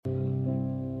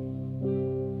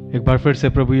एक बार फिर से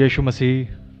प्रभु यीशु मसीह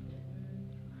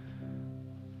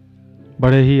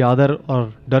बड़े ही आदर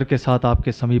और डर के साथ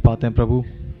आपके समीप आते हैं प्रभु,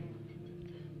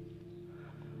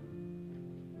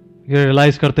 ये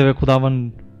रियलाइज करते हुए खुदावन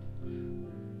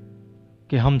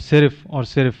कि हम सिर्फ और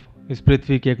सिर्फ इस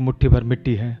पृथ्वी की एक मुट्ठी भर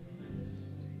मिट्टी हैं,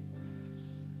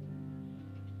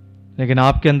 लेकिन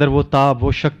आपके अंदर वो ताब,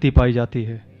 वो शक्ति पाई जाती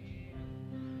है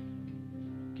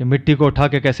कि मिट्टी को उठा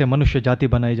के कैसे मनुष्य जाति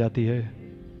बनाई जाती है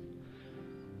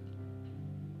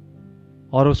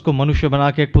और उसको मनुष्य बना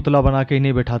के एक पुतला बना के ही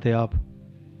नहीं बैठाते आप,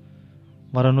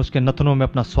 वरन उसके नथनों में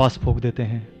अपना श्वास फूंक देते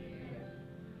हैं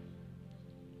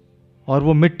और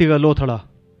वो मिट्टी का लोथड़ा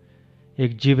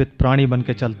एक जीवित प्राणी बन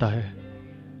के चलता है।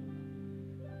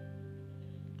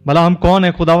 भला हम कौन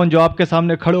है खुदावन जो आपके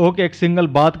सामने खड़े होकर एक सिंगल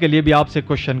बात के लिए भी आपसे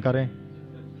क्वेश्चन करें?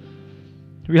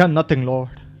 We are nothing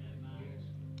Lord.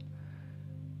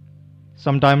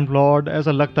 Sometime Lord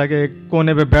ऐसा लगता है कि एक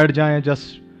कोने पे बैठ जाएं,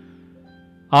 जस्ट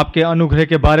आपके अनुग्रह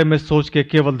के बारे में सोच के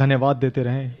केवल धन्यवाद देते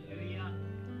रहें।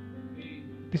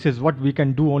 This is what we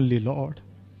can do only Lord.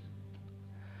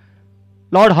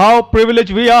 Lord how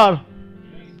privilege we are.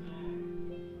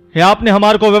 आपने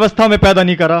हमारे को व्यवस्था में पैदा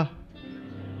नहीं करा,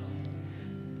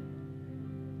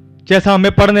 जैसा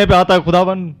हमें पढ़ने पे आता है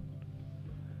खुदावन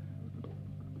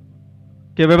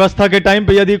कि व्यवस्था के टाइम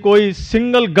पे यदि कोई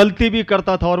सिंगल गलती भी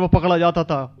करता था और वो पकड़ा जाता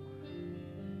था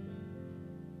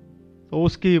तो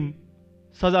उसकी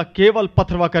सजा केवल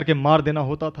पथरवा करके मार देना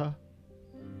होता था।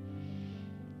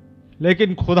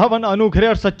 लेकिन खुदावन अनुग्रह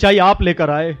और सच्चाई आप लेकर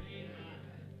आए।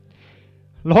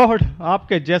 लॉर्ड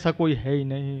आपके जैसा कोई है ही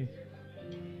नहीं।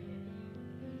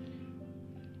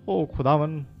 ओ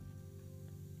खुदावन,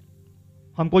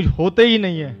 हम कोई होते ही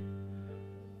नहीं है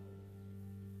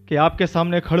कि आपके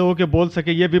सामने खड़े होकर बोल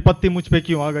सके ये विपत्ति मुझ पे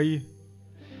क्यों आ गई,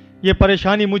 ये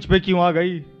परेशानी मुझ पे क्यों आ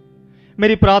गई,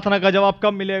 मेरी प्रार्थना का जवाब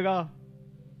कब मिलेगा।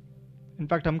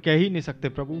 इनफैक्ट हम कह ही नहीं सकते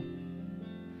प्रभु,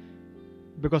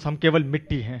 बिकॉज हम केवल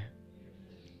मिट्टी हैं,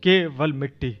 केवल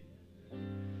मिट्टी।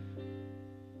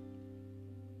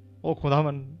 ओ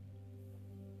खुदावन,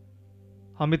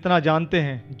 हम इतना जानते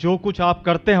हैं जो कुछ आप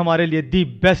करते हैं हमारे लिए दी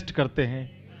बेस्ट करते हैं।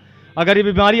 अगर ये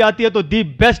बीमारी आती है तो दी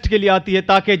बेस्ट के लिए आती है,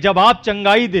 ताकि जब आप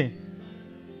चंगाई दें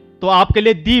तो आपके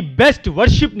लिए दी बेस्ट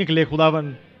वर्शिप निकले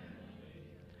खुदावन।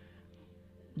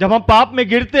 जब हम पाप में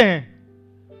गिरते हैं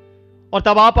और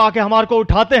तब आप आके हमारे को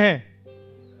उठाते हैं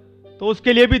तो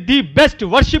उसके लिए भी दी बेस्ट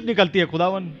वर्शिप निकलती है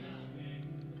खुदावन।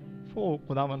 ओ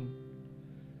खुदावन,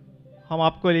 हम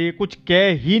आपको लिए कुछ कह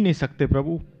ही नहीं सकते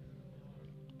प्रभु,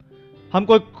 हम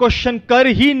कोई क्वेश्चन कर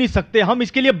ही नहीं सकते, हम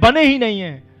इसके लिए बने ही नहीं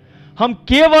हैं। हम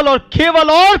केवल और केवल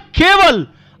और केवल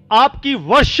आपकी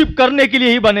वर्शिप करने के लिए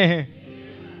ही बने हैं।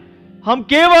 हम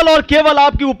केवल और केवल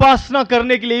आपकी उपासना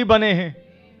करने के लिए ही बने हैं।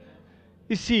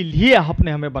 इसीलिए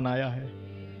आपने हमें बनाया है,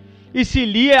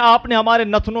 इसीलिए आपने हमारे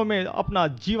नथनों में अपना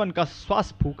जीवन का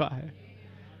श्वास फूंका है।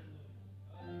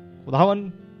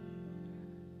 खुदावन,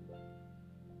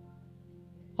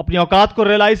 अपनी औकात को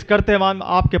रियलाइज करते हुए हम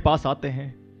आपके पास आते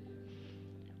हैं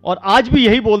और आज भी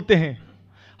यही बोलते हैं,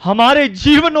 हमारे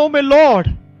जीवनों में लॉर्ड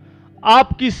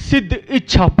आपकी सिद्ध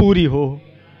इच्छा पूरी हो।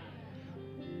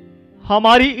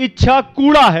 हमारी इच्छा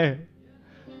कूड़ा है,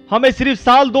 हमें सिर्फ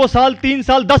साल, 2 साल, 3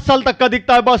 साल, 10 साल तक का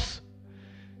दिखता है, बस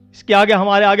इसके आगे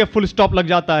हमारे आगे फुल स्टॉप लग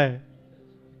जाता है,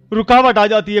 रुकावट आ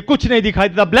जाती है, कुछ नहीं दिखाई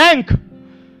देता, ब्लैंक।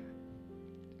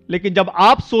 लेकिन जब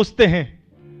आप सोचते हैं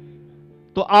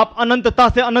तो आप अनंतता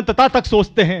से अनंतता तक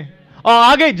सोचते हैं और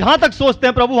आगे जहां तक सोचते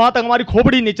हैं प्रभु वहां तक हमारी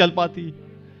खोपड़ी नहीं चल पाती।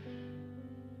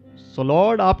 सो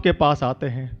लॉर्ड आपके पास आते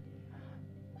हैं।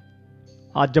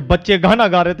 आज जब बच्चे गाना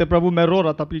गा रहे थे प्रभु, मैं रो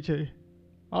रहा था पीछे।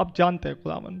 आप जानते हैं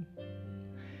खुदावन,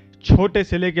 छोटे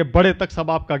से लेके बड़े तक सब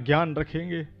आपका ज्ञान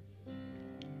रखेंगे।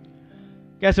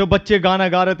 कैसे वो बच्चे गाना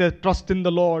गा रहे थे, trust in the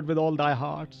Lord with all thy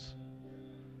hearts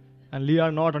and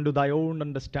lean not unto Dai own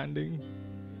understanding,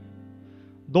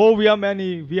 दो we are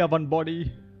many we are one body.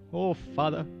 O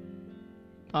father,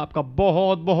 आपका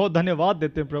बहुत बहुत धन्यवाद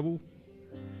देते हैं प्रभु।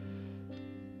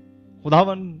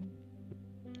 खुदावन,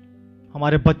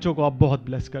 हमारे बच्चों को आप बहुत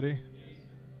ब्लेस करें,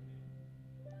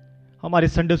 हमारे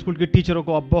संडे स्कूल के टीचरों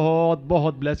को आप बहुत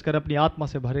बहुत ब्लेस करें, अपनी आत्मा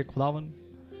से भरे खुदावन।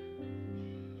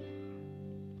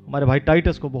 हमारे भाई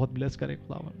टाइटस को बहुत ब्लेस करें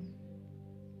खुदावन।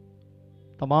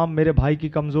 तमाम मेरे भाई की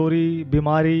कमजोरी,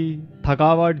 बीमारी,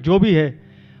 थकावट जो भी है,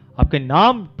 आपके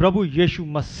नाम प्रभु यीशु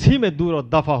मसीह में दूर और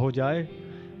दफा हो जाए,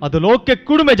 अधोलोक के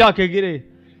कुड़ में जाके गिरे,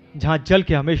 जहां जल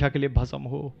के हमेशा के लिए भस्म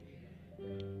हो।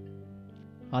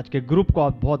 आज के ग्रुप को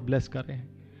आप बहुत ब्लेस करें।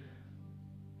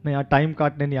 मैं यहां टाइम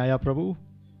काटने नहीं आया प्रभु,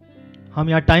 हम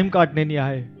यहां टाइम काटने नहीं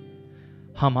आए,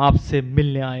 हम आपसे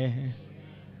मिलने आए हैं,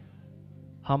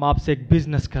 हम आपसे एक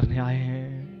बिजनेस करने आए हैं।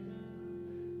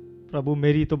 प्रभु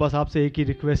मेरी तो बस आपसे एक ही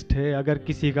रिक्वेस्ट है, अगर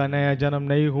किसी का नया जन्म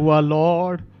नहीं हुआ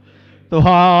लॉर्ड, तो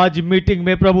आज मीटिंग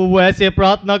में प्रभु वो ऐसे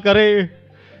प्रार्थना करे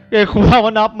कि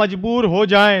खुदावन आप मजबूर हो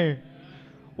जाएं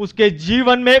उसके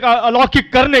जीवन में एक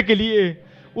अलौकिक करने के लिए,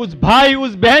 उस भाई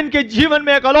उस बहन के जीवन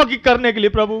में एक अलौकिक करने के लिए।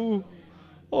 प्रभु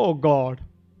ओ गॉड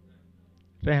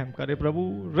रहम करे,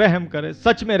 प्रभु रहम करे,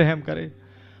 सच में रहम करे।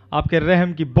 आपके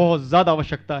रहम की बहुत ज्यादा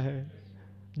आवश्यकता है।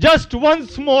 Just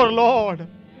once more Lord,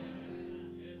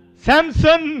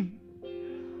 Samson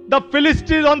the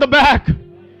Philistine on the back,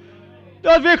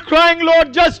 we crying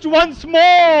Lord just once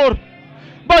more,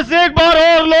 बस एक बार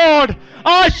और लॉर्ड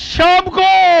आज शाम को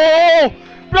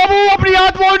प्रभु अपनी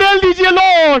आत्मा डाल दीजिए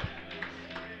Lord.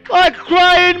 I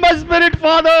cry in my spirit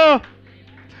father,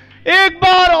 एक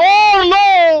बार और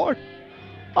लॉर्ड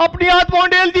अपनी आत्मा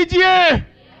डाल दीजिए।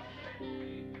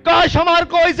 काश हमारे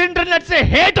को इस इंटरनेट से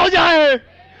हेट हो जाए,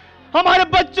 हमारे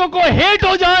बच्चों को हेट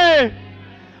हो जाए,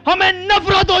 हमें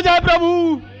नफरत हो जाए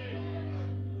प्रभु।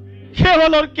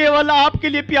 केवल और केवल आपके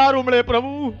लिए प्यार उमड़े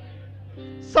प्रभु।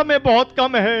 समय बहुत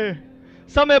कम है,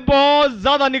 समय बहुत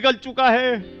ज्यादा निकल चुका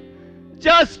है।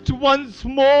 जस्ट वंस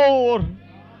मोर।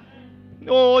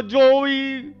 ओ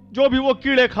जो भी वो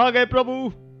कीड़े खा गए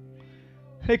प्रभु,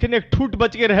 लेकिन एक ठूट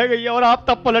बच के रह गई है और आप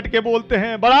तब पलट के बोलते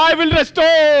हैं, but I will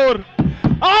restore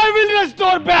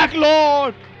back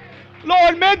Lord.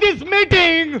 Lord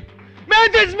may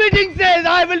this meeting says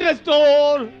I will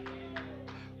restore.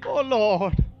 Oh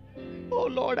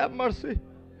Lord have mercy.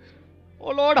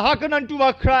 Oh Lord hearken unto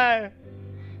our cry.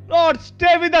 Lord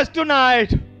stay with us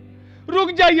tonight.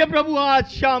 रुक जाइए प्रभु आज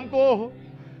शाम को,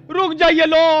 रुक जाइए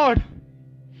लॉर्ड।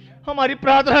 हमारी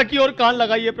प्रार्थना की ओर कान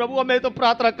लगाइए प्रभु। हमें तो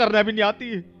प्रार्थना करना भी नहीं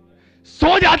आती,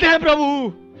 सो जाते हैं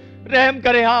प्रभु। रहम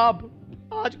करें आप।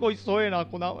 आज कोई सोए ना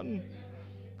खुदावन,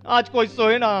 आज कोई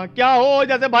सोए ना। क्या हो,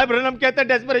 जैसे भाई ब्रनम कहते हैं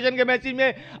डेस्परेशन के मैसेज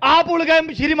में, आप उड़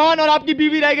गए श्रीमान और आपकी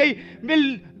बीवी रह गई।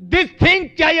 विल दिस थिंग,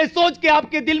 क्या ये सोच के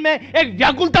आपके दिल में एक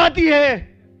व्याकुलता आती है?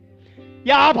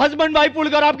 या आप हस्बैंड वाइफ उड़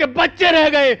गए, आपके बच्चे रह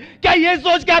गए, क्या ये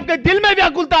सोच के आपके दिल में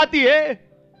व्याकुलता आती है?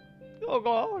 Oh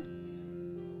God,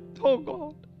 oh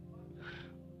God,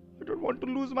 I don't want to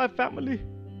lose my family.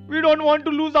 We don't want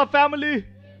to lose our family.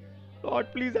 Lord,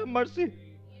 please have mercy.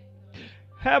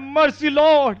 Have mercy,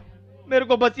 Lord. मेरे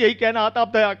को बस यही कहना आता, आप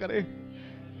दया करें।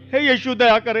 हे यीशु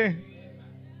दया करें।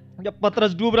 जब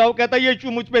पतरस डूब रहा हो, कहता है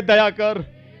यीशु मुझ पे दया कर,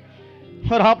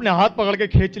 और आपने हाथ पकड़ के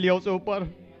खींच लिया उसे ऊपर।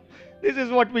 This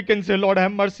is what we can say, Lord,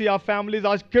 have mercy, our families,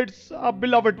 our kids, our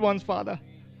beloved ones, Father.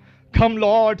 Come,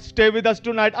 Lord, stay with us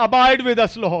tonight. Abide with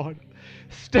us, Lord.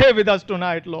 Stay with us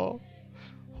tonight, Lord.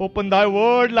 Open thy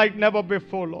word like never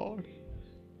before, Lord.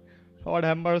 Lord,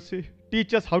 have mercy.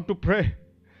 Teach us how to pray.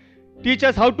 Teach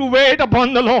us how to wait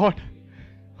upon the Lord.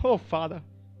 Oh, Father,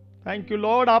 thank you,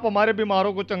 Lord. आप हमारे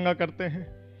बीमारों को चंगा करते हैं।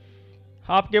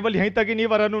 आप केवल यहीं तक ही नहीं,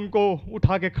 वरन उनको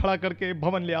उठा के खड़ा करके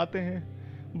भवन ले आते हैं।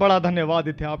 बड़ा धन्यवाद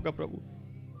है आपका प्रभु।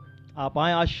 आप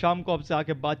आए आज शाम को, आपसे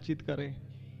आके बातचीत करें।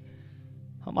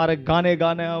 हमारे गाने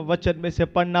वचन में से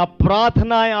पढ़ना,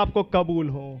 प्रार्थनाएं आपको कबूल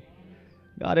हो।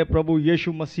 गारे प्रभु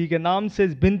यीशु मसीह के नाम से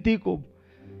इस विनती को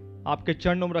आपके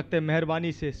चरणों में रखते,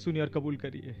 मेहरबानी से सुनिए और कबूल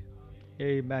करिए।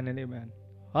 आमीन एंड आमीन।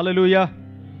 हालेलुया।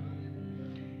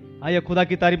 आइए खुदा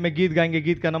की तारीफ में गीत गाएंगे।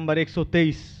 गीत का नंबर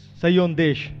 123। सयोन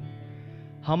देश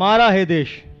हमारा है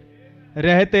देश,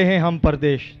 रहते हैं हम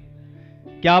परदेश।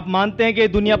 क्या आप मानते हैं कि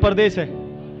दुनिया परदेश है?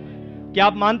 क्या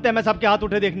आप मानते हैं? मैं सबके हाथ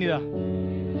उठे देख नहीं रहा।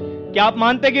 क्या आप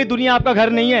मानते हैं कि दुनिया आपका घर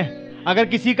नहीं है? अगर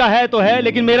किसी का है तो है,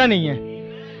 लेकिन मेरा नहीं है।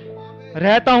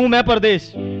 रहता हूं मैं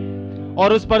परदेश,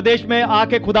 और उस परदेश में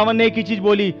आके खुदावन ने एक ही चीज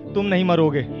बोली, तुम नहीं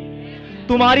मरोगे।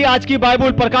 तुम्हारी आज की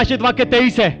बाइबल प्रकाशित वाक्य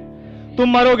 23 है, तुम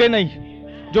मरोगे नहीं।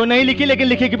 जो नहीं लिखी लेकिन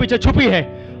लिखी के पीछे छुपी है।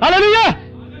 हालेलुया।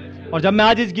 और जब मैं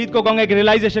आज इस गीत को गाऊंगा, एक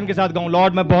रियलाइजेशन के साथ गाऊं,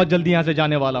 लॉर्ड मैं बहुत जल्दी यहां से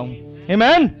जाने वाला हूं।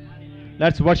 आमीन।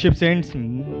 Let's worship cents.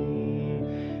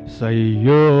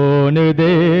 सयोन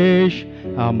देश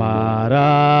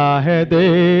हमारा है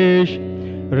देश,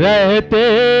 रहते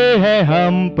हैं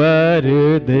हम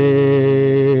परदेश।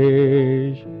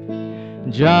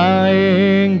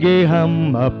 जाएंगे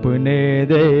हम अपने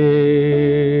देश।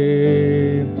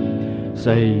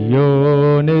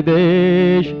 सयोन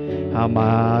देश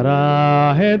हमारा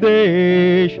है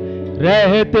देश,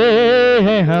 रहते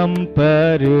हैं हम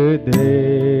परदेश।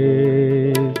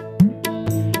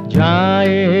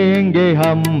 जाएंगे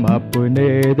हम अपने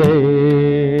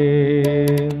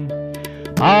देश।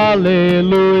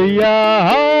 Hallelujah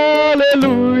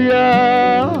hallelujah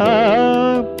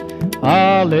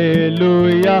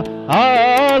hallelujah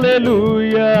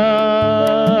hallelujah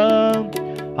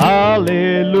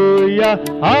hallelujah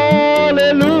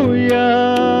hallelujah.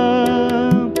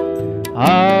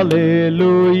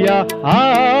 Hallelujah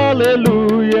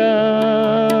hallelujah.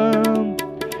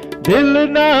 दिल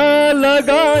ना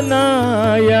लगाना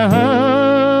यहाँ,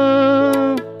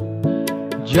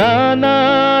 जाना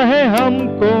है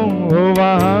हमको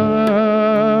वहाँ।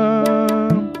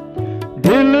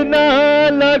 दिल ना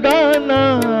लगाना,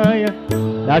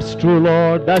 that's true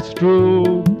Lord, that's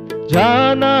true।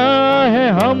 जाना है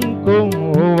हमको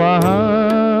वहाँ।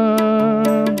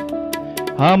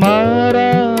 हमारा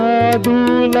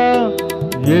दूल्हा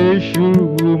यीशु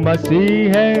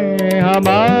मसीह है,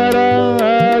 हमारा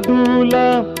दूल्हा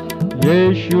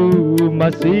यीशु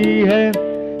मसीह है।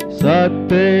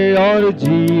 सत्य और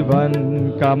जीवन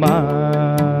का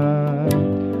मार्ग,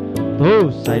 तो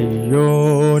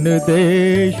सिय्योन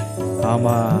देश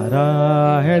हमारा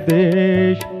है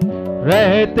देश।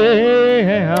 रहते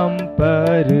हैं हम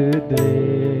परदेश,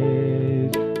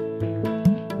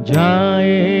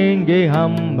 जाएंगे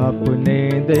हम अपने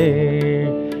देश।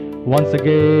 Once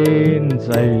again,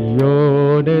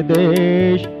 सिय्योन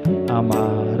देश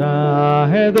हमारा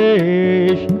है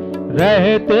देश।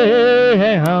 रहते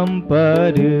हैं हम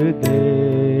परदेश,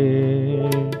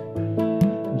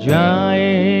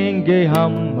 जाएंगे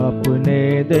हम अपने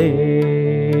देश।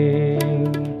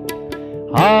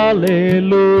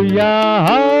 Hallelujah,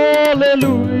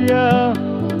 hallelujah.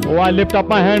 Oh, I lift up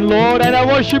my hand, Lord, and I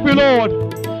worship you, Lord.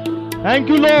 Thank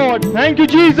you, Lord. Thank you,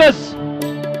 Jesus.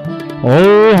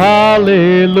 Oh,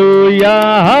 hallelujah,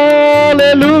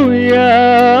 hallelujah.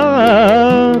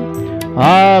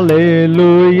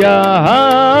 Hallelujah,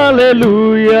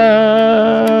 hallelujah.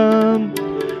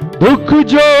 दुख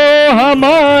जो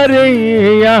हमारे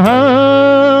यहाँ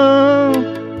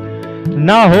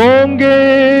ना होंगे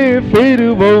फिर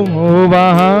वो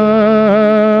वहाँ।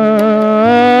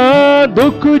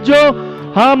 दुख जो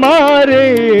हमारे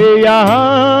यहाँ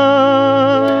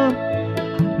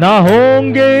ना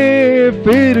होंगे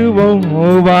फिर वो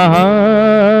वहाँ।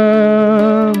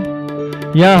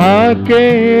 यहाँ के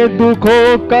दुखों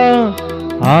का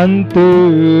अंत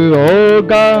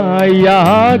होगा,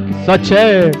 यहाँ सच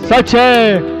है, सच है,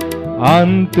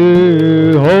 अंत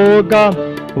होगा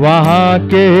वहाँ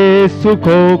के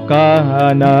सुखों का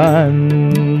आनंद।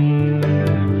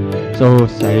 So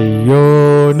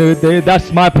Zion they, that's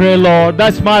my prayer Lord,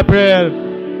 that's my prayer।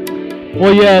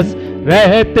 Oh yes,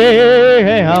 रहते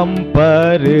हैं हम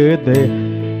परदेश।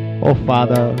 Oh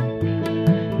Father,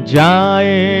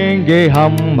 जाएंगे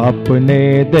हम अपने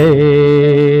देश।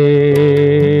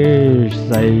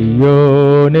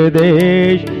 सिय्योन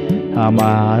देश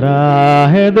हमारा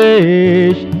है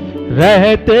देश।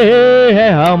 रहते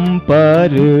हैं हम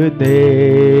परदेश,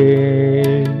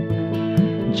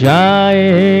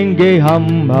 जाएंगे हम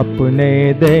अपने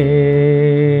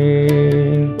देश।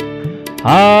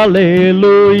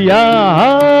 Hallelujah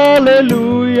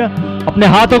hallelujah. अपने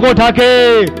हाथों को उठा के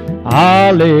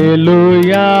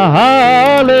hallelujah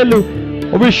hallelujah.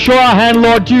 We show our hand,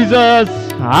 Lord Jesus.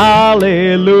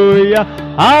 Hallelujah,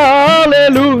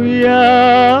 hallelujah,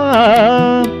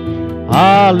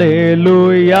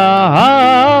 hallelujah,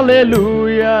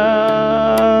 hallelujah.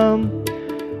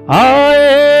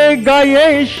 आएगा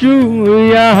यीशु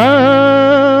यहाँ,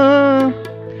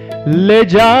 ले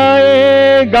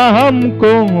जाएगा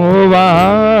हमको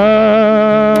वहाँ।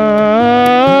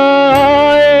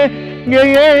 आएंगे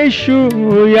यीशु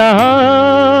यहाँ,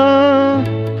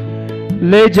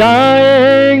 ले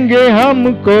जाएंगे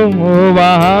हमको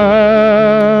वहाँ।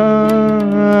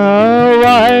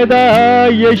 वायदा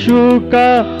यीशु का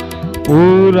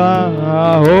पूरा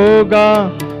होगा,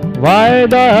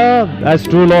 वायदा that's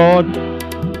true Lord,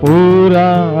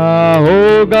 पूरा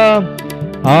होगा।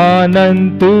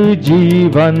 अनंत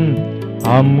जीवन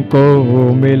हमको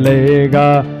मिलेगा।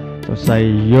 तो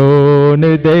सिय्योन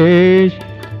देश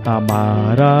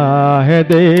हमारा है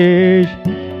देश।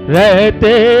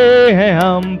 रहते हैं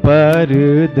हम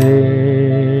परदेश,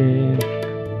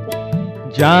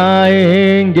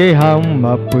 जाएंगे हम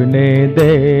अपने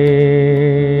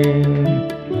देश।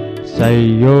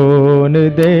 सिय्योन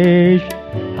देश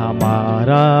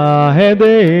हमारा है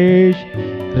देश।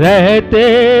 रहते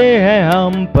हैं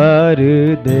हम परदेश,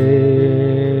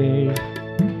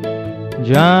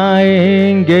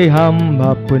 जाएंगे हम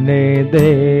अपने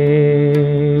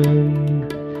देश।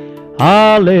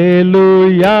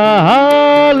 Hallelujah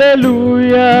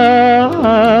hallelujah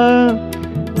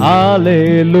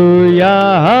hallelujah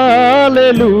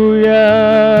hallelujah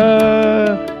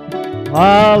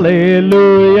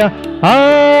hallelujah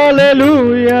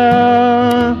hallelujah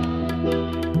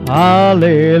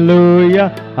hallelujah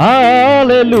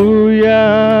hallelujah.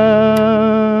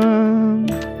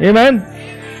 आमीन।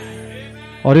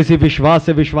 और इसी विश्वास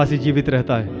से विश्वासी जीवित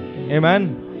रहता है। आमीन।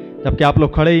 जबकि आप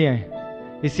लोग खड़े ही हैं,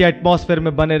 इसी एटमॉस्फेयर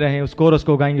में बने रहें, उस कोरस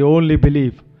को गाएंगे, only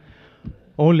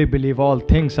believe all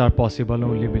things are possible,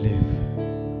 only believe.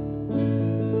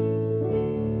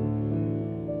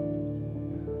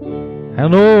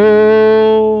 And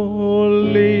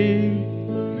only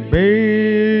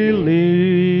believe,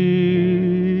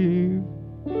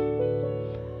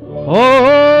 only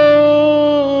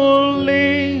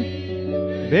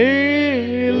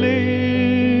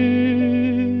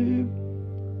believe,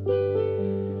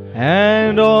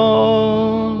 and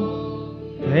all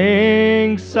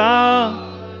things are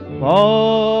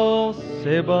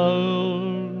possible,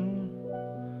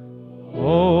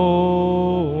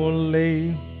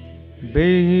 only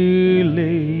believe.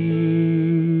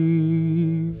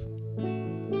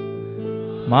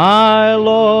 My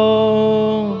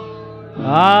Lord,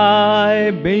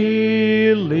 I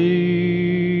believe.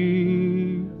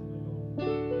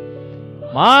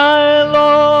 My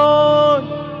Lord,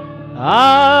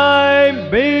 I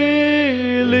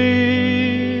believe.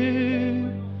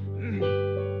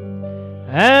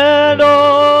 And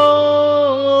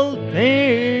all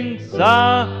things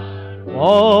are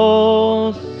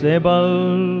possible.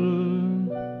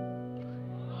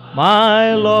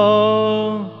 My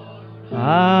Lord,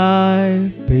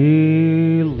 I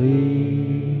believe.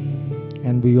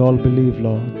 And we all believe,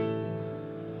 Lord.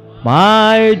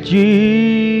 My Jesus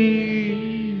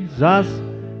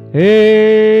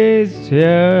is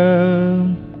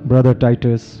here. Brother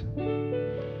Titus.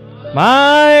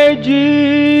 My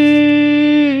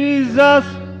Jesus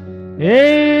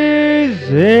is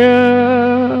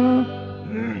here.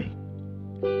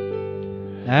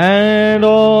 And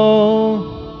all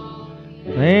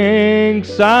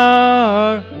things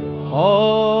are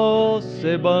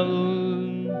possible.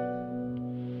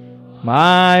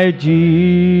 My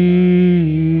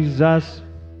Jesus.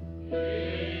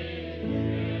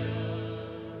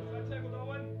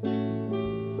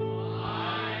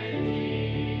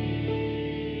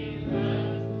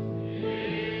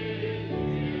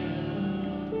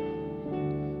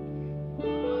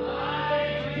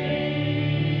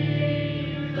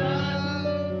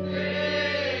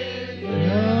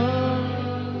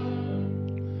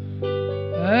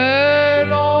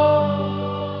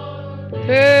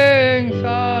 Things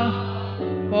are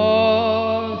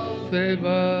possible.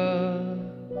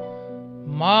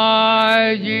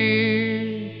 My Jesus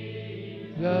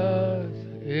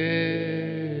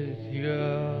is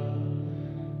here.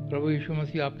 प्रभु यीशु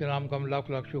मसीह, आपके नाम का हम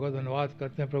लाख लाख शुक्र धन्यवाद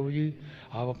करते हैं। प्रभु जी,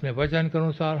 आप अपने वचन के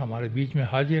अनुसार हमारे बीच में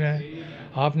हाजिर हैं।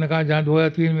 आपने कहा जहाँ 2 या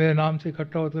 3 मेरे नाम से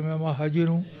इकट्ठा होते मैं वहाँ हाजिर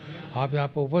हूँ। आप यहाँ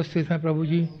पर उपस्थित हैं प्रभु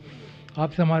जी।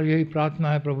 आपसे हमारी यही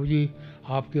प्रार्थना है प्रभु जी,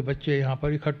 आपके बच्चे यहाँ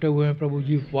पर इकट्ठे हुए हैं प्रभु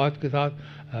जी, उपवास के साथ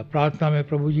प्रार्थना में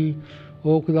प्रभु जी।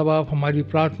 ओ खुदा बाप, हमारी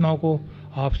प्रार्थनाओं को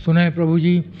आप सुने प्रभु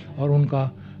जी और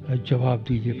उनका जवाब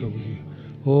दीजिए प्रभु जी।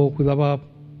 ओ खुदा बाप,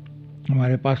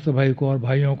 हमारे पास्टर भाई को और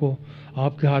भाइयों को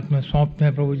आपके हाथ में सौंपते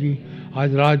हैं प्रभु जी।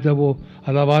 आज रात जब वो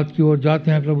इलाहाबाद की ओर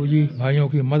जाते हैं प्रभु जी, भाइयों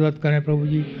की मदद करें प्रभु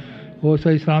जी। वो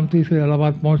सही सलामती से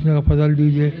इलाहाबाद पहुँचने का फजल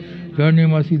दीजिए, जर्नी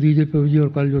मर्सी दीजिए प्रभु जी। और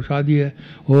कल जो शादी है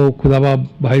वो खुदा बाप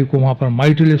भाई को वहाँ पर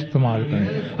माइटली इस्तेमाल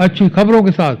करें, अच्छी खबरों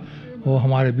के साथ वो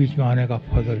हमारे बीच में आने का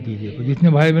फजल दीजिए। जितने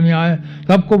भाई बहन आए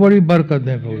सबको बड़ी बरकत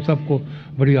दें प्रभु, सबको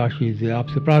बड़ी आशीष दें।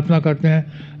 आपसे प्रार्थना करते हैं,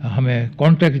 हमें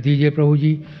कॉन्टैक्ट दीजिए प्रभु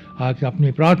जी, आके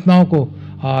अपनी प्रार्थनाओं को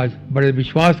आज बड़े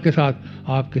विश्वास के साथ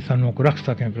आपके सन्मुख रख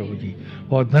सकें प्रभु जी।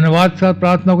 बहुत धन्यवाद साथ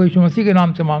प्रार्थना को यीशु मसीह के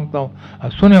नाम से मांगता हूँ,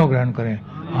 अब सुने और ग्रहण करें,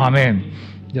 आमीन।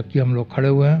 जबकि हम लोग खड़े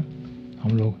हुए हैं,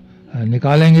 हम लोग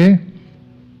निकालेंगे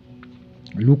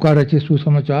लूका रचित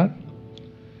सुसमाचार,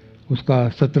 उसका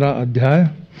 17 अध्याय,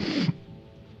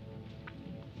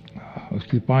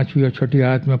 उसकी 5वीं और 6ठी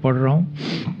आयत में पढ़ रहा हूँ।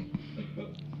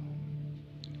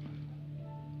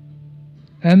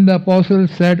 And the apostle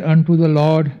said unto the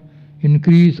Lord,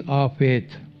 increase our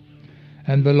faith.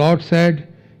 And the Lord said,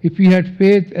 if ye had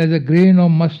faith as a grain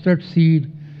of mustard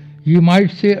seed, ye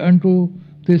might say unto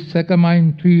this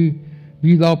sycamore tree,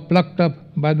 be thou plucked up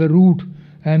by the root,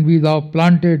 and be thou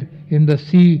planted in the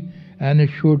sea, and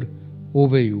it should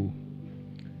obey you.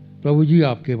 प्रभु जी,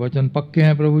 आपके वचन पक्के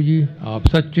हैं प्रभु जी, आप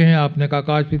सच्चे हैं। आपने कहा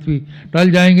आकाश पृथ्वी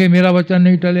टल जाएंगे, मेरा वचन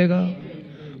नहीं टलेगा।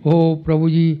 ओ प्रभु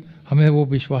जी, हमें वो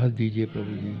विश्वास दीजिए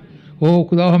प्रभु जी। ओ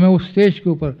खुदा, हमें उस स्टेज के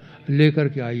ऊपर लेकर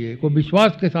के आइए, को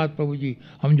विश्वास के साथ प्रभु जी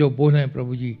हम जो बोलें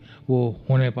प्रभु जी वो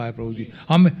होने पाए प्रभु जी।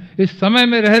 हम इस समय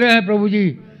में रह रहे हैं प्रभु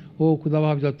जी, ओ खुदा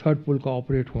बाप, जब थर्ड पुल का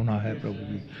ऑपरेट होना है प्रभु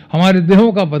जी, हमारे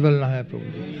देहों का बदलना है प्रभु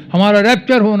जी, हमारा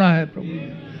रैप्चर होना है प्रभु जी,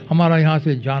 हमारा यहाँ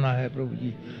से जाना है प्रभु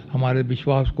जी। हमारे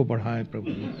विश्वास को बढ़ाएं प्रभु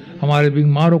जी, हमारे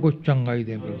बीमारों को चंगाई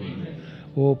दें प्रभु जी।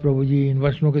 ओ प्रभु जी, इन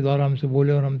वचनों के द्वारा हमसे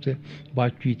बोले और हमसे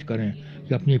बातचीत करें,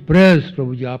 कि अपनी प्रेस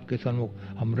प्रभु जी आपके सन्मुख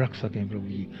हम रख सकें। प्रभु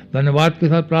जी धन्यवाद के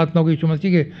साथ प्रार्थना को यीशु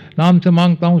मसीह के नाम से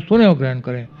मांगता हूँ, सुने और ग्रहण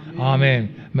करें। आमीन।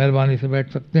 मेहरबानी से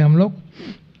बैठ सकते हैं हम लोग।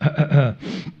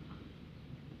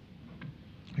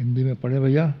 हिंदी में पढ़े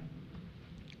भैया।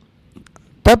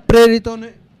 तब प्रेरितों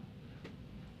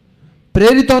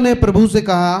ने प्रभु से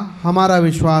कहा, हमारा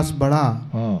विश्वास बढ़ा।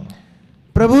 हाँ,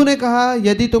 प्रभु ने कहा,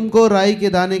 यदि तुमको राई के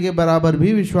दाने के बराबर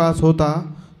भी विश्वास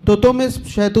होता तो तुम इस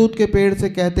शहतूत के पेड़ से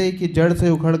कहते कि जड़ से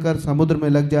उखड़कर समुद्र में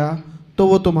लग जा, तो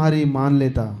वो तुम्हारी मान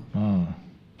लेता। हाँ।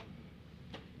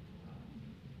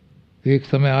 एक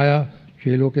समय आया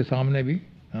चेलों के सामने भी,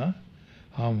 हाँ,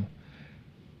 हम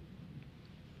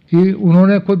कि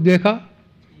उन्होंने खुद देखा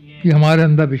कि हमारे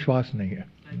अंदर विश्वास नहीं है।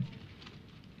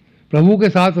 प्रभु के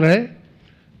साथ रहे,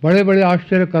 बड़े बड़े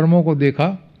आश्चर्य कर्मों को देखा,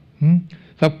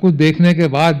 सब कुछ देखने के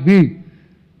बाद भी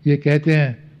ये कहते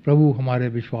हैं प्रभु हमारे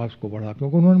विश्वास को बढ़ा,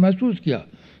 क्योंकि उन्होंने महसूस किया।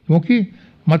 क्योंकि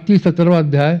मत्ती 17वां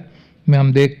अध्याय में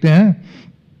हम देखते हैं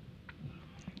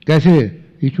कैसे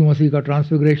यीशु मसीह का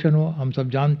ट्रांसफिगरेशन हुआ, हम सब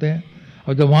जानते हैं।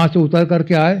 और जब वहाँ से उतर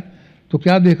करके आए तो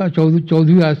क्या देखा,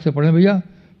 14वीं आयत से पढ़े भैया।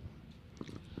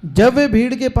 जब वे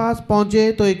भीड़ के पास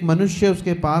पहुंचे तो एक मनुष्य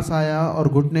उसके पास आया और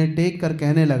घुटने टेक कर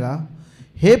कहने लगा,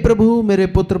 हे प्रभु मेरे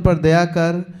पुत्र पर दया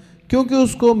कर, क्योंकि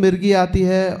उसको मिर्गी आती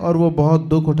है और वो बहुत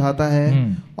दुख उठाता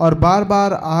है और बार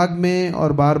बार आग में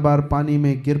और बार बार पानी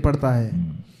में गिर पड़ता है।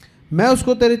 मैं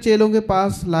उसको तेरे चेलों के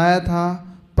पास लाया था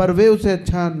पर वे उसे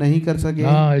अच्छा नहीं कर सके।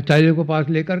 हाँ, चेलों के पास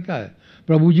लेकर के आए।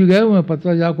 प्रभु जी गए हुए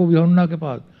पतरस याकूब यूहन्ना के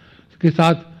पास के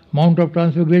साथ माउंट ऑफ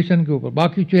ट्रांसफिगरेशन के ऊपर।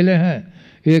 बाकी चेले हैं,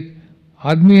 एक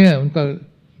आदमी है, उनका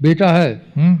बेटा है,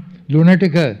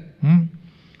 लूनेटिक है,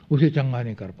 उसे चंगा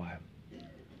नहीं कर पाया।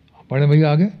 पढ़े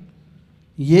भैया आगे।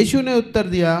 यीशु ने उत्तर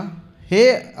दिया, हे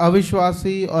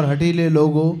अविश्वासी और हठीले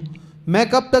लोगों, मैं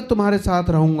कब तक तुम्हारे साथ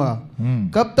रहूंगा,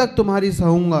 कब तक तुम्हारी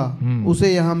सहूंगा,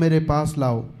 उसे यहाँ मेरे पास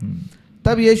लाओ।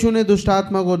 तब यीशु ने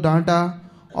दुष्टात्मा को डांटा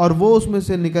और वो उसमें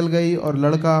से निकल गई और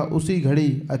लड़का उसी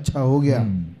घड़ी अच्छा हो गया।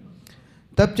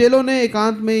 तब चेलों ने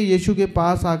एकांत में यीशु के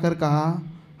पास आकर कहा,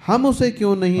 हम उसे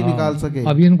क्यों नहीं निकाल सके।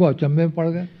 अभी इनको अचंभे में पड़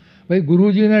गए, भाई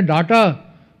गुरुजी ने डांटा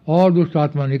और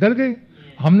दुष्टात्मा निकल गई।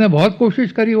 हमने बहुत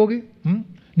कोशिश करी होगी,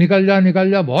 निकल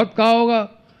जा बहुत कहा होगा,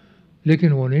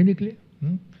 लेकिन वो नहीं निकले।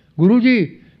 गुरुजी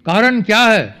कारण क्या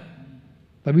है?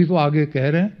 तभी तो आगे कह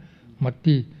रहे हैं,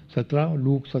 मत्ती 17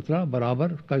 लूक 17 बराबर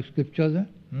का स्क्रिप्चर्स है।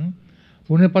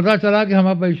 उन्हें पता चला कि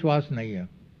हमारे पर विश्वास नहीं है।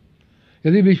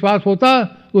 यदि विश्वास होता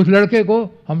उस लड़के को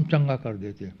हम चंगा कर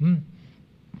देते।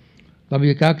 तब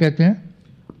ये क्या कहते हैं,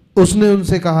 उसने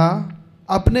उनसे कहा,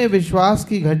 अपने विश्वास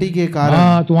की घटी के कारण।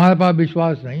 हाँ, तुम्हारे पास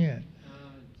विश्वास नहीं है।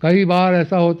 कई बार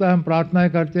ऐसा होता है, हम प्रार्थनाएं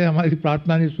करते हैं, हमारी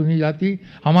प्रार्थना नहीं सुनी जाती,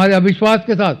 हमारे अविश्वास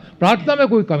के साथ। प्रार्थना में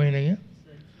कोई कमी नहीं है,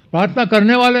 प्रार्थना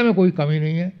करने वाले में कोई कमी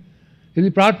नहीं है। यदि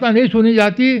प्रार्थना नहीं सुनी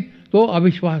जाती तो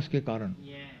अविश्वास के कारण।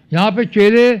 यहाँ पे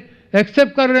चेले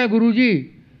एक्सेप्ट कर रहे हैं, गुरुजी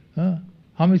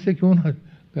हम इससे क्यों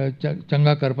ना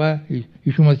चंगा कर पाए।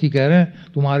 यीशु मसीह कह रहे हैं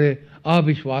तुम्हारे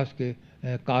अविश्वास के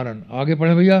कारण। आगे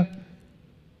पढ़े भैया।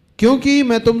 क्योंकि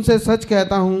मैं तुमसे सच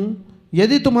कहता हूँ,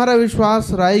 यदि तुम्हारा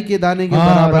विश्वास राई के दाने के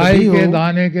बराबर राई भी हो, के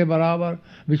दाने के बराबर।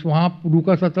 वहाँ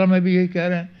लूका 17 में भी यही कह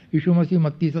रहे हैं, यीशु मसीह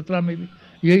मत्ती 17 में भी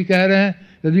यही कह रहे हैं,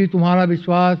 यदि तुम्हारा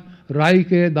विश्वास राई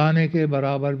के दाने के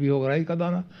बराबर भी होगा। राई का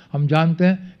दाना हम जानते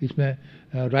हैं, इसमें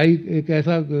राई एक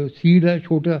ऐसा सीड है,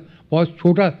 छोटा, बहुत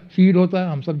छोटा सीड होता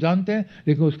है, हम सब जानते हैं,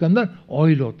 लेकिन उसके अंदर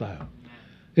ऑयल होता है।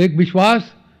 एक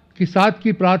विश्वास के साथ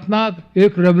की प्रार्थना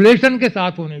एक रेवलेशन के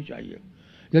साथ होनी चाहिए।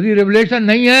 यदि रेवलेशन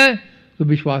नहीं है तो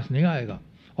विश्वास नहीं आएगा,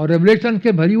 और रेवलेशन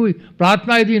के भरी हुई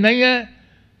प्रार्थना यदि नहीं है,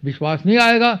 विश्वास नहीं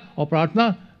आएगा और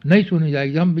प्रार्थना नहीं सुनी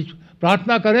जाएगी। हम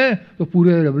प्रार्थना करें तो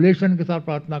पूरे रेवलेशन के साथ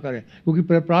प्रार्थना करें, क्योंकि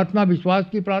प्रार्थना विश्वास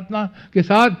की प्रार्थना के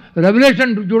साथ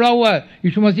रेवलेशन जुड़ा हुआ है।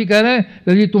 यीशु मसीह कह रहे हैं,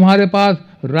 यदि तुम्हारे पास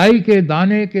राई के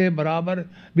दाने के बराबर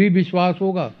भी विश्वास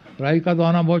होगा। राई का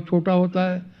दाना बहुत छोटा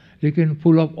होता है, लेकिन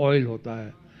फुल ऑफ ऑयल होता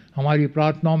है। हमारी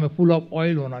प्रार्थनाओं में फुल ऑफ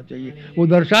ऑयल होना चाहिए। वो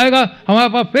दर्शाएगा हमारे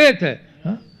पास फेथ है।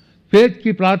 फेथ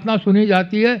की प्रार्थना सुनी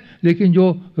जाती है, लेकिन जो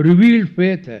रिवील्ड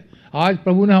फेथ है, आज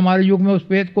प्रभु ने हमारे युग में उस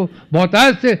फेथ को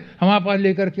बहुतायत से हमारे पास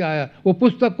लेकर के आया। वो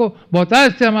पुस्तक को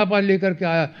बहुतायत से हमारे पास लेकर के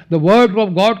आया। द वर्ड ऑफ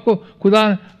गॉड को,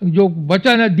 खुदा जो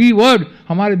वचन है, दी वर्ड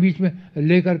हमारे बीच में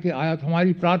लेकर के आया। तो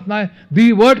हमारी प्रार्थनाएं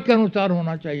दी वर्ड के अनुसार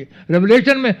होना चाहिए।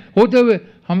 रेवलेशन में होते हुए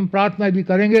हम प्रार्थना यदि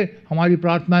करेंगे, हमारी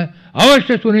प्रार्थनाएं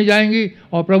अवश्य सुनी जाएंगी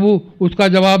और प्रभु उसका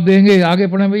जवाब देंगे। आगे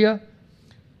पढ़ें भैया।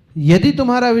 यदि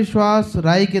तुम्हारा विश्वास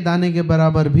राई के दाने के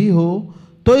बराबर भी हो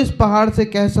तो इस पहाड़ से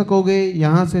कह सकोगे,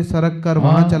 यहाँ से सरक कर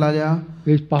वहाँ चला जा।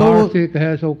 इस पहाड़ से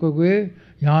कह सकोगे,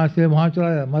 यहाँ से वहाँ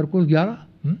चला जा। मरकुस 11।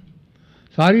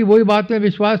 सारी वही बातें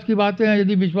विश्वास की बातें हैं।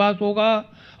 यदि विश्वास होगा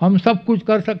हम सब कुछ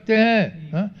कर सकते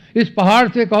हैं। हाँ? इस पहाड़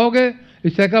से कहोगे,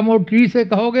 इस सैकामोर ट्री से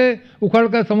कहोगे उखड़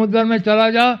कर समुद्र में चला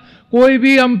जा, कोई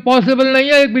भी इम्पॉसिबल नहीं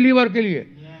है एक बिलीवर के लिए।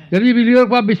 यदि बिलीवर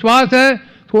का विश्वास है,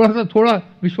 थोड़ा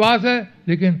विश्वास है,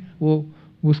 लेकिन वो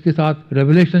उसके साथ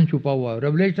रेवलेशन छुपा हुआ है।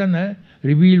 रेवलेशन है,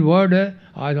 रिवील वर्ड है,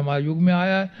 आज हमारे युग में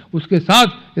आया है। उसके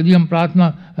साथ यदि हम प्रार्थना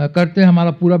करते हैं,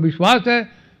 हमारा पूरा विश्वास है।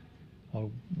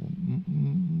 और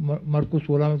मरकुस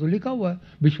 16 में तो लिखा हुआ है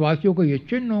विश्वासियों को ये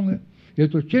चिन्ह होंगे। ये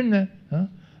तो चिन्ह है। हाँ?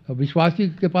 विश्वासी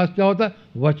के पास क्या होता है?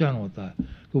 वचन होता है।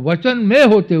 तो वचन में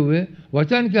होते हुए,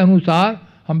 वचन के अनुसार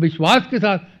हम विश्वास के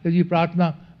साथ यदि प्रार्थना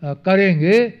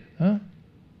करेंगे, हाँ?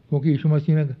 क्योंकि यीशु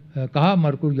मसीह ने कहा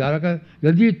मरकुस 11 का,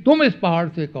 यदि तुम इस पहाड़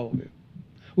से कहोगे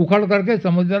उखड़ करके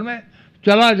समुद्र में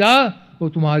चला जा, तो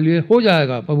तुम्हारे लिए हो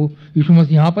जाएगा। प्रभु यीशु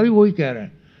मसीह यहाँ पर भी वही कह रहे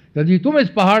हैं, यदि तुम इस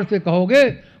पहाड़ से कहोगे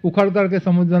उखड़ करके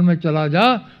समुद्र में चला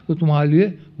जा, तो तुम्हारे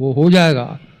लिए वो हो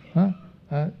जाएगा। हाँ?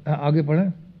 आगे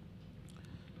पढ़ें।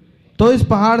 तो इस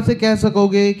पहाड़ से कह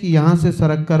सकोगे कि यहाँ से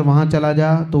सरक कर वहाँ चला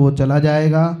जा, तो वो चला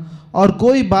जाएगा, और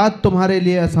कोई बात तुम्हारे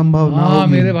लिए असंभव ना होगी। हाँ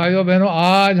मेरे भाइयों बहनों,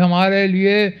 आज हमारे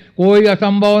लिए कोई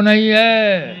असंभव नहीं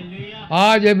है।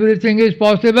 आज एवरीथिंग इज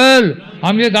पॉसिबल।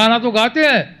 हम ये गाना तो गाते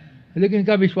हैं, लेकिन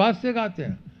क्या विश्वास से गाते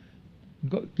हैं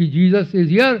कि Jesus is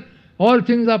here, all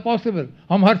things are possible.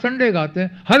 हम हर संडे गाते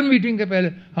हैं, हर मीटिंग के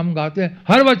पहले हम गाते हैं,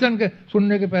 हर वचन के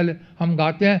सुनने के पहले हम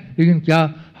गाते हैं, लेकिन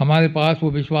क्या हमारे पास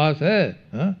वो विश्वास है?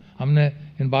 हा? हमने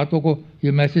इन बातों को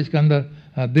ये मैसेज के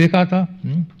अंदर देखा था।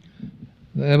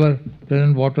 Ever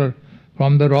present water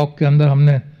from the rock के अंदर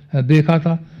हमने देखा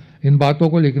था इन बातों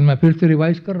को, लेकिन मैं फिर से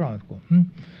रिवाइज कर रहा हूँ इसको।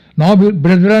 Now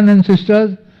brethren and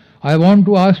sisters, I want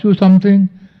to ask you something.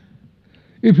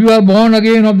 If you are born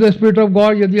again of the spirit of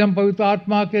God, यदि हम पवित्र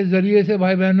आत्मा के जरिए से,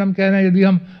 भाई बहन हम कह रहे हैं, यदि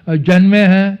हम जन्मे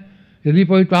हैं, यदि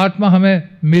पवित्र आत्मा हमें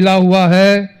मिला हुआ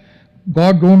है,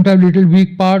 God don't have little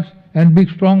weak parts and big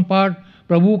strong part.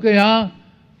 प्रभु के यहाँ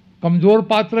कमजोर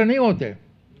पात्र नहीं होते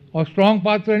और स्ट्रॉन्ग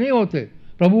पात्र नहीं होते।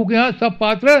 प्रभु के यहाँ सब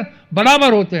पात्र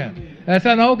बराबर होते हैं।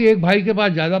 ऐसा ना हो कि एक भाई के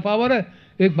पास ज़्यादा पावर है,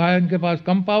 एक भाई के पास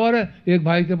कम पावर है, एक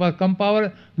भाई के पास कम पावर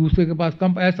है, दूसरे के पास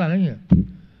कम। ऐसा नहीं है।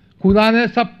 खुदा ने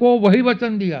सबको वही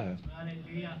वचन दिया है,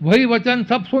 वही वचन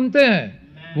सब सुनते हैं,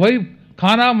 वही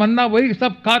खाना मन्ना वही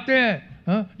सब खाते हैं।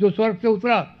 हा? जो स्वर्ग से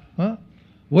उतरा, हा?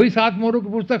 वही 7 मोहरों की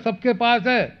पुस्तक सबके पास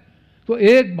है। तो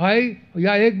एक भाई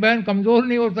या एक बहन कमजोर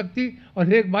नहीं हो सकती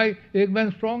और एक भाई एक बहन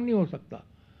स्ट्रांग नहीं हो सकता।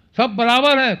 सब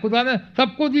बराबर है, खुदा ने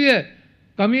सबको दी है।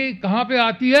 कमी कहाँ पे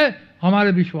आती है?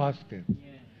 हमारे विश्वास के।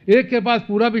 एक के पास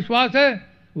पूरा विश्वास है,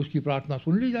 उसकी प्रार्थना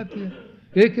सुन ली जाती है।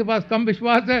 एक के पास कम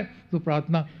विश्वास है तो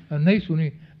प्रार्थना नहीं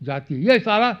सुनी जाती। ये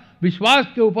सारा विश्वास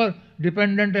के ऊपर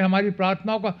डिपेंडेंट है। हमारी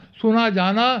प्रार्थनाओं का सुना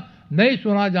जाना नहीं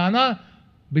सुना जाना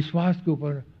विश्वास के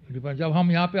ऊपर डिपेंड। जब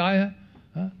हम यहाँ पे आए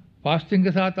हैं, फास्टिंग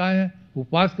के साथ आए हैं,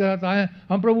 उपवास के साथ आए हैं,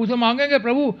 हम प्रभु से मांगेंगे,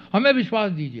 प्रभु हमें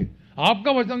विश्वास दीजिए।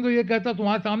 आपका वचन तो ये कहता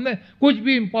तुम्हारे सामने कुछ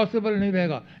भी इम्पॉसिबल नहीं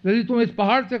रहेगा। यदि तुम इस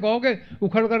पहाड़ से कहोगे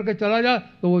उखड़ करके चला जा,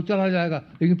 तो वो चला जाएगा।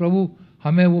 लेकिन प्रभु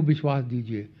हमें वो विश्वास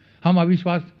दीजिए। हम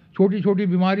अविश्वास, छोटी छोटी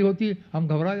बीमारी होती है, हम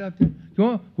घबरा जाते हैं।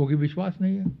 क्यों? क्योंकि विश्वास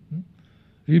नहीं है।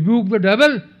 Rebuke the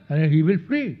devil and he will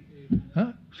free.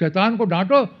 शैतान को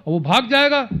डांटो और वो भाग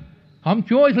जाएगा। हम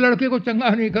क्यों इस लड़के को चंगा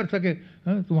नहीं कर सके?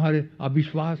 तुम्हारे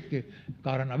अविश्वास के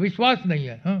कारण। अविश्वास नहीं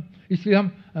है, इसलिए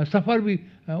हम सफ़र भी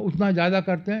उतना ज़्यादा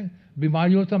करते हैं,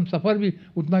 बीमारियों से हम सफ़र भी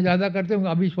उतना ज़्यादा करते हैं।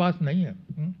 अविश्वास नहीं है।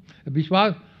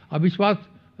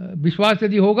 विश्वास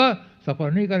यदि होगा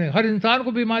सफ़र नहीं करेंगे। हर इंसान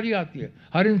को बीमारी आती है,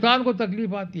 हर इंसान को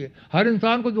तकलीफ आती है, हर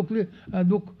इंसान को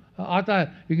दुख आता है।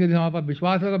 लेकिन यदि हमारे पास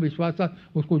विश्वास होगा, विश्वास का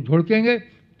उसको झोड़केंगे,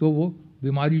 तो वो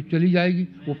बीमारी चली जाएगी,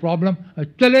 वो प्रॉब्लम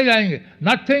चले जाएंगे।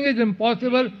 Nothing is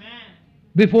impossible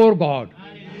before God.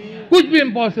 कुछ भी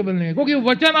इम्पॉसिबल नहीं है, क्योंकि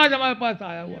वचन आज हमारे पास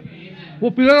आया हुआ। वो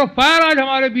पिलर ऑफ फायर आज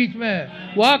हमारे बीच में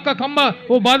है, वो आग का खंबा,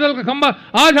 वो बादल का खंबा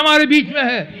आज हमारे बीच में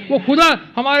है, वो खुदा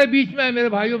हमारे बीच में है। मेरे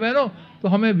भाइयों बहनों, तो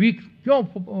हमें वीक क्यों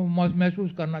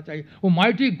महसूस करना चाहिए? वो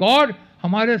माइटी गॉड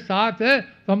हमारे साथ है,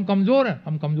 तो हम कमज़ोर हैं?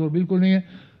 हम कमज़ोर बिल्कुल नहीं है।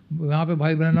 यहाँ पे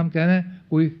भाई बहन हम कह रहे हैं,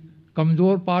 कोई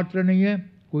कमज़ोर पात्र नहीं है,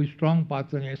 कोई स्ट्रांग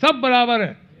पात्र नहीं है, सब बराबर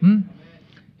है।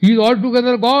 He is all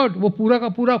together God. वो पूरा का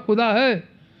पूरा खुदा है।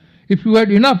 If you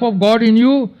had enough of God in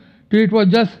you till it was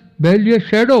just barely a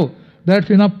shadow,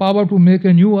 that's enough power to make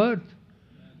a new earth।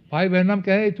 भाई बहन हम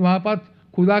कहें, तुम्हारे पास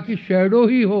खुदा की शैडो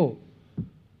ही हो,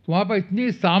 तुम्हारे पास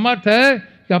इतनी सामर्थ है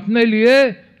कि अपने लिए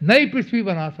नई पृथ्वी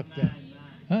बना सकते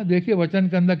हैं। देखिए वचन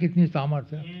के अंदर कितनी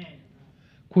सामर्थ है।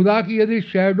 खुदा की यदि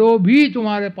शैडो भी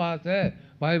तुम्हारे पास है,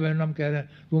 भाई बहन हम कह रहे हैं,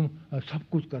 तुम सब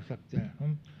कुछ कर सकते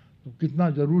हैं। तो कितना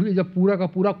जरूरी है जब पूरा का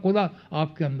पूरा खुदा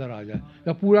आपके अंदर आ जाए,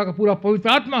 जब पूरा का पूरा पवित्र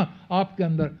आत्मा आपके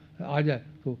अंदर आ जाए,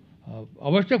 तो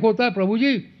आवश्यक होता है प्रभु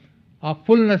जी आप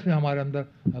फुलनेस में हमारे अंदर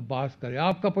वास करें,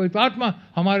 आपका पवित्र आत्मा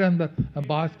हमारे अंदर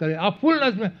वास करे, आप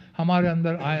फुलनेस में हमारे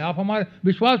अंदर आए, आप हमारे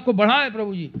विश्वास को बढ़ाएं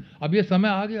प्रभु जी। अब ये समय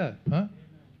आ गया है,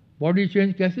 बॉडी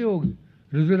चेंज कैसे होगी?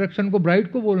 रिजरेक्शन को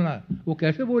ब्राइड को बोलना है, वो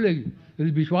कैसे बोलेगी?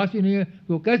 यदि विश्वास ही नहीं है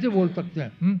तो वो कैसे बोल सकते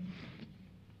हैं?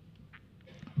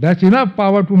 That's enough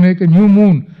power to make a new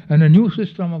moon and a new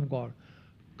system of God.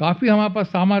 काफ़ी हमारे पास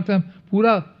सामर्थ्य,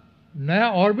 पूरा नया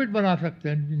ऑर्बिट बना सकते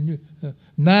हैं,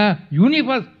 नया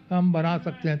यूनिवर्स हम बना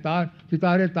सकते हैं,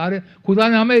 सितारे तारे, खुदा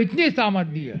ने हमें इतनी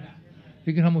सामर्थ्य दी है,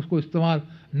 लेकिन हम उसको इस्तेमाल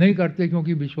नहीं करते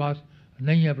क्योंकि विश्वास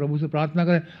नहीं है। प्रभु से प्रार्थना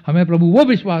करें, हमें प्रभु वो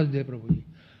विश्वास दे प्रभु जी,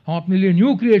 हम अपने लिए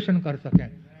न्यू क्रिएशन कर सकें।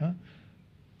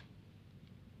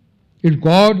 इट्स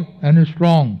गॉड एंड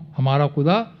स्ट्रॉन्ग, हमारा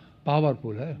खुदा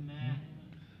पावरफुल है,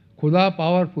 खुदा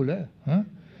पावरफुल है।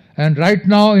 And right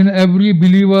now in every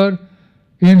believer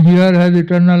in here has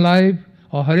eternal life,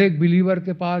 और हर एक बिलीवर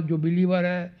के पास, जो बिलीवर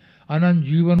है, अनंत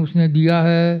जीवन उसने दिया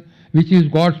है, which is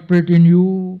God spirit in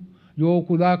you, जो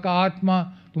खुदा का आत्मा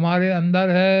तुम्हारे अंदर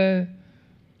है।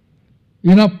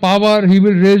 In a power he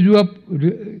will raise you up,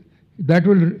 that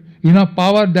will, in a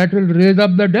power that will raise up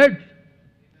the dead.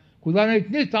 खुदा ने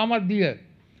इतनी सामर्थ दी है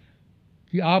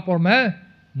कि आप और मैं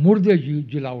मुर्दे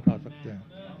जिला उठा सकते हैं,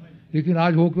 लेकिन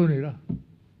आज हो क्यों नहीं रहा?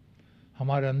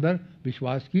 हमारे अंदर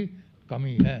विश्वास की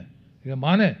कमी है। ये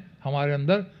माने हमारे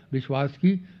अंदर विश्वास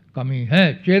की कमी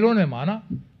है। चेलों ने माना,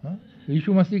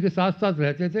 यीशु मसीह के साथ साथ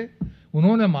रहते थे,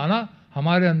 उन्होंने माना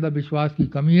हमारे अंदर विश्वास की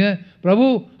कमी है,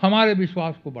 प्रभु हमारे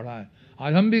विश्वास को बढ़ाएं।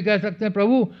 आज हम भी कह सकते हैं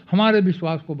प्रभु हमारे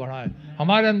विश्वास को बढ़ाएं,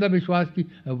 हमारे अंदर विश्वास की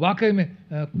वाकई में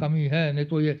कमी है, नहीं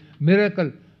तो ये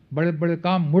मिरेकल, बड़े बड़े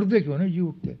काम, मुर्दे क्यों नहीं जी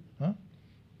उठते?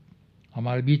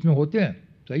 हमारे बीच में होते हैं,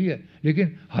 सही है,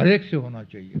 लेकिन हर एक से होना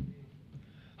चाहिए,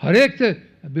 हर एक से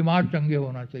बीमार चंगे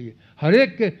होना चाहिए, हर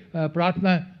एक के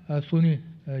प्रार्थना सुनी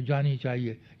जानी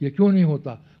चाहिए। ये क्यों नहीं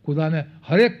होता? खुदा ने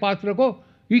हर एक पात्र को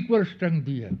इक्वल स्ट्रेंथ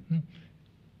दी है।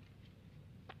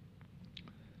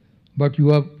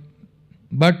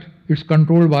 But it's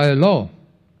controlled by a law,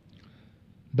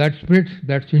 that spirit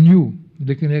that's in you.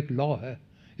 लेकिन एक लॉ है,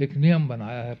 एक नियम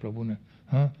बनाया है प्रभु ने।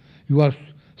 You are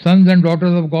sons and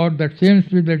daughters of God, that same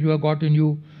spirit that you have got in you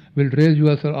will raise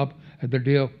yourself up at the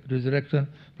day of resurrection.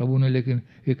 प्रभु ने लेकिन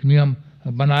एक नियम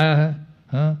बनाया है।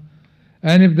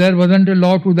 And if there wasn't a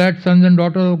law to that, sons and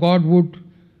daughters of God would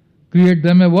create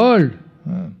them a world.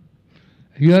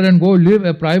 Here and go live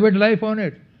a private life on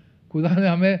it. खुदा ने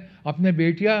हमें अपने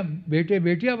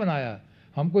बेटियां बनाया,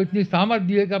 हमको इतनी सामर्थ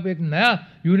दी है कि अब एक नया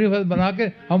यूनिवर्स बना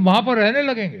के हम वहाँ पर रहने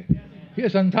लगेंगे। ये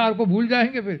संसार को भूल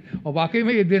जाएंगे फिर, और वाकई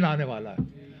में ये दिन आने वाला है,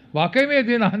 वाकई में ये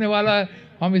दिन आने वाला है।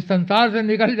 हम इस संसार से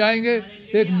निकल जाएंगे,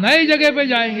 एक नई जगह पे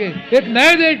जाएंगे, एक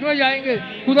नए देश में जाएंगे।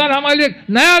 खुदा ने हमारे लिए एक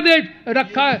नया देश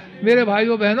रखा है मेरे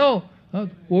भाइयों बहनों,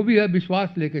 वो भी है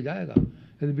विश्वास लेके जाएगा।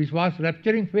 यदि विश्वास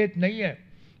रैप्चरिंग फेथ नहीं है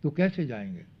तो कैसे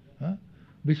जाएंगे?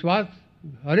 विश्वास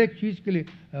हर एक चीज़ के लिए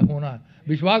होना है,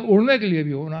 विश्वास उड़ने के लिए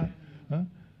भी होना है।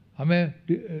 हमें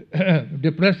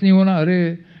डिप्रेस नहीं होना,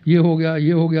 अरे ये हो गया,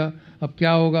 ये हो गया, अब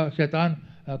क्या होगा। शैतान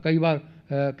कई बार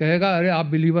कहेगा अरे आप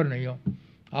बिलीवर नहीं हो,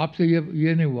 आपसे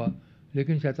ये नहीं हुआ,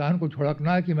 लेकिन शैतान को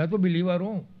झड़कना है कि मैं तो बिलीवर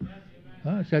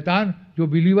हूँ। शैतान जो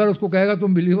बिलीवर उसको कहेगा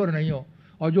तुम बिलीवर नहीं हो,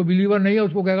 और जो बिलीवर नहीं है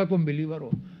उसको कहेगा तुम बिलीवर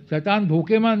हो। शैतान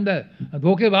धोखेमंद है,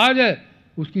 धोखेबाज है,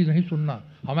 उसकी नहीं सुनना।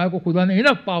 हमारे को खुदा ने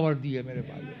इनफ पावर दी है मेरे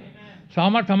भाई,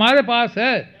 सामर्थ हमारे पास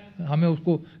है, हमें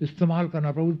उसको इस्तेमाल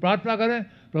करना। प्रभु प्रार्थना करें,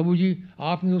 प्रभु जी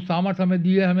आपने जो सामर्थ हमें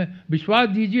दी है, हमें विश्वास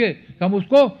दीजिए कि हम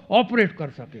उसको ऑपरेट कर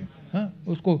सकें,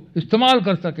 उसको इस्तेमाल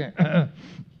कर सकें।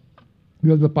 You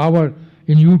have the power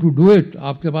in you to do it,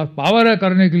 आपके पास पावर है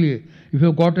करने के लिए। If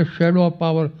you got a shadow of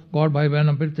power, God भाई बहन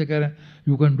हम फिर से कह रहे हैं,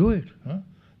 यू कैन डू इट।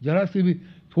 जरा सी भी,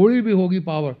 थोड़ी भी होगी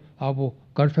पावर, आप वो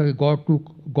कर सके।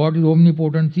 God is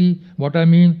ओमनीपोटेंसी, what I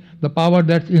mean, the power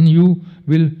that's in you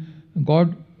will, God,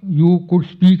 you could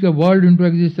speak a world into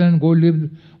existence, go live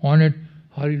on it.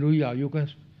 Hallelujah. You can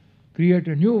create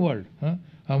a new world.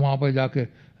 हम वहाँ पर जाके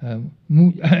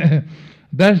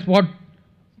that's what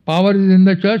power is in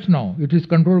the church now. It is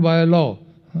controlled by a law.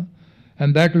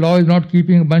 And that law is not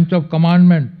keeping a bunch of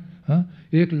commandment.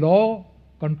 एक law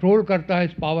control करता है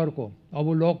इस power को, और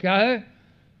वो लॉ क्या है?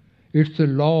 It's a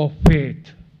law of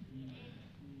faith,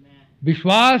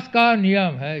 विश्वास का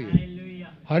नियम है ये।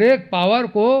 हर एक पावर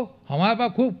को, हमारे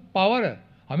पास खूब पावर है,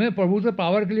 हमें प्रभु से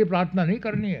पावर के लिए प्रार्थना नहीं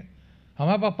करनी है।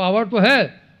 हमारे पास पावर तो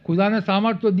है, खुदा ने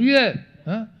सामर्थ तो दी है,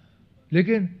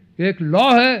 लेकिन एक लॉ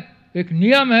है, एक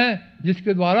नियम है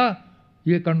जिसके द्वारा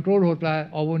ये कंट्रोल होता है।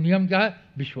 और वो नियम क्या है?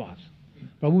 विश्वास।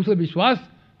 प्रभु से विश्वास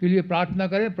के लिए प्रार्थना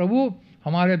करें, प्रभु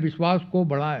हमारे विश्वास को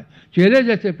बढ़ाएं। चेले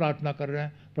जैसे प्रार्थना कर रहे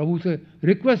हैं, प्रभु से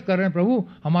रिक्वेस्ट कर रहे हैं, प्रभु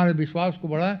हमारे विश्वास को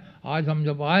बढ़ाएं। आज हम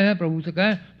जब आए हैं प्रभु से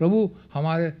कहें, प्रभु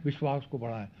हमारे विश्वास को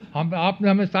बढ़ाएं। आपने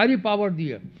हमें सारी पावर दी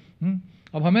है,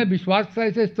 अब हमें विश्वास से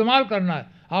इसे इस्तेमाल करना है।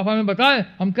 आप हमें बताएं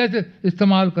हम कैसे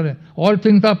इस्तेमाल करें। All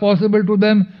things are possible to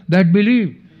them that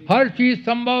believe, हर चीज़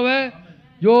संभव है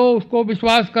जो उसको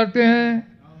विश्वास करते हैं।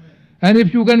 And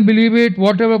if you can believe it,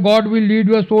 whatever God will lead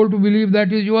your soul to believe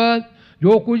that is yours,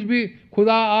 जो कुछ भी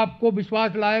खुदा आपको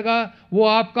विश्वास लाएगा वो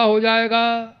आपका हो जाएगा।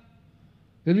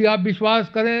 यदि आप विश्वास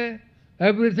करें,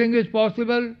 एवरीथिंग इज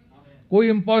पॉसिबल, कोई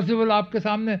इम्पॉसिबल आपके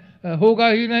सामने होगा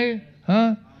ही नहीं।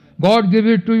 हाँ, God give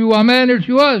it to you, amen, it's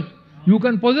yours, you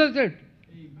can possess it.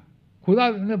 खुदा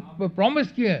ने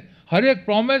प्रॉमिस किए हैं, हर एक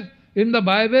promise in the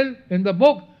Bible, in the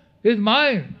book is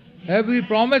mine, every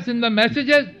promise in the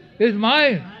messages is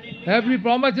mine, every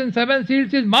promise in 7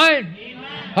 seals is mine.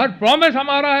 हर promise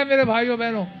हमारा है मेरे भाइयों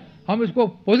बहनों, हम इसको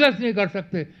पोजेस नहीं कर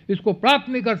सकते, इसको प्राप्त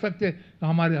नहीं कर सकते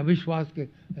हमारे अविश्वास के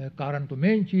कारण। तो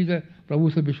मेन चीज़ है प्रभु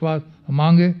से विश्वास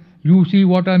मांगे। You see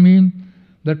what I mean,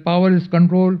 that power is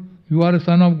control, you are a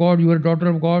son of God, you are a daughter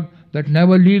of God, that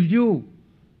never leaves you.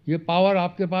 ये पावर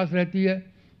आपके पास रहती है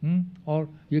और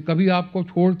ये कभी आपको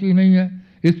छोड़ती नहीं है।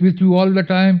 It's with you all the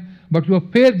time, but your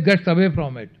faith gets away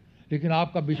from it. लेकिन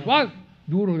आपका विश्वास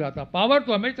दूर हो जाता। पावर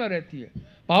तो हमेशा रहती है,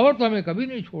 पावर तो हमें कभी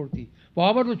नहीं छोड़ती,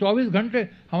 पावर तो 24 घंटे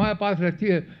हमारे पास रहती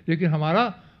है, लेकिन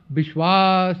हमारा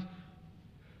विश्वास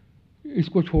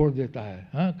इसको छोड़ देता है।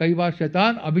 हाँ, कई बार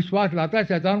शैतान अविश्वास लाता है,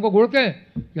 शैतान को घुड़ के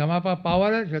कि हमारे पास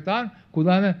पावर है। शैतान,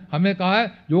 खुदा ने हमें कहा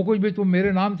है जो कुछ भी तुम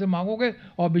मेरे नाम से मांगोगे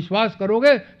और विश्वास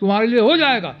करोगे तुम्हारे लिए हो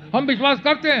जाएगा। हम विश्वास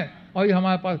करते हैं और ये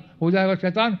हमारे पास हो जाएगा।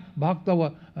 शैतान भागता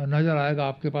हुआ नजर आएगा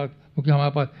आपके पास, क्योंकि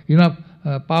हमारे पास इनफ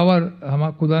पावर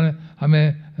हमारा खुदा ने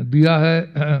हमें दिया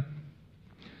है।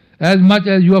 As much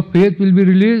as your faith will be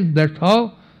released, that's how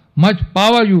much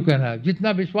power you can have.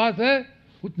 जितना विश्वास है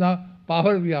उतना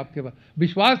पावर भी आपके पास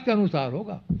विश्वास के अनुसार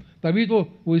होगा। तभी तो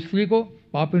वो स्त्री को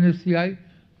पापिन स्त्री आई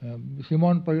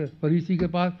सिमोन फरीसी के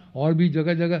पास, और भी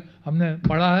जगह जगह हमने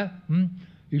पढ़ा है।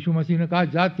 यीशु मसीह ने कहा,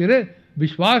 जा तेरे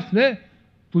विश्वास ने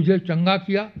तुझे चंगा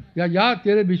किया, या जा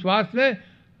तेरे विश्वास ने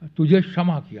तुझे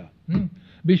क्षमा किया।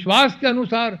 विश्वास के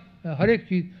अनुसार हर एक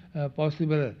चीज़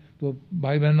पॉसिबल है। तो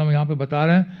भाई बहनों में यहाँ पे बता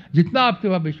रहे हैं, जितना आपके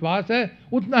पास विश्वास है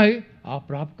उतना ही आप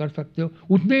प्राप्त कर सकते हो,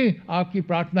 उतनी ही आपकी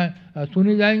प्रार्थनाएं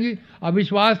सुनी जाएंगी।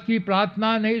 अविश्वास की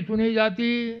प्रार्थना नहीं सुनी जाती।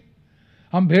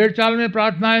 हम भेड़ चाल में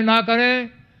प्रार्थनाएं ना करें।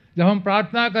 जब हम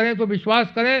प्रार्थना करें तो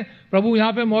विश्वास करें प्रभु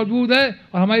यहाँ पे मौजूद है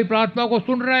और हमारी प्रार्थना को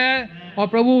सुन रहे हैं और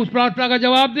प्रभु उस प्रार्थना का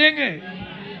जवाब देंगे।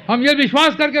 हम ये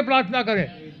विश्वास करके प्रार्थना करें।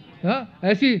 हाँ,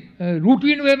 ऐसी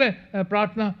रूटीन वे में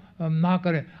प्रार्थना ना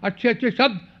करें। अच्छे अच्छे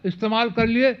शब्द इस्तेमाल कर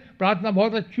लिए, प्रार्थना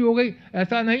बहुत अच्छी हो गई,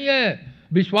 ऐसा नहीं है।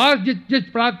 विश्वास, जिस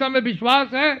प्रार्थना में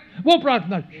विश्वास है वो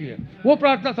प्रार्थना अच्छी है, वो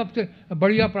प्रार्थना सबसे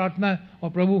बढ़िया प्रार्थना है और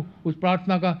प्रभु उस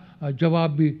प्रार्थना का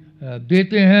जवाब भी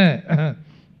देते हैं।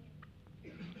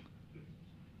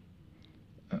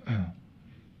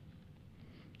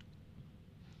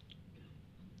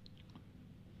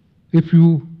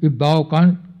 if thou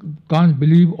can't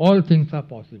believe, all things are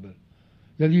possible.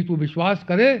 यदि तू विश्वास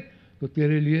करे तो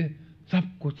तेरे लिए सब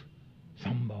कुछ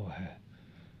संभव है।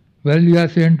 Verily I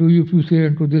say unto you, if you say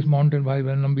unto this mountain, भाई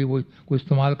बहन हम भी वो को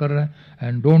इस्तेमाल कर रहे हैं,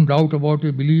 and don't doubt about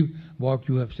it, believe what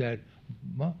you have said.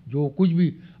 जो कुछ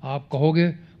भी आप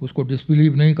कहोगे उसको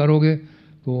डिसबिलीव नहीं करोगे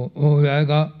तो हो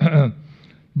जाएगा।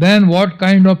 Then what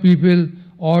kind of people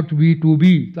ought we to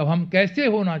be? तब हम कैसे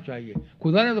होना चाहिए?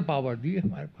 खुदा ने तो पावर दी है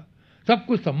हमारे पास, सब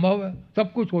कुछ संभव है,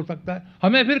 सब कुछ हो सकता है।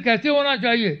 हमें फिर कैसे होना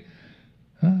चाहिए?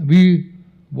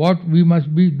 What we must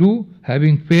be do,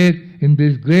 having faith in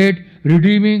this great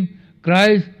redeeming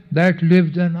Christ that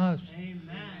lives in us.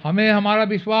 हमें हमारा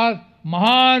विश्वास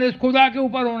महान इस खुदा के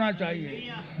ऊपर होना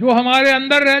चाहिए जो हमारे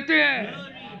अंदर रहते हैं।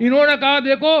 इन्होंने कहा,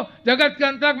 देखो जगत के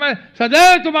अंत तक मैं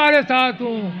सदैव तुम्हारे साथ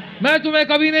हूँ, मैं तुम्हें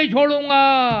कभी नहीं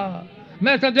छोड़ूंगा,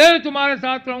 मैं सदैव तुम्हारे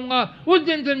साथ रहूंगा। उस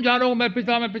दिन तुम जानोगे मैं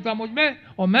पिता मुझ में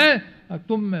और मैं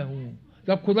तुम में हूँ।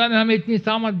 जब खुदा ने हमें इतनी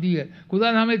सामर्थ दी है,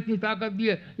 खुदा ने हमें इतनी ताकत दी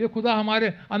है, ये खुदा हमारे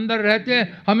अंदर रहते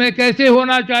हैं। हमें कैसे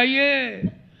होना चाहिए?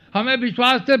 हमें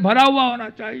विश्वास से भरा हुआ होना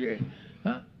चाहिए।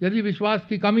 यदि विश्वास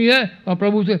की कमी है तो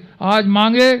प्रभु से आज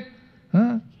मांगे।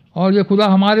 और ये खुदा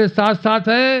हमारे साथ साथ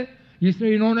है, जिसने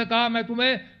इन्होंने कहा मैं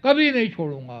तुम्हें कभी नहीं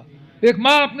छोड़ूंगा। एक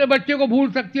माँ अपने बच्चे को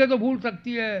भूल सकती है तो भूल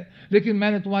सकती है, लेकिन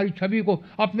मैंने तुम्हारी छवि को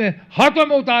अपने हाथों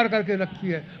में उतार करके रखी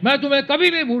है, मैं तुम्हें कभी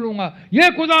नहीं भूलूंगा। ये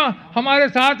खुदा हमारे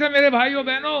साथ है मेरे भाइयों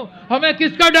बहनों। हमें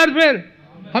किसका डर फिर?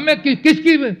 हमें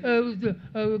किसकी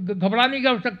घबराने की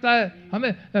आवश्यकता है?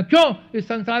 हमें क्यों इस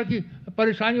संसार की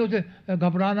परेशानियों से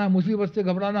घबराना, मुसीबत से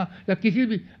घबराना या किसी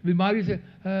भी बीमारी से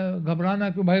घबराना।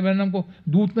 क्यों भाई बहन को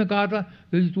दूत ने कहा था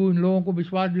यदि तू इन लोगों को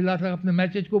विश्वास दिला था अपने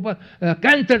मैसेज के ऊपर,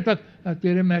 कैंसर तक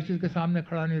तेरे मैसेज के सामने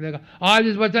खड़ा नहीं रहेगा। आज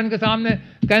इस वचन के सामने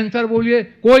कैंसर बोलिए,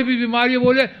 कोई भी बीमारी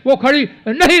बोले, वो खड़ी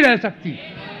नहीं रह सकती,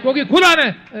 क्योंकि खुदा ने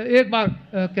एक बार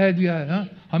कह दिया है। हाँ,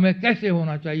 हमें कैसे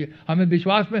होना चाहिए, हमें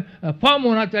विश्वास में फर्म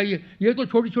होना चाहिए। ये तो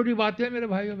छोटी छोटी बातें हैं मेरे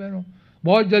भाइयों बहनों।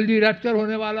 बहुत जल्दी रैप्चर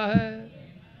होने वाला है,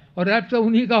 और रैप्चर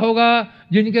उन्हीं का होगा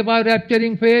जिनके पास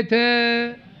रैप्चरिंग फेथ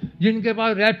है, जिनके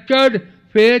पास रैप्चर्ड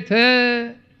फेथ है,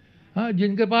 हाँ,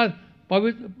 जिनके पास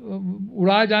पवित्र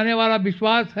उड़ाए जाने वाला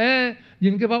विश्वास है,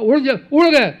 जिनके पास उड़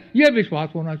गए, ये विश्वास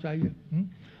होना चाहिए।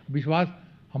 विश्वास,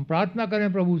 हम प्रार्थना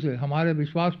करें प्रभु से हमारे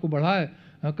विश्वास को बढ़ाए।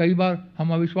 कई बार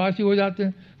हम अविश्वासी हो जाते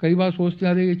हैं, कई बार सोचते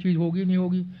हैं अरे ये चीज़ होगी नहीं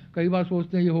होगी, कई बार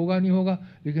सोचते हैं ये होगा नहीं होगा,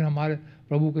 लेकिन हमारे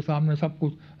प्रभु के सामने सब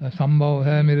कुछ संभव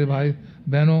है मेरे भाई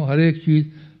बहनों। हर एक चीज़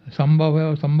संभव है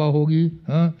और संभव होगी।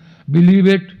 बिलीव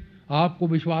इट, आपको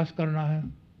विश्वास करना है।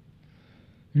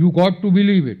 You got to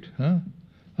believe it.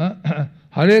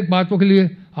 हर एक बातों के लिए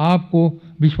आपको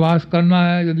विश्वास करना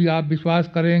है। यदि आप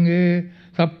विश्वास करेंगे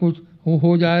सब कुछ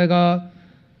हो जाएगा।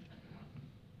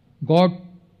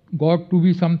 God to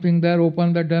be something there,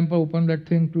 open that temple, open that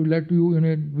thing to let you in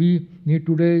it. We need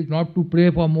today not to pray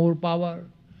for more power.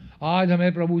 आज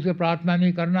हमें प्रभु से प्रार्थना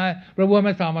नहीं करना है प्रभु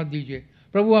हमें सामर्थ दीजिए,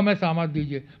 प्रभु हमें सामर्थ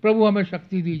दीजिए, प्रभु हमें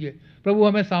शक्ति दीजिए, प्रभु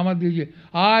हमें सामर्थ दीजिए।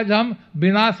 आज हम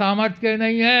बिना सामर्थ के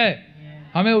नहीं है,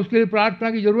 हमें उसके लिए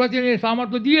प्रार्थना की जरूरत ही नहीं,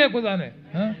 सामर्थ तो दी है खुदा ने।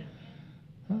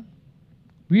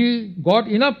 We got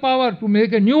enough power to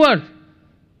make a new earth.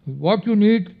 What you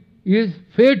need is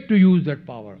faith to use that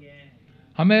power.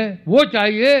 हमें वो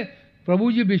चाहिए,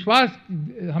 प्रभु जी विश्वास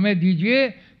हमें दीजिए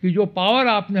कि जो पावर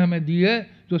आपने हमें दी है,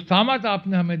 जो सामर्थ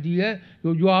आपने हमें दी है,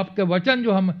 जो आपके वचन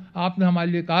जो आपने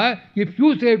हमारे लिए कहा है कि इफ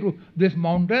यू से टू दिस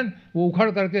माउंटेन, वो उखड़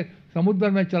करके समुद्र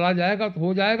में चला जाएगा तो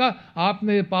हो जाएगा।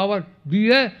 आपने ये पावर दी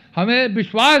है, हमें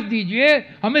विश्वास दीजिए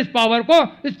हम इस पावर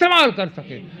को इस्तेमाल कर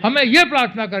सके। हमें ये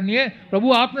प्रार्थना करनी है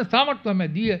प्रभु आपने सामर्थ तो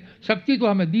हमें दी है, शक्ति तो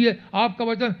हमें दी है। आपका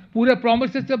वचन पूरे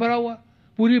प्रोमिसेस से भरा हुआ,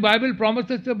 पूरी बाइबल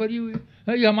प्रोमिसेस से भरी हुई है।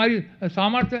 ये हमारी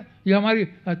सामर्थ्य है, ये हमारी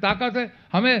ताकत है।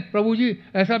 हमें प्रभु जी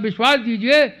ऐसा विश्वास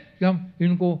दीजिए कि हम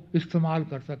इनको इस्तेमाल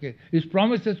कर सके, इस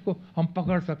प्रोमिसेस को हम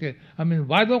पकड़ सके, हम इन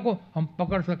वायदों को हम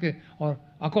पकड़ सके और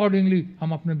अकॉर्डिंगली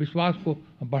हम अपने विश्वास को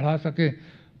बढ़ा सके।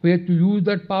 Faith to use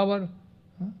that power,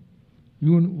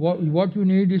 what you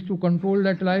need is to control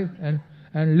that life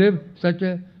and live such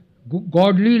a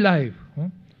godly life.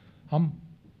 हम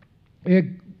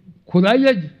एक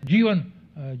खुदाई जीवन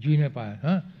जीने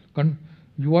पाए।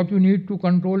 What you need to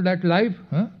control that life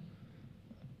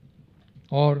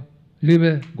or live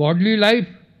a godly life.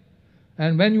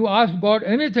 And when you ask God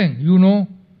anything, you know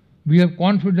we have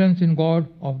confidence in God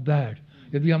of that.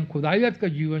 यदि हम खुदाइयत का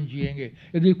जीवन जिएंगे,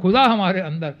 यदि खुदा हमारे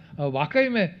अंदर वाकई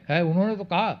में है, उन्होंने तो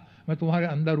कहा मैं तुम्हारे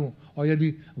अंदर हूँ, और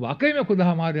यदि वाकई में खुदा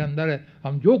हमारे अंदर है,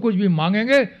 हम जो कुछ भी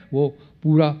मांगेंगे वो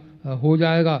पूरा हो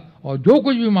जाएगा। और जो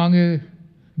कुछ भी मांगे,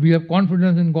 we have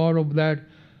confidence in God of that,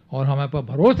 और हमें पर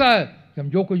भरोसा है कि हम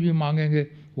जो कुछ भी मांगेंगे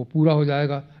वो पूरा हो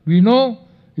जाएगा। We know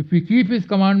if we keep his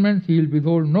commandments he will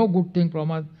withhold no good thing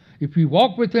from us, if we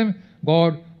walk with him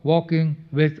God walking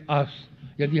with us.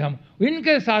 यदि हम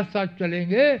इनके साथ साथ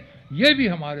चलेंगे, ये भी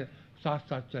हमारे साथ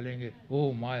साथ चलेंगे।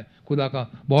 ओह माय, खुदा का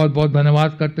बहुत बहुत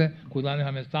धन्यवाद करते हैं। खुदा ने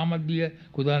हमें सामर्थ दी है,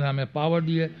 खुदा ने हमें पावर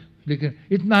दी है, लेकिन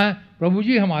इतना है प्रभु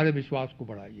जी हमारे विश्वास को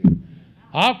बढ़ाइए।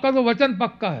 आपका तो वचन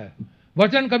पक्का है,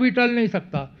 वचन कभी टल नहीं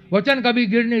सकता, वचन कभी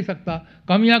गिर नहीं सकता।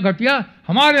 कमियां घटियां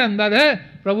हमारे अंदर है,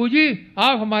 प्रभु जी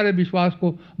आप हमारे विश्वास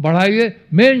को बढ़ाइए।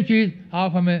 मेन चीज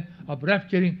आप हमें अब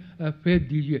रैप्चरिंग फेथ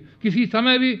दीजिए। किसी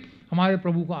समय भी हमारे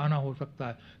प्रभु का आना हो सकता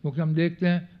है, क्योंकि हम देखते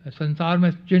हैं संसार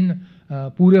में चिन्ह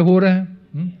पूरे हो रहे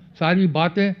हैं। सारी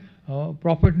बातें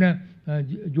प्रॉफिट ने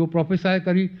जो प्रोफेसाई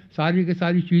करी, सारी की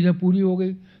सारी चीज़ें पूरी हो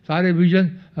गई, सारे विजन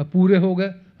पूरे हो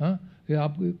गए।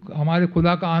 आप हमारे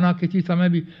खुदा का आना किसी समय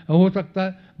भी हो सकता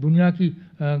है। दुनिया की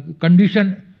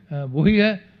कंडीशन वही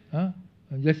है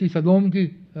जैसी सदोम की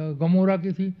गमोरा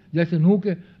की थी, जैसे नूह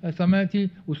के समय थी,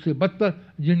 उससे बदतर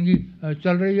जिंदगी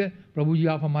चल रही है। प्रभु जी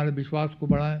आप हमारे विश्वास को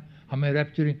बढ़ाएं, हमें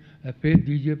रैप्चरिंग फेथ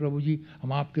दीजिए प्रभु जी,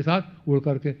 हम आपके साथ उड़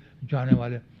करके जाने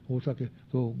वाले हो सके।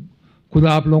 तो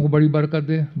खुदा आप लोगों को बड़ी बरकत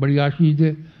दे, बड़ी आशीष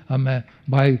दे। अब मैं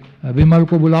भाई विमल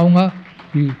को बुलाऊंगा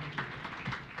कि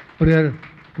प्रेयर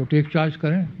को टेक चार्ज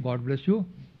करें। God bless you.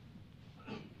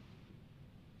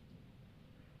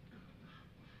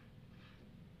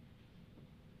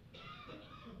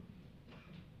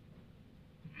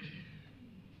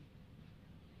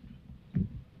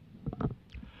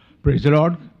 Praise the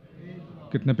Lord.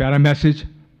 कितने प्यारा मैसेज।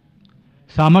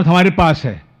 सामर्थ हमारे पास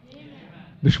है,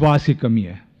 विश्वास की कमी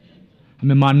है,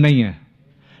 हमें मानना ही है।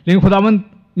 लेकिन खुदावंद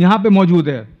यहां पे मौजूद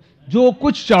है, जो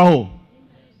कुछ चाहो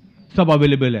सब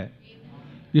अवेलेबल है।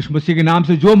 यीशु मसीह के नाम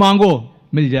से जो मांगो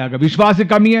मिल जाएगा। विश्वास की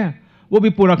कमी है, वो भी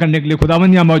पूरा करने के लिए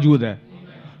खुदावंद यहां मौजूद है।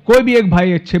 कोई भी एक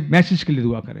भाई अच्छे मैसेज के लिए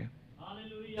दुआ करे।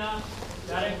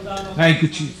 थैंक यू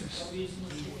जीसस,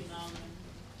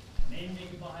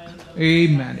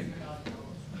 आमीन।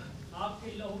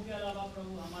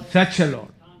 सच है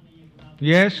लॉर्ड,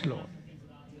 यस लॉर्ड।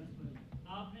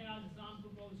 आपने आज शाम को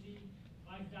प्रभु जी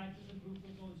भाई टाइटस ग्रुप को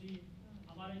प्रभु जी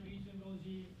हमारे बीच में प्रभु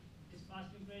जी इस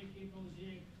फास्टिंग प्रेयर की प्रभु जी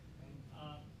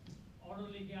ऑर्डर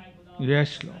लेके आए खुदा।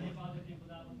 यस लॉर्ड, धन्यवाद देते हैं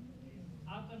खुदा।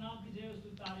 आपका नाम की जय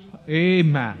स्तुति तारीफ,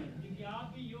 आमीन। क्योंकि आप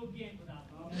भी योग्य हैं खुदा।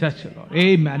 सच है लॉर्ड,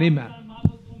 आमीन आमीन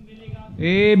मांगो तुम मिलेगा,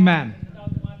 आमीन। खुदा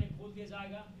तुम्हारे लिए खोल दिया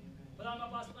जाएगा। खुदा हम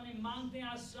पास पानी मांगते हैं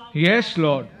आज शाम को। यस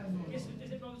लॉर्ड, इस वजह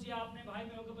से प्रभु जी आपने भाई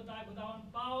बहनों को बताया खुदा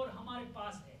पावर हमारे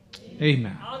पास है। आमीन।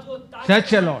 आज वो ताकत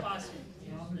सच है हमारे लॉर्ड, पास है।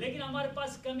 लेकिन हमारे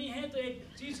पास कमी है, तो एक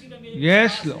चीज की कमी है।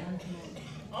 यस विश्वास लॉर्ड, है।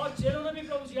 और चेलों ने भी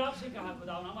प्रभु जी आपसे कहा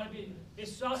खुदा हमारे भी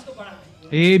विश्वास को बढ़ाएं।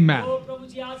 आमीन। तो प्रभु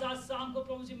जी आज शाम को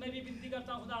प्रभु जी मैं भी विनती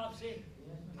करता हूं खुदा आपसे,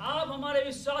 आप हमारे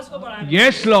विश्वास को बढ़ाएं।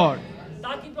 यस लॉर्ड,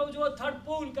 ताकि प्रभु जो थर्ड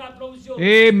पूल का प्रभु जो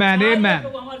आमीन कार्य आमीन।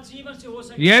 प्रभु हमारे जीवन से हो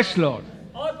सके। यस लॉर्ड,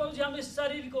 और प्रभु जी हम इस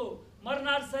शरीर को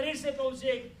मरनार शरीर से प्रभु जी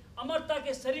एक अमरता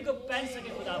के शरीर को पहन सके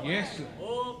खुदावन। Yes, ओ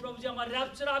प्रभु जी हमारे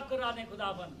रैप्चर आप करा दें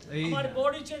खुदावन, Amen. हमारी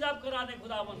बॉडी चेंज आप करा दें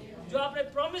खुदावन, जो आपने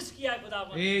प्रॉमिस किया है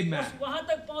खुदावन। Amen. उस वहां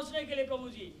तक पहुंचने के लिए प्रभु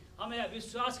जी हमें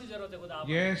विश्वास की जरूरत है खुदावन।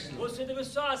 Yes, वो सिद्ध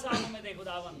विश्वास आप हमें दे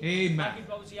खुदावन, Amen. ताकि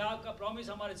प्रभु जी आपका प्रॉमिस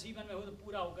हमारे जीवन में हो तो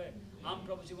पूरा हो गए, हम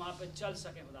प्रभु जी वहां पे चल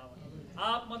सके खुदावन।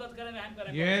 आप मदद करें, रहम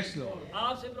करें। Yes, Lord.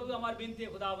 आपसे प्रभु हमारी विनती है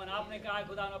खुदावन, आपने कहा है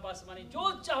खुदा पास मानी जो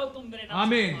चाहो तुम मेरे नाम से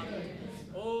आमीन। मांगो।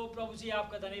 ओ प्रभु जी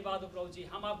आपका धन्यवाद हो प्रभु जी,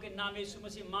 हम आपके नाम यीशु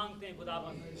मसीह मांगते हैं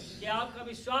खुदावन कि आपका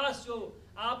विश्वास जो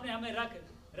आपने हमें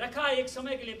रखा है एक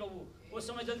समय के लिए प्रभु, वो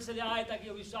समय जल्द से जल्द आए ताकि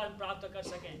वो विश्वास प्राप्त कर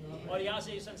सकें और यहाँ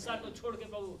से इस संसार को छोड़ के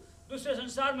प्रभु दूसरे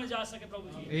संसार में जा सके प्रभु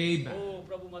जी। Amen. ओ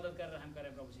प्रभु मदद कर रहम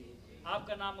करें प्रभु जी,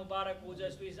 आपका नाम मुबारक हो जाए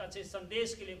इस अच्छे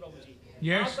संदेश के लिए प्रभु जी।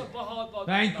 Yes. आपका बहुत बहुत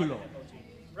Thank you, धन्यवाद Lord. है प्रभु जी।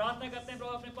 प्रार्थना करते हैं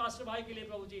प्रभु अपने पास्टर भाई के लिए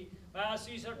प्रभु जी, भाई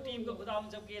आशीष और टीम को खुदा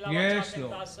सबके अलावा Yes, चाहते हैं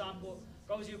Lord. खुदा शाम को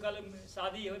प्रभु जी कल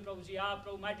शादी हुई प्रभु जी, आप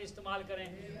प्रभु माइट इस्तेमाल करें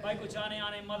भाई को जाने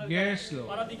आने में मदद Yes, करें Lord.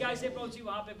 और अधिकारी से प्रभु जी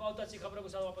वहाँ पे बहुत अच्छी खबरों के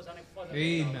साथ वापस आने को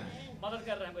Amen. मदद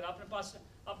कर रहे हैं। अपने पास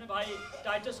अपने भाई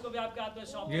टाइटस को भी आपके हाथ में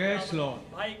सौंप Yes, Lord.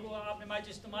 भाई को आपने माइट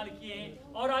इस्तेमाल किए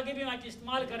हैं और आगे भी माइट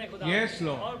इस्तेमाल करें खुदा। Yes,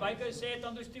 Lord. और भाई को सेहत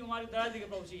तंदुरुस्ती हमारी दया दी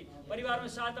प्रभु जी, परिवार में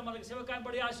सहायता मदद सेवा का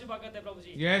बड़ी आशीर्वाद करते हैं प्रभु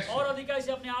जी। Yes. और अधिकारी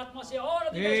से अपने आत्मा से और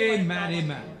अधिकारी से Amen, खुदावन,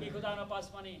 amen. कि खुदा ना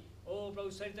पास मानी ओ प्रभु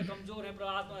शरीर तो कमजोर है, प्रभु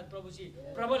आत्मा प्रभु जी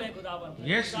प्रबल है खुदावन।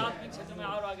 Yes, इस आत्मिक क्षेत्र में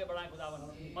और आगे बढ़ाएं खुदावन,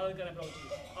 मदद करें प्रभु जी।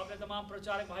 अपने तमाम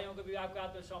प्रचारक भाइयों को भी आपके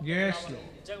हाथ में सौंप Yes, खुदावन।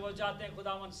 Lord. जब वो जाते हैं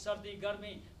खुदावन सर्दी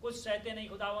गर्मी कुछ सहते नहीं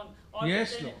खुदावन और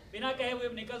Yes, कहते हैं, Lord. बिना कहे हुए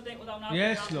निकलते हैं खुदावन आपके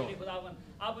Yes, नाम के Lord. लिए खुदावन।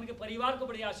 आप उनके परिवार को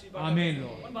बड़ी आशीर्वाद Amen, करते हैं।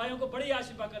 Lord. उन भाइयों को बड़ी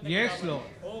आशीर्वाद करते हैं Yes, खुदावन।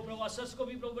 Lord. ओ प्रभु असस को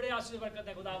भी प्रभु बड़े आशीर्वाद करते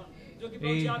हैं खुदावन, जो कि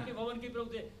प्रभु जी Amen. आपके भवन की प्रभु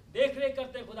देख रेख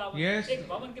करते हैं खुदावन। Yes. एक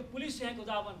भवन के पुलिस हैं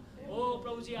खुदावन। ओ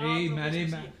प्रभु जी आप Amen, प्रभु यीशु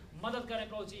amen. मसीह मदद करें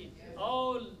प्रभु जी,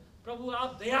 और प्रभु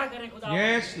आप दया करें खुदावन।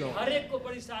 Yes, Lord. हर एक को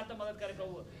बड़ी सहायता मदद करें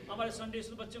प्रभु। हमारे संडे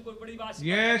स्कूल बच्चों को भी बड़ी आशीर्वाद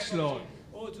Yes, करें प्रभु Lord. जी।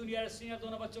 ओ जूनियर सीनियर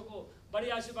दोनों बच्चों को बड़ी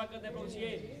आशीर्वाद करते हैं प्रभु जी।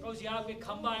 प्रभु जी आपके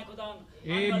खंबा है खुदावन।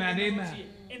 Amen, प्रभु amen. जी,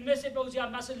 इनमें से प्रभु जी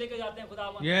आप मैसेज लेके जाते हैं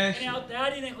खुदावन। Yes. इन्हें आप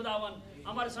तैयारी नहीं खुदावन।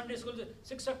 हमारे संडे स्कूल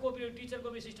शिक्षक को भी टीचर को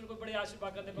भी सिस्टर को बड़े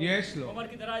आशीर्वाद करते हैं प्रभु। Yes, Lord. उम्र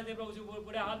की दराज दे प्रभु जी,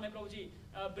 बुरे हाल में प्रभु जी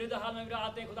वृद्ध हाल में भी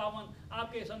आते हैं खुदावन।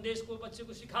 आपके संदेश को बच्चे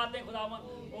को सिखाते हैं खुदावन।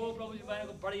 ओ प्रभु जी बहनों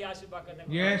को बड़ी आशीर्वाद करते हैं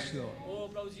खुदावन। Yes, Lord. ओ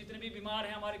प्रभु जी जितने भी बीमार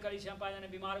हैं हमारे कलीसिया में पाए जाने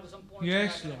बीमार को संपूर्ण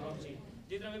Yes, चंगा करें Lord. प्रभु जी।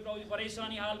 जितने भी प्रभु जी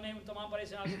परेशानी हाल में उन तमाम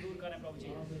परेशानियों को दूर करें प्रभु जी।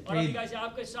 और Amen. अधिकारी से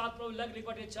आपके साथ प्रभु लग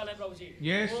लिपट के चलें प्रभु जी।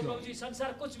 Yes, ओ प्रभु Lord. जी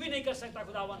संसार कुछ भी नहीं कर सकता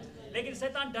खुदावन, लेकिन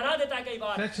शैतान डरा देता है कई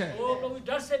बार। सच है। ओ प्रभु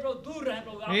डर से प्रभु दूर रहें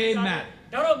प्रभु। आप Amen. बता दें,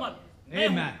 डरो मत। मैं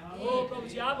हूँ। Amen. ओ प्रभु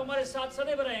जी आप हमारे साथ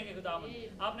सदैव रहेंगे खुदावन।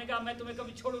 आपने कहा मैं तुम्हें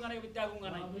कभी छोड़ूंगा नहीं, कभी त्यागूंगा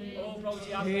नहीं। ओ प्रभु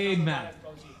जी आपका नाम Amen. मुबारक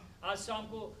प्रभु जी। आज शाम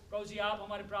को प्रभु जी आप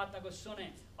हमारी प्रार्थना को सुने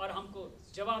और हमको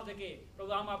जवाब देके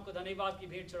प्रभु हम आपको धन्यवाद की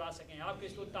भेंट चढ़ा सकें, आपकी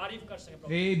इसको तारीफ कर सकें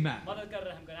प्रभु। Amen. मदद कर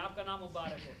रहम करें, आपका नाम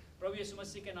मुबारक हो प्रभु यीशु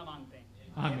मसीह के नाम मांगते हैं।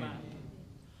 आमीन। आमीन।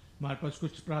 हमारे पास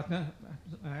कुछ प्रार्थना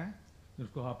है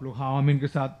जिसको आप लोग हाँ आमीन के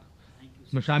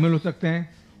साथ में शामिल हो सकते हैं।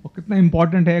 और कितना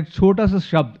इंपॉर्टेंट है एक छोटा सा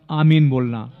शब्द आमीन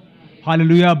बोलना,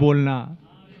 हालेलुया बोलना,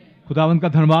 खुदावंत का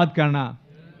धन्यवाद करना।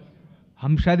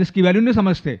 हम शायद इसकी वैल्यू नहीं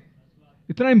समझते,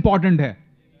 इतना इंपॉर्टेंट है।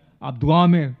 आप दुआ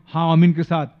में हाँ आमीन के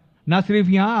साथ, ना सिर्फ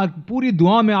यहाँ पूरी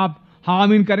दुआ में आप हाँ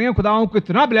आमीन करेंगे, खुदावंत को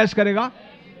कितना ब्लेस करेगा।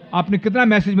 आपने कितना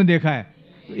मैसेज में देखा है,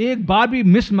 तो एक बार भी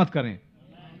मिस मत करें।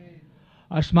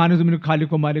 आसमानी ज़मीन खाली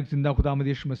को मालिक जिंदा खुदावंद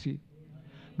यीशु मसीह,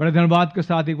 बड़े धन्यवाद के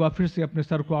साथ एक बार फिर से अपने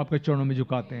सर को आपके चरणों में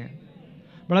झुकाते हैं।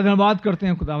 बड़ा धन्यवाद करते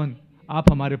हैं खुदावन, आप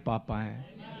हमारे पापा हैं,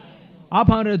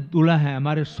 आप हमारे दूल्हा हैं,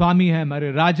 हमारे स्वामी हैं,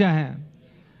 हमारे राजा हैं।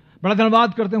 बड़ा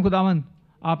धन्यवाद करते हैं खुदावन,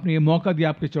 आपने ये मौका दिया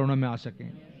आपके चरणों में आ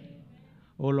सकें।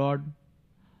 ओ लॉर्ड,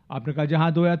 आपने कहा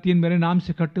जहां 2 या 3 मेरे नाम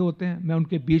से इकट्ठे होते हैं मैं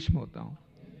उनके बीच में होता हूं।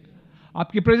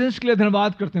 आपकी प्रेजेंस के लिए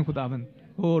धन्यवाद करते हैं खुदावन।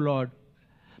 ओ लॉर्ड,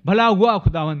 भला हुआ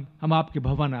खुदावन हम आपके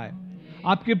भवन आए,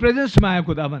 आपकी प्रेजेंस में आए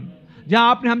खुदावन, जहां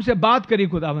आपने हमसे बात करी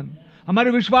खुदावन,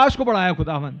 हमारे विश्वास को बढ़ाया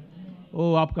खुदावन।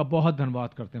 ओ आपका बहुत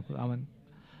धन्यवाद करते हैं खुदावन।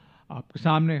 आपके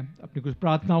सामने अपनी कुछ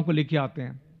प्रार्थनाओं को लेके आते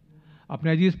हैं।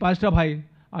 अपने अजीज पास्टर भाई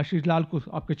आशीष लाल को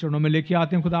आपके चरणों में लेके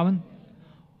आते हैं खुदावन।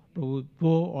 प्रभु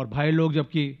वो और भाई लोग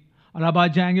जबकि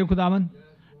इलाहाबाद जाएंगे खुदावन,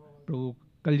 प्रभु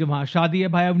कल जब वहाँ शादी है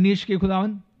भाई अवनीश की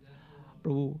खुदावन,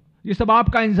 प्रभु ये सब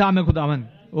आपका इंतजाम है खुदावन।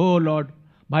 ओ लॉर्ड,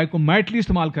 भाई को माइटली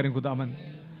इस्तेमाल करें खुदावन,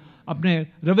 अपने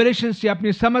रेवलेशन से,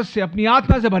 अपनी समझ से, अपनी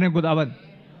आत्मा से भरें खुदावन।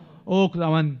 ओ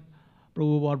खुदावन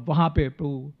प्रभु, और वहाँ पे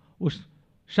प्रभु उस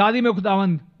शादी में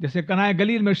खुदावन, जैसे कनाए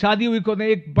गलील में शादी हुई खुदा,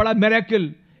 एक बड़ा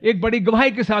मिरेकल, एक बड़ी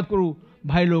गवाही के साथ प्रभु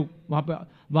भाई लोग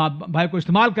वहाँ भाई को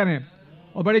इस्तेमाल करें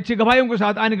और बड़ी अच्छी गवाहियों के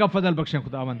साथ आने का फजल बख्शें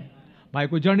खुदावन। भाई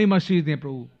को जर्नी मस्जिद दें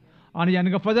प्रभु, आने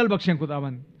जाने का फजल बख्शें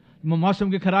खुदावन।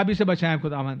 मौसम की खराबी से बचाएं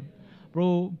खुदावन।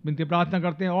 प्रभु विनती प्रार्थना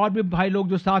करते हैं और भी भाई लोग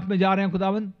जो साथ में जा रहे हैं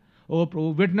खुदावन, ओ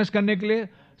प्रभु विटनेस करने के लिए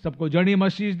सबको जर्नी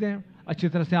मस्जिद दें, अच्छी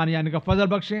तरह से आने जाने का फजल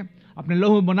बख्शें, अपने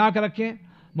लहू बना कर रखें,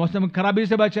 मौसम की खराबी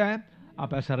से बचाएं,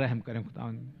 आप ऐसा रहम करें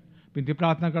खुदावन। विनती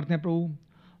प्रार्थना करते हैं प्रभु,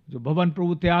 जो भवन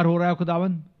प्रभु तैयार हो रहा है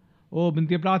खुदावन, ओ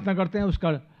विनती प्रार्थना करते हैं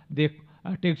उसका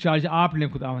टेक चार्ज आप लें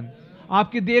खुदावन।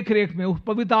 आपकी देख रेख में, उस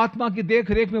पवित्र आत्मा की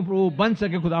देख रेख में प्रभु बन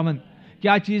सके खुदावन।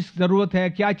 क्या चीज़ ज़रूरत है,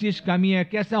 क्या चीज़ कमी है,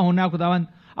 कैसा होना है खुदावन,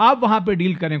 आप वहाँ पे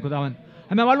डील करें खुदावन।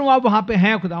 हमें मालूम आप वहाँ पे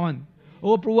हैं खुदावन।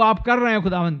 ओ प्रभु आप कर रहे हैं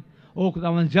खुदावन। ओ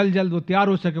खुदावन जल्द जल्द वो तैयार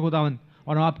हो सके खुदावन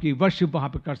और आपकी वर्शिप वहाँ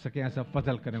पे कर सके, ऐसा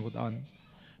फजल करें खुदावन।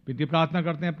 विनती प्रार्थना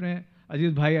करते हैं अपने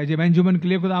अजीज भाई अजय बेंजुमन के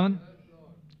लिए खुदावन,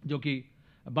 जो कि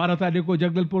 12 तारीख को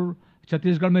जगदलपुर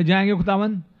छत्तीसगढ़ में जाएंगे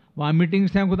खुदावन। वहाँ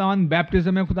मीटिंग्स हैं खुदावन,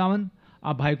 बैप्टिज्म है खुदावन।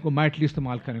 आप भाई को माइटली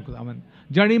इस्तेमाल करें खुदावन,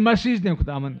 जर्नी मर्सीज दें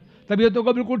खुदावन, तबीयतों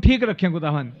को बिल्कुल ठीक रखें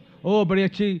खुदावन। ओ बड़ी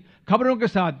अच्छी खबरों के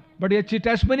साथ, बड़ी अच्छी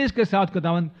टेस्टमनीज के साथ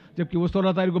खुदावन, जबकि वो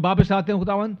 16 तारीख को वापस आते हैं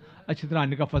खुदावन, अच्छी तरह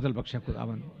आने का फजल बख्शें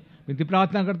खुदावन। विनती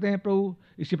प्रार्थना करते हैं प्रभु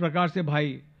इसी प्रकार से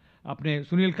भाई अपने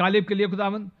सुनील कालिब के लिए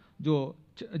खुदावन, जो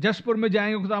जसपुर में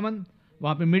जाएंगे खुदावन,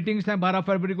 वहाँ पे मीटिंग्स हैं, 12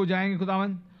 फरवरी को जाएंगे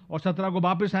खुदावन और 17 को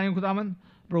वापस आएंगे खुदावन।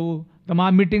 प्रभु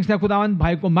तमाम मीटिंग्स हैं खुदावन,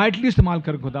 भाई को माइटली इस्तेमाल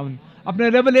करें खुदावन, अपने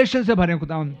रेवलेशन से भरें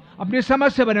खुदावन, अपनी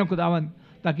समझ से भरें खुदावन,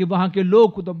 ताकि वहाँ के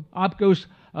लोग खुदावन आपके उस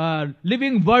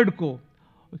लिविंग वर्ड को,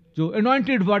 जो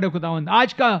अनॉइंटेड वर्ड है खुदावन,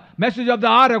 आज का मैसेज ऑफ द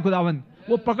आवर है खुदावन,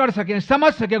 वो पकड़ सकें,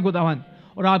 समझ सकें खुदावन,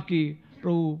 और आपकी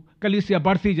प्रभु कलीसिया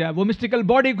बढ़ती जाए। वो मिस्टिकल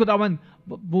बॉडी खुदावन,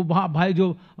 वो भाई जो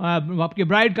आपके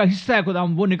ब्राइड का हिस्सा है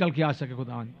खुदावन, वो निकल के आ सके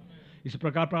खुदावन। इस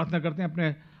प्रकार प्रार्थना करते हैं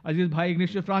अपने अजीज भाई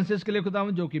इग्निशियस फ्रांसिस के लिए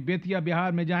खुदावन, जो कि बेतिया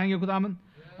बिहार में जाएंगे खुदावन।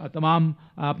 तमाम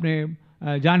अपने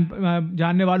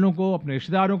जानने वालों को, अपने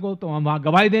रिश्तेदारों को तो हम वहाँ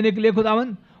गवाही देने के लिए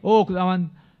खुदावन। ओ खुदावन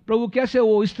प्रभु, कैसे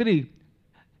वो स्त्री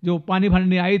जो पानी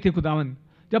भरने आई थी खुदावन,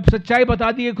 जब सच्चाई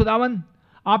बता दी खुदावन,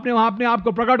 आपने वहाँ अपने आप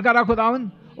को प्रकट करा खुदावन।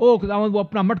 ओ खुदावन वो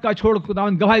अपना मटका छोड़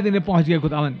खुदावन गवाही देने पहुँच गए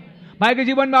खुदावन। भाई के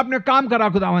जीवन में आपने काम करा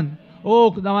खुदावन। ओ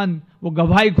खुदावन वो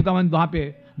गवाही खुदावन वहाँ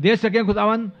पे दे सकें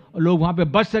खुदावन, और लोग वहाँ पे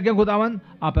बच सकें खुदावन।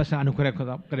 आप ऐसा अनुग्रह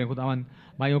करें खुदावन।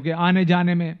 भाइयों के आने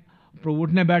जाने में, प्रभु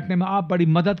उठने बैठने में आप बड़ी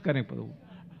मदद करें प्रभु,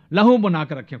 लहू बना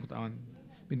कर रखें खुदावन।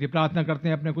 विनती प्रार्थना करते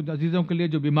हैं अपने कुछ अजीज़ों के लिए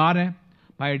जो बीमार हैं,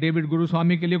 भाई डेविड गुरु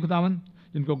स्वामी के लिए खुदावन,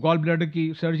 जिनको गॉल ब्लैडर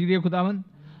की सर्जरी है खुदावन।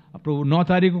 प्रभु 9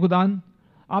 तारीख को खुदावन,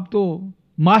 आप तो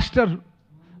मास्टर,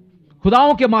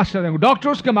 खुदाओं के मास्टर हैं,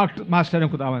 डॉक्टर्स के मास्टर हैं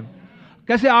खुदावन।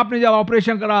 कैसे आपने जब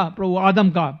ऑपरेशन करा प्रभु आदम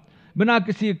का, बिना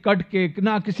किसी कट के,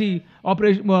 बिना किसी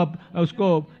ऑपरेशन उसको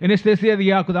एनेस्थेसिया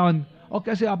दिया खुदावन, और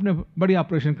कैसे आपने बड़ी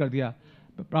ऑपरेशन कर दिया।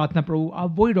 प्रार्थना प्रभु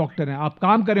आप वही डॉक्टर हैं, आप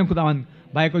काम करें खुदावन,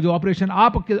 भाई को जो ऑपरेशन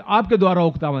आपके द्वारा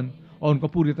हो खुदावन, और उनको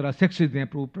पूरी तरह सक्सेस दें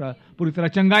प्रभु, पूरी तरह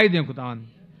चंगाई दें खुदावन।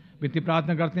 विनती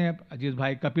प्रार्थना करते हैं अजीज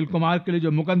भाई कपिल कुमार के लिए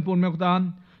जो मुकंदपुर में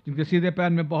खुदावन, जिनके सीधे पैर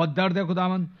में बहुत दर्द है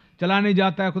खुदावन, चला नहीं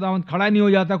जाता है खुदावन, खड़ा नहीं हो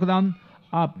जाता खुदावन,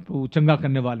 आप चंगा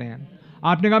करने वाले हैं।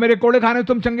 आपने कहा मेरे कोड़े खाने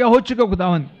तुम चंगे हो चुके हो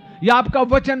खुदावन, यह आपका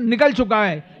वचन निकल चुका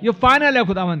है, ये फाइनल है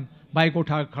खुदावन। भाई को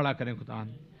उठा खड़ा करें खुदावन।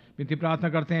 विनती प्रार्थना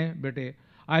करते हैं बेटे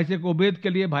आयशे ओबेद के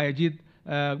लिए, भाई अजीत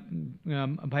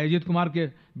कुमार के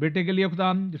बेटे के लिए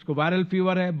खुदावन, जिसको वायरल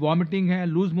फीवर है, वॉमिटिंग है,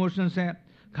 लूज मोशंस है,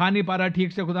 खा नहीं पा रहा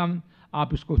ठीक से खुदावन,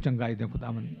 आप इसको चंगाई दें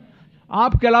खुदावन।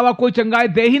 आपके अलावा कोई चंगाई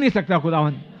दे ही नहीं सकता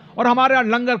खुदावन, और हमारा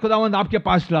लंगर खुदावन आपके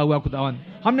पास चला हुआ खुदावन।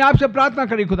 हमने आपसे प्रार्थना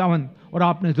करी खुदावन, और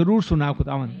आपने ज़रूर सुना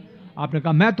खुदावन। आपने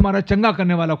कहा मैं तुम्हारा चंगा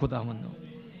करने वाला खुदावंद हूँ।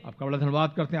 आपका बड़ा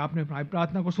धन्यवाद करते हैं, आपने हमारी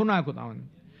प्रार्थना को सुना है खुदावंद।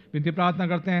 विनती प्रार्थना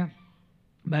करते हैं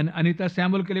बहन अनीता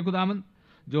सैमुअल के लिए खुदावंद,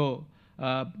 जो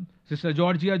सिस्टर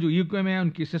जॉर्जिया जो यूके में है,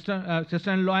 उनकी सिस्टर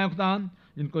इन लॉ है खुदावंद,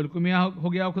 जिनको लुकेमिया हो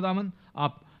गया खुदावंद।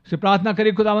 आप से प्रार्थना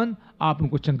करिए खुदावंद, आप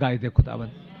उनको चंगाई दे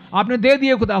खुदावंद। आपने दे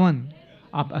दिए खुदावंद,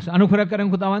 आप अनुग्रह करें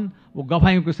खुदावंद, वो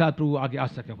गवाहियों के साथ प्रभु आगे आ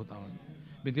सकें खुदावंद।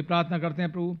 विनती प्रार्थना करते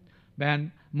हैं प्रभु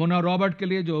बहन मोना रॉबर्ट के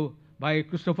लिए, जो भाई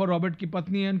क्रिस्टोफर रॉबर्ट की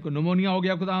पत्नी है, उनको निमोनिया हो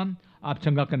गया खुदावंद, आप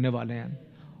चंगा करने वाले हैं।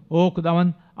 ओ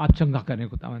खुदावंद आप चंगा करें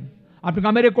खुदावंद। आपने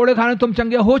कहा मेरे कोड़े खाने तुम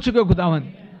चंगे हो चुके हो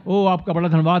खुदावंद। ओ आपका बड़ा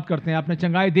धन्यवाद करते हैं, आपने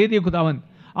चंगाई दे दी खुदावंद।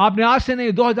 आपने आज से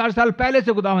नहीं 2000 साल पहले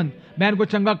से खुदावंद बहन को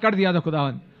चंगा कर दिया था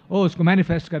खुदावंद। ओ उसको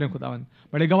मैनिफेस्ट करें खुदावंद,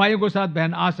 बड़े गवाहियों के साथ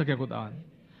बहन आ सके खुदावंद।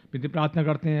 विनती प्रार्थना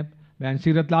करते हैं बहन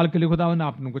सीरत लाल के लिए खुदावंद,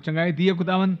 आपने उनको चंगाई दी है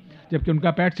खुदावंद, जबकि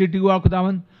उनका पेट सीटी हुआ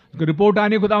खुदावंद, उसको रिपोर्ट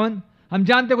आनी खुदावंद। हम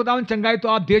जानते खुदावंद चंगाई तो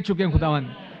आप दे चुके हैं खुदावंद।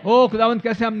 ओ खुदावंद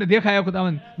कैसे हमने देखा है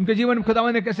खुदावंद, उनके जीवन में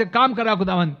खुदावंद ने कैसे काम करा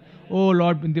खुदावंद। ओ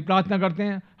लॉर्ड विनती प्रार्थना करते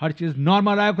हैं हर चीज़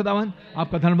नॉर्मल आए खुदावंद,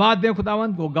 आपका धन्यवाद दें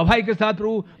खुदावंद, वो गवाही के साथ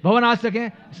प्रभु भवन आ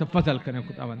सकें, सब फसल करें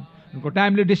खुदावंद, उनको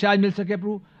टाइमली डिस्चार्ज मिल सके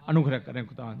प्रभु, अनुग्रह करें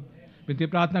खुदावंद। विनती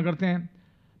प्रार्थना करते हैं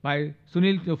भाई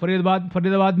सुनील जो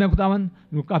फरीदाबाद में खुदावंद,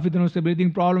 उनको काफ़ी दिनों से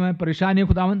ब्रीदिंग प्रॉब्लम है, परेशानी है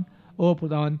खुदावंद। ओ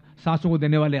खुदावंद सांसों को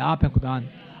देने वाले आप हैं खुदावंद,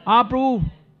 आप प्रभु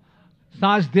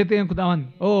सांस देते हैं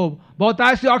खुदावंद। ओ बहुत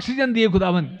ऐसे ऑक्सीजन दिए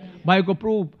खुदावंद भाई को,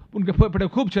 प्रभु उनके फेफड़े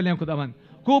खूब चले खुदावंद,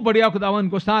 खूब बढ़िया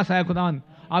खुदावंद को सांस आए खुदावंद,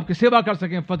 आपकी सेवा कर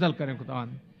सकें, फजल करें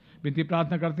खुदावंद। विनती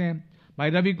प्रार्थना करते हैं भाई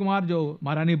रवि कुमार जो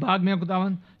महारानी बाग में है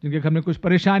खुदावंद, जिनके घर में कुछ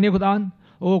परेशानी है खुदावंद।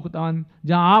 ओ खुदावंद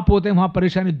जहाँ आप होते हैं वहाँ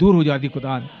परेशानी दूर हो जाती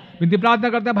खुदावंद। विनती प्रार्थना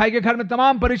करते हैं भाई के घर में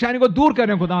तमाम परेशानी को दूर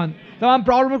करें खुदावंद, तमाम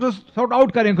प्रॉब्लम को सॉर्ट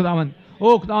आउट करें खुदावंद।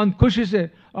 ओ खुदावंद खुशी से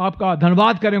आपका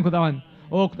धन्यवाद करें खुदावंद।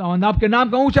 ओ खुदावंद आपके नाम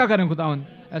का ऊंचा करें खुदावंद,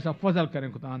 ऐसा फजल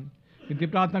करें खुदावंद। विनती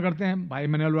प्रार्थना करते हैं भाई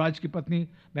मनोहर राज की पत्नी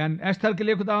बहन एस्थर के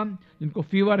लिए खुदावंद, जिनको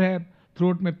फीवर है,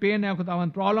 थ्रोट में पेन है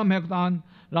खुदावंद, प्रॉब्लम है खुदावंद,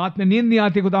 रात में नींद नहीं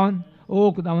आती खुदावंद।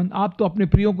 ओ खुदावंद आप तो अपने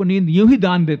प्रियों को नींद यूं ही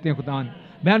दान देते हैं खुदावंद,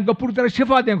 बहन को पूरी तरह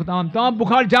शिफा दें खुदावंद, तमाम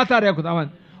बुखार जाता रहे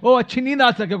खुदावंद, ओ अच्छी नींद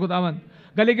आ सके खुदावंद,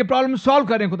 गले की प्रॉब्लम सॉल्व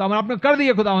करें खुदावंद, आपने कर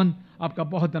दिए खुदावंद, आपका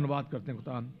बहुत धन्यवाद करते हैं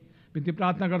खुदावंद। विनती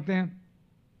प्रार्थना करते हैं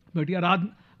बेटी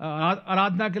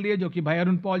आराधना के लिए, जो कि भाई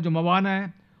अरुण पॉल जो मवाना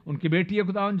है, उनकी बेटी है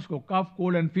खुदावंद, जिसको कफ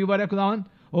कोल्ड एंड फीवर है खुदावंद।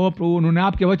 ओ प्रभु उन्होंने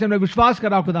आपके वचन में विश्वास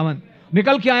करा खुदावंद,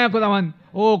 निकल के आया खुदावंद।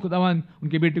 ओ खुदावंद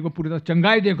उनकी बेटी को पूरी तरह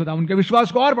चंगाई दे खुदावंद, उनके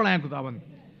विश्वास को और बढ़ाएं खुदावंद।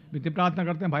 विनती प्रार्थना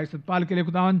करते हैं भाई सतपाल के लिए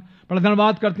खुदावंद, बड़ा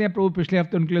धन्यवाद करते हैं प्रभु, पिछले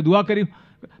हफ्ते उनके लिए दुआ करी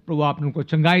प्रभु, आपने उनको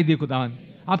चंगाई दी खुदावंद,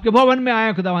 आपके भवन में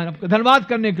आए खुदावंद, आपका धन्यवाद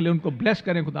करने के लिए उनको ब्लेस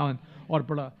करें खुदावंद, और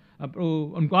बड़ा प्रभु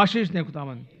उनको आशीष दें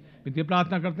खुदावंद। विनती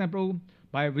प्रार्थना करते हैं प्रभु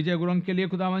भाई विजय गुरंग के लिए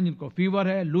खुदावंद, जिनको फीवर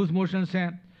है, लूज मोशंस हैं,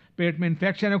 पेट में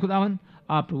इन्फेक्शन है खुदावंद,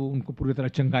 आप प्रभु उनको पूरी तरह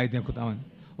चंगाई दें खुदावंद।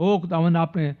 ओ खुदावंद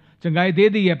आपने चंगाई दे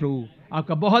दी है प्रभु,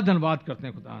 आपका बहुत धन्यवाद करते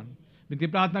हैं खुदावंद। विनती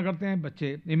प्रार्थना करते हैं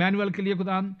बच्चे इमैनुअल के लिए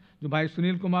खुदावंद, जो भाई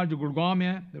सुनील कुमार जो गुड़गांव में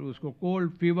है, उसको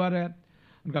कोल्ड फीवर है,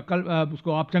 उनका कल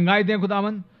उसको आप चंगाई दें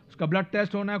खुदावंद, उसका ब्लड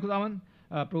टेस्ट होना है खुदावंद,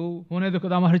 प्रभु होने दो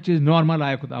खुदावंद, हर चीज़ नॉर्मल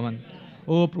आए खुदावंद।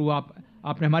 ओ प्रभु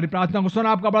आपने हमारी प्रार्थना को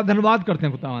सुना, आपका बड़ा धन्यवाद करते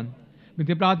हैं खुदावंद।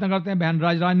 विनती प्रार्थना करते हैं बहन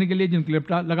राजरानी के लिए, जिनके लिए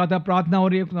लगातार प्रार्थना हो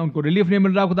रही है खुदा, उनको रिलीफ नहीं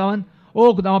मिल रहा खुदावंद।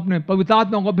 ओ खुदावंद अपने पवित्र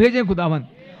आत्मा को भेजें खुदावंद,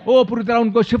 ओ पूरी तरह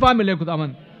उनको शिफा मिले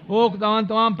खुदावंद। ओ खुदावंद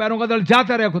तमाम पैरों का दर्द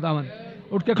जाता रहे खुदावंद,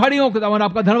 उठ के खड़ी हो खुदावंद,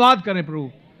 आपका धन्यवाद करें प्रभु,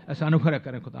 ऐसा अनुग्रह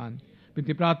करें खुदावंद।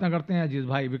 विनती प्रार्थना करते हैं अजीज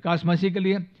भाई विकास मसीह के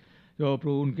लिए, जो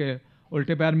प्रभु उनके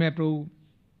उल्टे पैर में प्रभु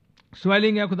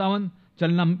स्वेलिंग है खुदावंद,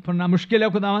 चलना फिरना मुश्किल है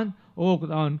खुदावंद। ओ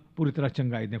खुदावंद पूरी तरह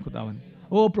चंगाई दें खुदावंद।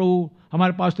 ओ प्रभु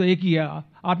हमारे पास तो एक ही है,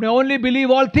 आपने only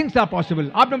believe all things are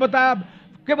possible, आपने बताया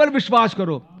केवल विश्वास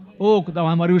करो। ओ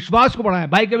खुदावंद हमारे विश्वास को बढ़ाएं,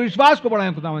 भाई के विश्वास को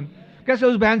बढ़ाएं खुदावंद। कैसे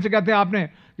उस बहन से कहते हैं आपने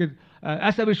कि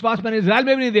ऐसा विश्वास मैंने इजराइल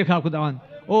में भी नहीं देखा खुदावंद।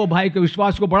 ओ भाई के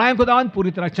विश्वास को बढ़ाएं खुदावंद,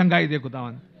 पूरी तरह चंगाई दे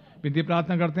खुदावंद। विनती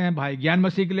प्रार्थना करते हैं भाई ज्ञान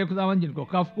मसीह के लिए खुदावंद, जिनको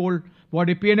कफ कोल्ड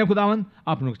बॉडी पेन है खुदावंद,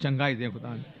 आप लोग चंगाई दें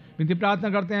खुदावंद। विनती प्रार्थना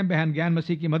करते हैं बहन ज्ञान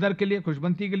मसीह की मदर के लिए,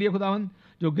 खुशबंती के लिए खुदावंद,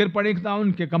 जो गिर पड़ी खुदावंद,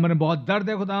 उनके कमर में बहुत दर्द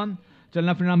है खुदावंद,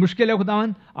 चलना फिरना मुश्किल है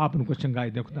खुदावंद, आप उनको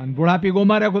चंगाई दें खुदावंद। बुढ़ापी की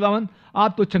उम्र है खुदावंद,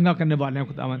 आप तो चंगा करने वाले हैं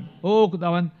खुदावंद। ओ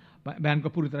खुदावंद बहन को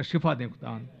पूरी तरह शिफा दें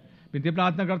खुदावंद। विनती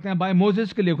प्रार्थना करते हैं भाई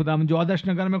मोसेस के लिए खुदावंद, जो आदर्श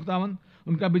नगर में खुदावंद,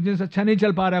 उनका बिजनेस अच्छा नहीं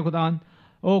चल पा रहा है खुदावंद।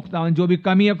 ओ खुदावंद जो भी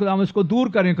कमी है खुदावंद उसको दूर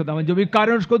करें खुदावंद, जो भी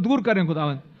कारण उसको दूर करें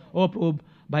खुदावंद। ओ प्रभु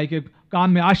भाई के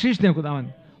काम में आशीष दें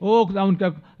खुदावंद। ओ खुदावंद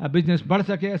उनका बिजनेस बढ़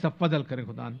सके, ऐसा फजल करें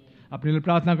खुदावंद। अपने लिए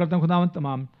प्रार्थना करता हूँ खुदावंद,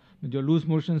 तमाम जो लूज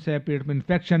मोशंस है, पेट में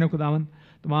इन्फेक्शन है खुदावंद,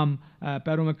 तमाम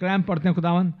पैरों में क्रैम्प पड़ते हैं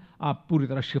खुदावंद, आप पूरी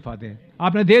तरह शिफा दें।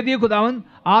 आपने दे दिए खुदावंद,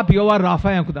 आप यहोवा राफा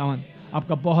हैं खुदावंद,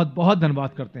 आपका बहुत बहुत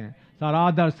धन्यवाद करते हैं। सारा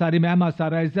आदर, सारी महिमा,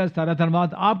 सारा इज्जत, सारा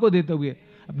धन्यवाद आपको देते हुए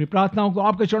अपनी प्रार्थनाओं को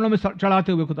आपके चरणों में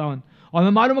चढ़ाते हुए खुदावन, और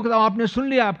मैं मालूम है खुदावन आपने सुन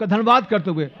लिया, आपका धन्यवाद करते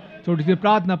हुए छोटी सी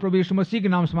प्रार्थना प्रभु यीशु मसीह के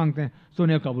नाम से मांगते हैं,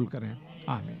 सुने कबूल करें,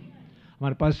 आमीन।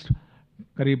 हमारे पास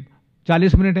करीब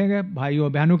 40 मिनट हैं भाई और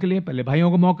बहनों के लिए। पहले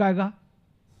भाइयों को मौका आएगा।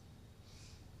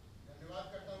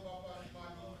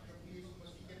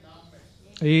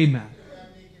 आमीन।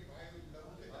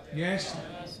 यस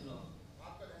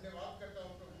आपका धन्यवाद करता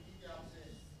हूँ प्रभु जी कि आपसे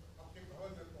अपने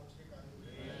भवन में पहुंचने का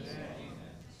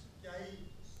क्या ही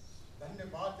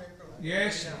धन्यवाद है प्रभु।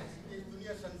 यस इस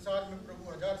दुनिया संसार में प्रभु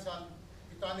 1000 साल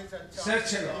बिताने से अच्छा सच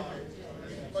है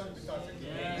एक पल बिता सके।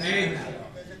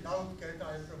 जैसे दाऊद कहता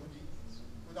है प्रभु जी,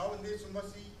 खुदावंद यीशु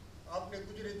मसीह आपने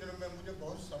गुजरे दिनों में मुझे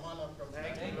बहुत संभाला प्रभु।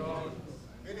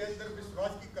 मेरे अंदर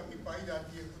विश्वास की कमी पाई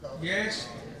जाती है खुदावंद। यस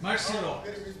मर्सी लॉर्ड,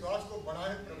 मेरे विश्वास को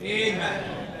बढ़ाए प्रभु,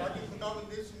 ताकि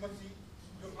खुदावंद यीशु मसीह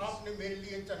जो आपने मेरे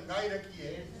लिए चंगाई रखी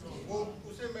है वो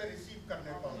उसे मैं रिसीव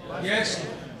करने पाऊँ। यस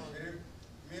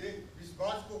मेरे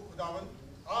विश्वास को खुदावंद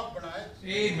आप बढ़ाए,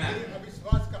 आमीन। मेरे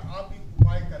अविश्वास का आप ही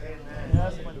उपाय करें।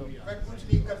 मैं कुछ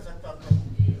नहीं कर सकता प्रभु,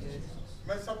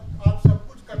 मैं आप सब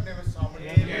कुछ करने में शामिल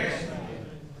हूँ।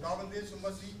 खुदावंद यीशु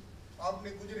मसीह आपने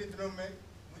गुजरे दिनों में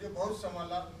मुझे बहुत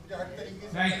संभाला, मुझे हर तरीके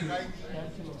से सिखाई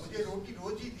दी, मुझे रोटी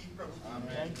रोजी दी प्रभु।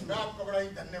 मैं आपका बड़ा ही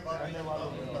धन्यवाद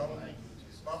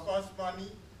बापा आसमानी,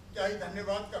 क्या ही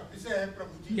धन्यवाद का विषय है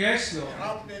प्रभु जी।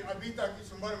 आपने अभी तक इस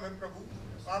उम्र में प्रभु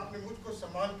आपने मुझको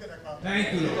संभाल के रखा,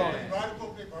 परिवार को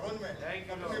अपने भवन में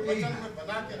अपने वचन में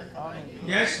बना के रखा।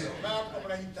 मैं आपका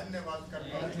बड़ा ही धन्यवाद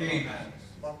करता हूँ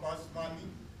बापा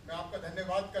आसमानी। मैं आपका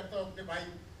धन्यवाद करता हूँ अपने भाई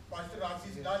पास्टर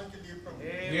आशीष लाल के लिए प्रभु।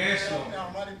 आपने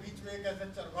हमारे बीच में एक ऐसा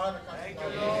चरवाहा रखा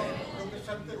जो कि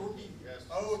सत्य रोटी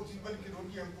और जीवन की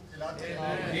रोटी हमको खिलाते हैं।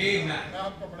 मैं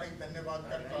आपका बड़ा ही धन्यवाद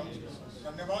करता हूँ।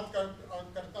 धन्यवाद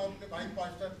करता हूँ अपने भाई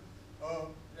पास्टर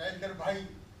भाई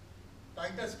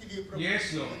टाइटस के लिए प्रभु।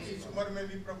 इस उम्र में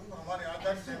भी प्रभु हमारे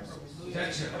आदर्श हैं प्रभु,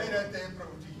 खड़े रहते हैं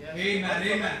प्रभु जी।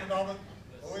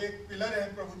 वो एक पिलर है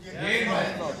प्रभु जी।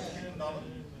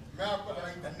 मैं आपका बड़ा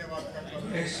ही धन्यवाद करता हूँ।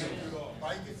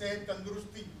 भाई की सेहत,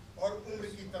 तंदुरुस्ती और उम्र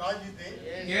की तराजी दे,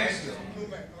 घुटनों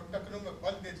में और टखनों में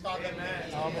बल दे, ताकत दे,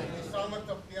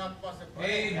 सामर्थ्य अपनी आत्मा से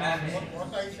भरे और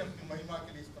बहुताई से अपनी महिमा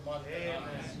के लिए इस्तेमाल करे।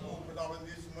 खुदावंद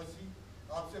यीशु मसीह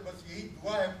आपसे बस यही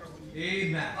दुआ है प्रभु जी,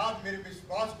 आप मेरे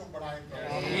विश्वास को बढ़ाएं।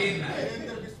 मेरे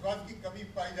अंदर विश्वास की कमी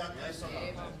पाई जाती है,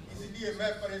 इसलिए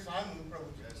मैं परेशान हूँ प्रभु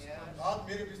जी। आप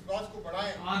मेरे विश्वास को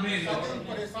बढ़ाएं, ताकि उन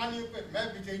परेशानियों पे मैं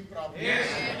विजयी प्राप्त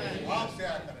करूं। आप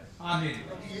दया करें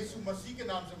प्रभु यीशु मसीह के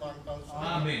नाम से मांगता हूँ,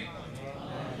 आमीन।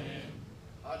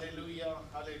 Hallelujah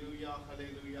hallelujah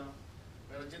hallelujah.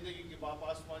 मेरा जिंदगी की बाप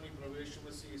आसमानी प्रभु यीशु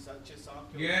मसीह इस अच्छे शाम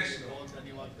के लिए बहुत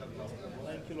धन्यवाद करता हूँ।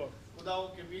 खुदाओं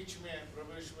के बीच में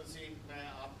प्रभु यीशु मसीह मैं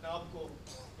अपने आप को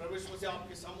प्रभु यीशु मसीह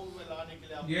आपके समूह में लाने के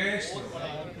लिए आपने बहुत बड़ा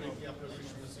अनुग्रह किया प्रभु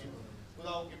यीशु मसीह।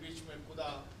 खुदाओं के बीच में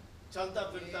खुदा चलता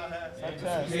फिरता है।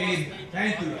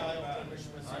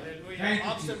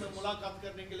 आपसे मैं मुलाकात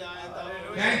करने के लिए आया था,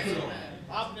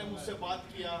 आपने मुझसे बात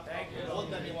किया, बहुत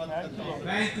धन्यवाद करता हूँ।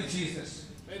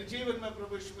 मेरे जीवन में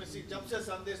प्रभु यीशु मसीह जब से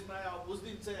संदेश में आया उस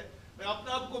दिन से मैं अपने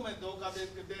आप को मैं धोखा दे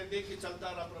के चलता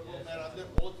रहा प्रभु। मेरा अंदर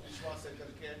बहुत विश्वास है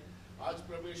करके आज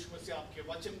प्रभु यीशु मसीह आपके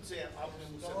वचन से आपने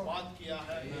मुझसे बात किया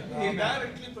है,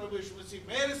 डायरेक्टली प्रभु यीशु मसीह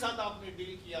मेरे साथ आपने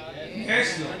डील किया है।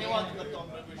 धन्यवाद करता हूँ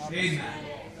प्रभु यीशु मसीह।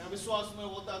 मैं विश्वास में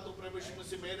होता तो प्रभु यीशु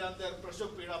मसीह मेरे अंदर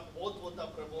प्रसव पीड़ा बहुत होता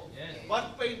प्रभु,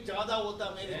 वर्क पेन ज्यादा होता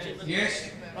मेरे जीवन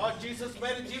में। लॉर्ड जीसस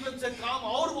मेरे जीवन से काम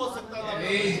और हो सकता था।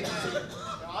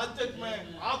 आज तक मैं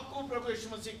आपको प्रभु यीशु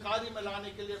मसीह कार्य में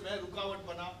लाने के लिए मैं रुकावट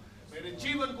बना। मेरे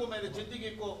जीवन को, मेरे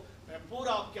जिंदगी को मैं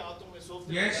पूरा आपके हाथों में सौंप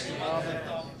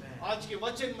देता हूँ। आज के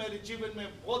वचन मेरे जीवन में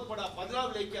बहुत बड़ा बदलाव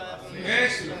लेके आया।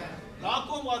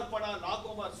 लाखों बार पढ़ा,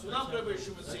 लाखों बार सुना प्रभु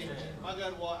यीशु मसीह,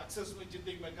 मगर वो एक्सेस में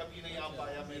जिंदगी में कभी नहीं आ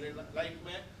पाया मेरे लाइफ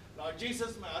में। लॉर्ड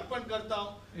जीसस मैं अर्पण करता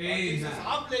हूँ,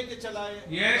 आप लेके चलाए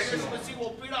प्रभु यीशु मसीह वो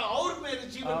पीड़ा और मेरे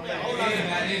जीवन में और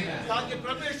ताकि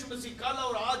प्रभु यीशु मसीह कल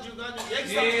और आज युगान एक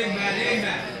साथ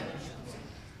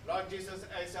लॉर्ड जीसस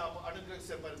ऐसे आप अनुग्रह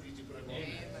से भर दीजिए प्रभु।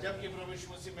 जबकि प्रभु यीशु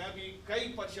मसीह मैं भी कई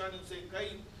परेशानियों से, कई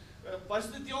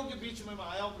परिस्थितियों के बीच में मैं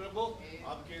आया हूँ प्रभु,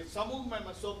 आपके समूह में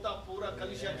मैं सौंपता पूरा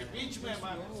कलीसिया के बीच में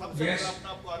मैं सबसे अपने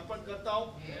आप को अर्पण करता हूँ।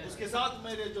 उसके साथ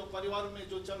मेरे जो परिवार में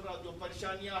जो चल रहा जो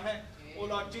परेशानियां हैं वो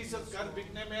लॉर्ड जीसस घर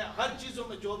बिकने में हर चीजों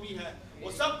में जो भी है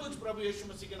वो सब कुछ प्रभु यीशु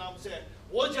मसीह के नाम से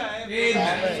हो जाए।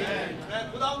 मैं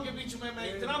खुदाओं के बीच में मैं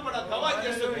इतना बड़ा गवाही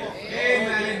दे सकूं,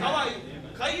 गवाही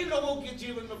कई लोगों के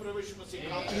जीवन में प्रभु यीशु मसीह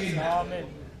काम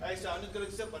ऐसा अनुग्रह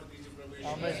से भर दीजिए प्रभु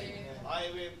यीशु मसीह। आए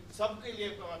हुए सबके लिए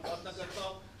प्रार्थना करता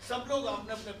हूँ। सब लोग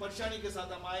अपने अपने परेशानी के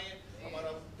साथ हम आए,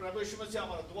 हमारा प्रवेश में से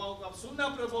हमारा दुआओं को आप सुनना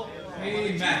प्रभु, हमारे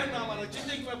जीवन में हमारा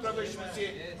जिंदगी में प्रवेश में से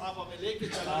आप हमें लेके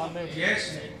चला।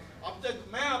 अब तक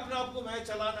मैं अपने आप को मैं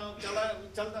चलाता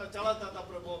था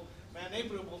प्रभु, मैं नहीं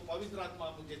प्रभु, पवित्र आत्मा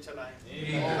मुझे चलाए,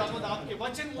 आपके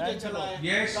वचन मुझे चलाए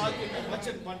ताकि मैं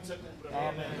वचन बन सकूं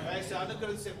प्रभु। ऐसे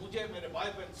अनुग्रह से मुझे, मेरे भाई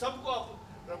बहन सबको आप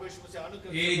प्रवेश में से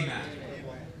अनुग्रह,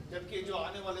 जबकि जो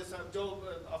आने वाले जो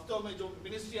हफ्तों में जो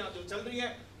मिनिस्ट्रियां जो चल रही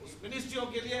हैं, उस मिनिस्ट्रियों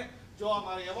के लिए जो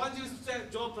हमारे एवांजलिस्ट हैं,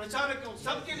 जो प्रचारक हैं,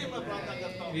 सबके लिए मैं प्रार्थना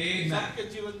करता हूँ। सबके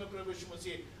जीवन में प्रभु यीशु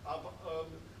मसीह आप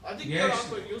अधिकतर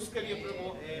आपको यूज करिए प्रभु,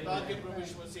 ताकि प्रभु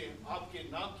यीशु मसीह आपके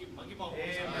नाम की महिमा हो।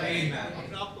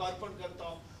 अपने आप को अर्पण करता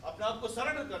हूँ, अपने आप को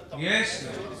सरेंडर करता हूँ। इस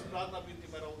प्रार्थना विनती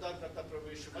मेरा उद्धार करता प्रभु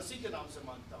यीशु मसीह के नाम से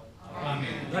मांगता हूँ।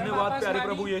 धन्यवाद प्यारे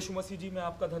प्रभु यीशु मसीह जी, मैं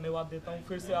आपका धन्यवाद देता हूँ।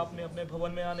 फिर से आपने अपने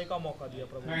भवन में आने का मौका दिया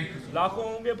प्रभु। लाखों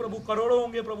होंगे प्रभु, करोड़ों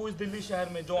होंगे प्रभु इस दिल्ली शहर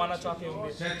में जो आना चाहते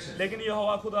होंगे, लेकिन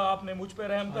यहोवा खुदा आपने मुझ पे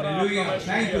रहम करा।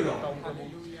 प्रभु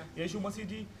यीशु मसीह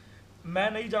जी, मैं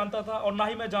नहीं जानता था और ना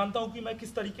ही मैं जानता हूं कि मैं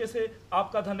किस तरीके से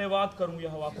आपका धन्यवाद करूं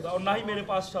यहोवा खुदा, और ना ही मेरे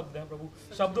पास शब्द हैं प्रभु।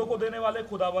 शब्दों को देने वाले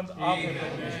खुदावंद आप हैं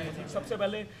प्रभु यीशु मसीह। सबसे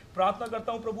पहले प्रार्थना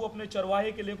करता हूं प्रभु अपने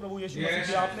चरवाहे के लिए प्रभु यीशु मसीह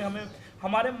जी। आपने हमें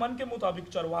हमारे मन के मुताबिक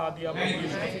चरवाहा दिया प्रभु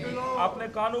यीशु मसीह। आपने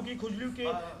कानों की खुजली के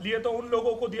लिए तो उन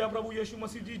लोगों को दिया प्रभु यीशु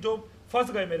मसीह जी जो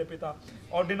फंस गए मेरे पिता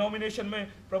और डिनोमिनेशन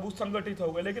में प्रभु संगठित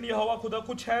हो गए, लेकिन यहोवा खुदा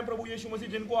कुछ है प्रभु यीशु मसीह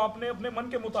जिनको आपने अपने मन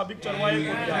के मुताबिक चरवाहे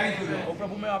को दिया। और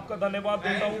प्रभु मैं आपका धन्यवाद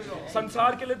देता हूँ।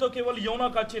 संसार के लिए तो केवल योना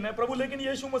का चिन्ह है प्रभु, लेकिन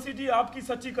यीशु मसीह जी आपकी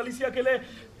सच्ची कलीसिया के लिए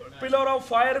पिलर ऑफ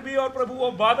फायर भी और प्रभु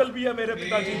वो बादल भी है मेरे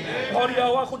पिताजी। और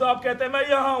यहोवा खुदा आप कहते हैं मैं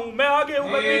यहाँ हूँ, मैं आगे हूँ,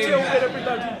 मैं पीछे हूँ मेरे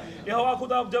पिताजी। यहोवा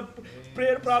खुदा आप जब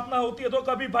प्रेयर प्रार्थना होती है तो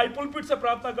कभी भाई पुलपिट से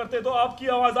प्रार्थना करते हैं तो आपकी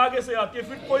आवाज आगे से आती है,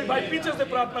 फिर कोई भाई पीछे से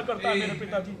प्रार्थना करता है मेरे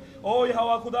पिताजी। ओ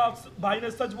यहोवा खुदा, भाई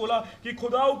ने सच बोला कि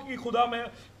खुदाओं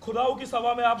की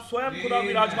सभा में आप स्वयं खुदा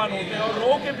विराजमान होते हैं और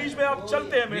लोगों के बीच में आप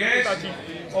चलते हैं मेरे पिताजी।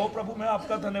 ओ प्रभु मैं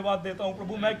आपका धन्यवाद देता हूँ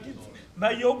प्रभु।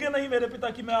 मैं योग्य नहीं मेरे पिता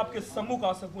कि मैं आपके सम्मुख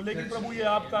आ सकूं, लेकिन प्रभु ये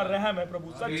आपका रहम है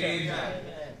प्रभु, सच है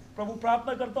प्रभु।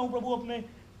 प्रार्थना करता हूँ प्रभु अपने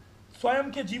स्वयं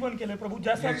के जीवन के लिए प्रभु,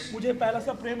 जैसा मुझे पहला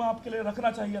सा प्रेम आपके लिए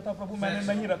रखना चाहिए था प्रभु, मैंने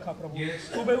नहीं रखा प्रभु।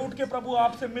 सुबह उठ के प्रभु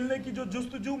आपसे मिलने की जो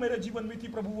जुस्तजू मेरे जीवन में थी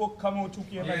प्रभु वो कम हो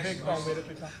चुकी है, मैं देखता हूँ मेरे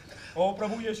पिता। और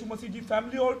प्रभु यीशु मसीह जी,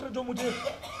 फैमिली ऑल्टर जो मुझे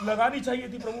लगानी चाहिए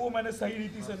थी प्रभु वो मैंने सही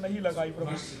रीति से नहीं लगाई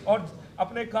प्रभु। और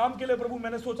अपने काम के लिए प्रभु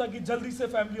मैंने सोचा कि जल्दी से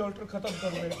फैमिली ऑल्टर खत्म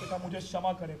करूं मेरे पिता, मुझे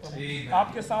क्षमा करें प्रभु।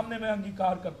 आपके सामने मैं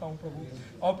अंगीकार करता हूं प्रभु,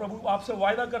 और प्रभु आपसे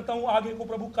वायदा करता हूं आगे को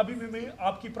प्रभु कभी भी मैं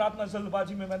आपकी प्रार्थना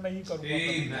जल्दबाजी में मैं नहीं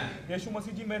करूंगा। यीशु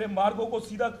मसीह जी मेरे मार्गों को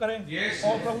सीधा करें,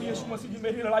 और प्रभु यीशु मसीह जी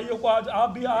मेरी लड़ाइयों को आज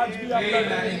भी आप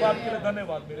इस बात के लिए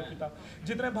धन्यवाद मेरे पिता।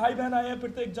 जितने भाई बहन आए हैं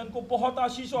प्रत्येक जन को बहुत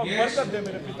आशीष और बरकत दे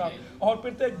मेरे पिता, और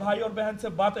प्रत्येक भाई और बहन से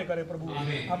बातें करें प्रभु।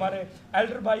 हमारे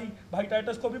एल्डर भाई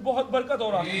टाइटस को भी बहुत बरकत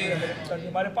और आशीष दे मेरे पिता।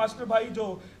 हमारे पास्टर भाई जो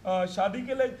शादी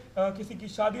के लिए किसी की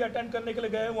शादी अटेंड करने के लिए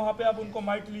गए, वहां पे आप उनको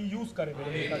माइटली यूज करें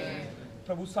मेरे पिता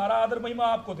प्रभु। सारा आदर महिमा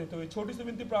आपको देते हुए छोटी सी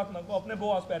विनती प्रार्थना को अपने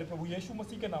बहुत प्यारे प्रभु यीशु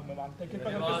मसीह के नाम में मांगते हैं, कृपा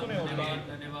करके सुने।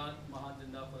 धन्यवाद महान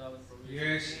जिंदा खुदावंद प्रभु।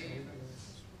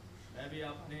 मैं भी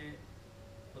अपने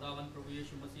खुदावंद प्रभु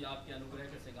यीशु मसीह आपके अनुग्रह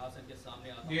के सिंहासन के सामने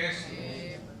आता हूं,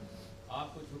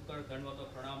 आपको झुककर दंडवत और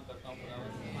प्रणाम करता हूं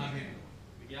खुदावंद,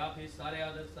 क्योंकि आप ही सारे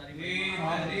आदर सारी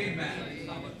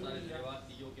सामर्थ सारे धन्यवाद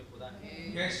की योग्य खुदा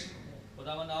हैं।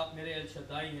 खुदावंद आप मेरे एल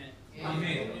शद्दाई हैं,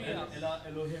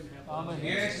 एलोहिम हैं,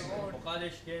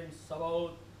 मुकादिश के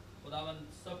सबाओत खुदावंद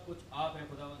सब कुछ आप हैं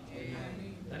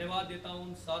खुदावंद। धन्यवाद देता हूँ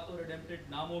उन सातों रिडेम्प्टेड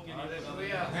नामों के लिए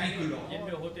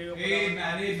जिनमें होते हुए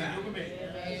युग में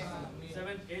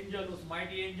सेवेंथ एंजल, उस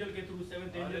माइटी एंजल के थ्रू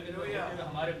सेवेंथ एंजल के थ्रू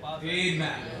हमारे पास है।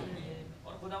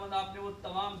 और खुदावंद आपने वो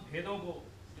तमाम भेदों को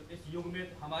जो इस युग में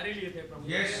हमारे लिए थे प्रभु,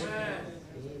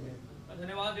 मैं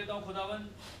धन्यवाद देता हूँ खुदावंद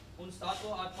उन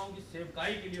सातों आत्माओं की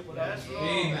सेवकाई के लिए खुदावंद,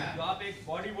 जो आप एक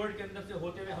बॉडी वर्ड के अंदर से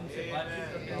होते हुए हमसे बातचीत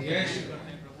करते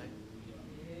हैं प्रभु।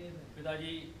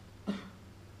 पिताजी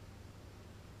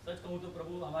सच कहूँ तो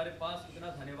प्रभु हमारे पास इतना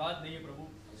धन्यवाद नहीं है प्रभु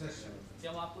कि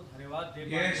हम आपको धन्यवाद दे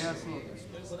पाए।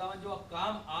 खुदावन जो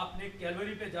काम आपने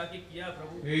कैलवरी पे जाके किया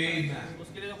प्रभु,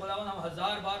 उसके लिए खुदावन हम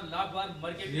 1000 बार लाख बार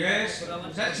मर के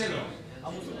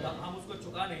हम उसको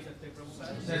चुका नहीं सकते प्रभु।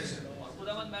 और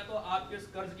खुदावन मैं तो आपके इस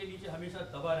कर्ज के नीचे हमेशा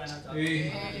दबा रहना चाहता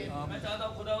हूँ। मैं चाहता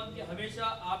हूँ खुदावन कि हमेशा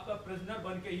आपका प्रिजनर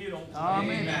बन के ही रहूं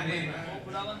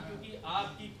खुदावन, क्योंकि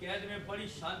आपकी कैद में बड़ी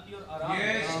शांति और आराम है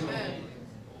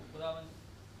खुदावन।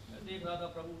 मैं देख रहा था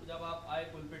प्रभु जब आप आए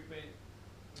पुलपिट पे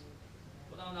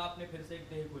खुदावन, आपने फिर से एक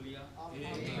देह को लिया,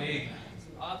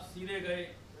 आप सीधे गए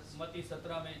मत्ती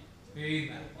 17 में,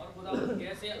 और खुदावन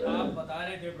कैसे आप बता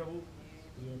रहे थे प्रभु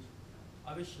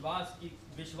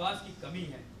विश्वास की कमी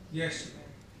है। यस,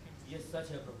 ये सच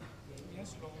है प्रभु।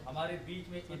 हमारे बीच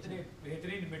में इतने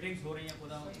बेहतरीन मीटिंग्स हो रही हैं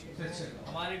खुदा,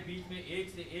 हमारे बीच में एक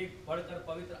से एक बढ़कर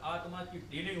पवित्र आत्मा की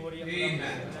डीलिंग हो रही है,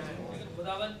 लेकिन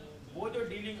खुदावन वो जो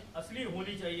डीलिंग असली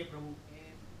होनी चाहिए प्रभु,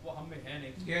 वो हम में है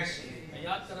नहीं। मैं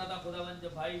याद कर रहा था खुदावन,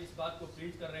 जब भाई इस बात को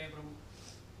प्रीच कर रहे हैं प्रभु,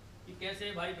 कि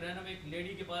कैसे भाई ब्रैनम एक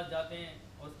लेडी के पास जाते हैं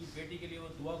और उसकी बेटी के लिए वो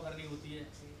दुआ करनी होती है।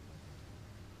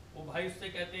 वो भाई उससे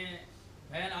कहते हैं,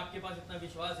 बहन आपके पास इतना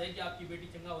विश्वास है कि आपकी बेटी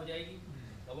चंगा हो जाएगी?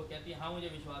 तो वो कहती है हाँ मुझे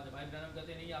विश्वास है। भाई ब्रैनम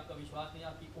कहते नहीं, आपका विश्वास नहीं,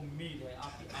 आपकी उम्मीद है,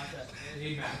 आपकी आशा है।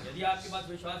 यदि आपके पास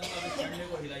विश्वास है तो आप झंडे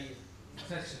को हिलाइए।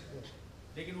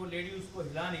 लेकिन वो लेडी उसको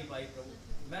हिला नहीं पाई प्रभु।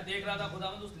 मैं देख रहा था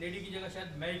खुदावंद, उस लेडी की जगह शायद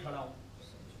मैं ही खड़ा हूँ,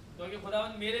 क्योंकि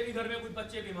खुदावंद मेरे भी घर में कुछ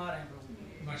बच्चे बीमार हैं प्रभु,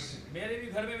 मेरे भी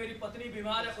घर में मेरी पत्नी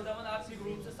बीमार है खुदावंद, आर्थिक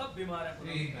रूप से सब बीमार है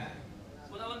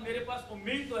खुदावंद। मेरे पास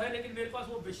उम्मीद तो है, लेकिन मेरे पास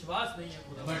वो विश्वास नहीं है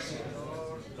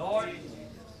खुदावंद। लॉर्ड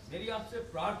मेरी आपसे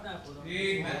प्रार्थना है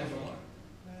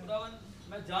खुदावंद,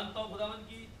 मैं जानता हूँ खुदावंद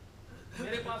कि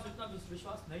मेरे पास उतना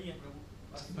विश्वास नहीं है प्रभु,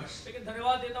 लेकिन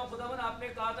धन्यवाद देता हूँ खुदावंद, आपने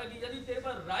कहा था कि यदि तेरे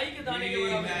पास राई के दाने के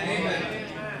बराबर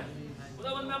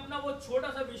खुदावंद, मैं अपना वो छोटा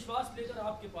सा विश्वास लेकर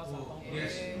आपके पास आता हूँ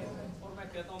और मैं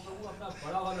कहता हूँ प्रभु अपना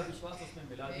बड़ा वाला विश्वास उसमें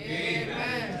मिला दीजिए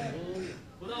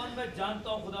खुदावंद। मैं जानता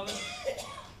हूँ खुदावंद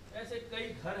ऐसे कई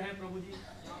घर हैं प्रभु जी,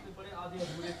 यहाँ पे बड़े आधे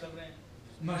अधूरे चल रहे हैं।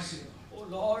 ओ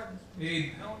लॉर्ड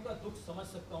मैं उनका दुख समझ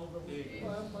सकता हूँ प्रभु।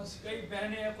 कई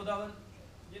बहनें हैं खुदावंद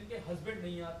जिनके हस्बैंड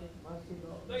नहीं आते,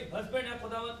 कई हस्बैंड है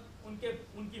खुदावंद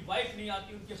उनकी वाइफ नहीं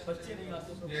आती, उनके बच्चे नहीं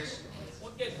आते,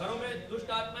 उनके घरों में दुष्ट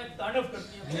आत्माएं तांडव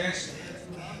करती हैं।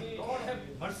 लॉर्ड हैव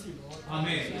मर्सी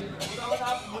खुदावंद,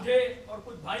 आप मुझे और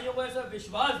कुछ भाइयों को ऐसा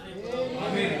विश्वास दें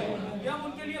कि हम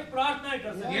उनके लिए प्रार्थनाएं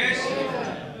कर सकें,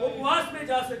 उपवास में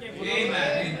जा सकें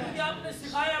क्योंकि आपने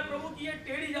सिखाया प्रभु कि ये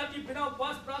टेढ़ी जाति बिना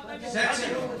उपवास प्रार्थना के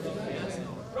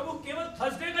प्रभु केवल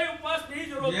थर्सडे का ही उपवास नहीं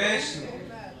जरूरत।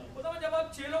 खुदावंद जब आप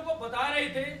चेलों को बता रहे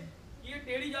थे ये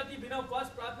टेढ़ी जाति बिना उपवास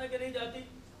प्रार्थना के नहीं जाती,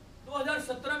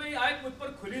 2017 में ये आयत मुझ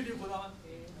पर खुली थी खुदावंद,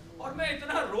 और मैं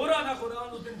इतना रो रहा था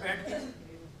खुदावंद उस दिन बैठ के।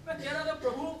 मैं कह रहा था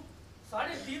प्रभु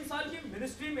 3.5 साल की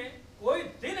मिनिस्ट्री में कोई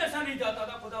दिन ऐसा नहीं जाता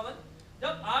था खुदावंद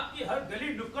जब आपकी हर गली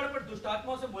नुक्कड़ पर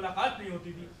दुष्टात्माओं से मुलाकात नहीं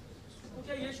होती थी। तो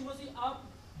क्या यीशु मसीह आप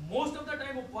मोस्ट ऑफ द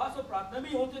टाइम उपवास और प्रार्थना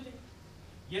में होते थे?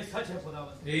 ये सच है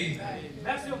खुदावंद।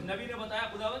 मैक्सिमम नबी ने बताया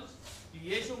खुदावंद कि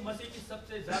यीशु मसीह की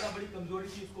सबसे ज्यादा बड़ी कमजोरी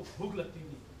थी, उसको भूख लगती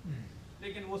थी,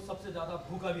 लेकिन वो सबसे ज्यादा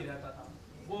भूखा भी रहता था,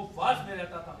 वो उपवास में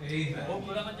रहता था। वो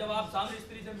खुदावंद जब आप सामने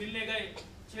स्त्री से मिलने गए,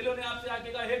 चेलों ने आपसे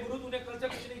आके कहा हे गुरु तूने कल से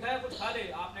कुछ नहीं खाया, कुछ खा ले।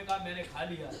 आपने कहा मैंने खा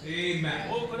लिया।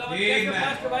 वो खुदावंद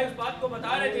कैसे भाई उस बात को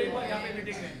बता रहे थे यहाँ पे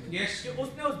मीटिंग में कि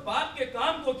उसने उस बाप के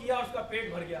काम को किया, उसका पेट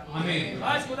भर गया।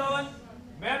 आज खुदावंद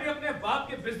मैं भी अपने बाप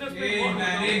के बिजनेस में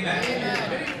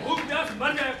मेरी भूख प्यास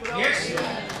मर जाए खुदावंद,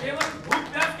 केवल भूख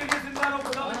प्यास के लिए जिंदा रहो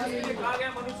खुदावंद, जिसके लिए कहा गया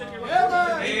मनुष्य केवल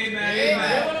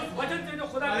उस वचन से जो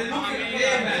खुदा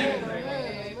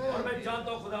और मैं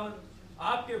जानता हूँ खुदावंद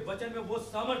आपके वचन में वो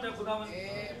सामर्थ्य है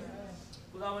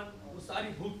खुदावंद वो सारी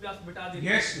भूख प्यास मिटा देती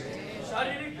है।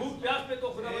 शारीरिक भूख प्यास पे तो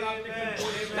खुदावंद आपने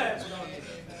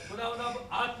खुदावंद अब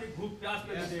आत्मिक भूख प्यास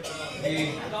पे दे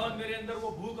खुदावंद मेरे अंदर वो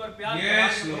भूख और प्यास।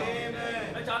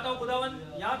 मैं चाहता हूँ खुदावंद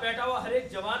यहाँ बैठा हुआ हर एक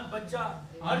जवान बच्चा,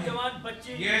 हर जवान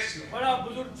बच्ची, बड़ा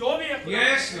बुजुर्ग जो भी है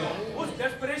उस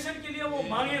डेस्परेशन के लिए वो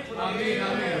मांगे खुदावंद।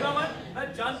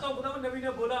 मैं जानता हूँ खुदावंद नबी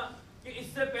ने बोला कि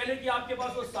इससे पहले कि आपके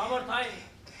पास वो सामर्थ आए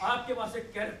आपके पास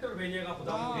एक कैरेक्टर भेजेगा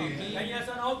खुदावंद। कहीं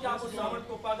ऐसा ना हो कि आप उस सामर्थ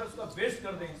को पाकर उसका वेस्ट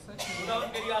कर दें। खुदावंद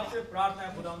मेरी आपसे प्रार्थना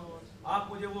है खुदावंद आप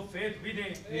मुझे वो फेथ भी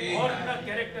दें और अपना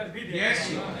कैरेक्टर भी दें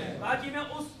ताकि मैं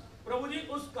उस प्रभु जी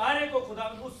उस कार्य को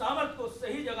खुदावंद उस सामर्थ को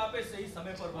सही जगह पे सही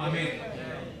समय पर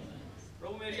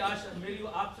प्रभु मेरी आशा मेरी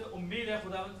आपसे उम्मीद है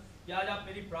खुदावंद कि आज आप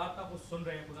मेरी प्रार्थना को सुन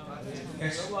रहे हैं खुदावंद।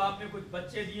 प्रभु आपने कुछ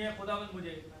बच्चे दिए हैं खुदावंद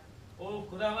मुझे ओ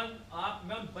खुदावंद आप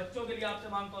मैं उन बच्चों के लिए आपसे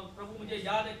मांगता हूँ प्रभु। मुझे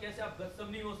याद है कैसे आप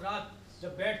गत्समनी में उस रात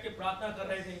जब बैठ के प्रार्थना कर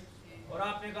रहे थे और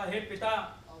आपने कहा हे पिता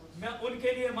मैं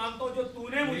उनके लिए मांगता हूँ जो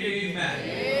तूने मुझे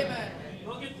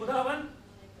क्योंकि खुदावंद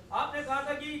आपने कहा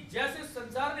था कि जैसे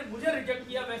संसार ने मुझे रिजेक्ट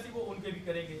किया वैसे वो उनके भी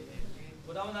करेंगे।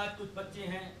 खुदावंद आज कुछ बच्चे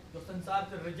हैं जो संसार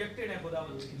से रिजेक्टेड है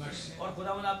खुदावंद और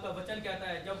खुदावंद आपका वचन कहता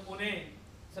है जब उन्हें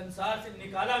संसार से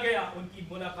निकाला गया उनकी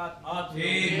मुलाकात आपसे।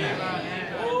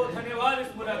 ओ धन्यवाद इस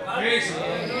मुलाकात,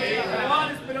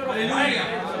 धन्यवाद इस पिलर ऑफ लाइट,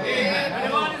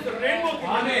 धन्यवाद इस रेनबो के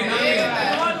लिए,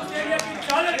 धन्यवाद उस एरिया की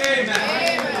चादर के लिए,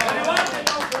 धन्यवाद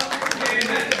देता हूं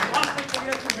आपके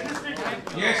एरिया की मिनिस्ट्री के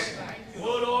लिए।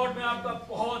 ओ लॉर्ड मैं आपका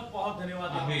बहुत बहुत धन्यवाद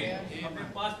देता हूं। अपने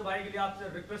पास्ट भाई के लिए आपसे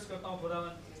रिक्वेस्ट करता हूं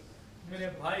खुदावंद मेरे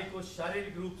भाई को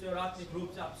शारीरिक रूप से और आत्मिक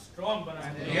रूप से आप स्ट्रॉन्ग बनाए।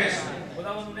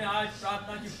 खुदावन उन्हें आज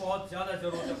प्रार्थना की बहुत ज्यादा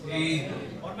जरूरत है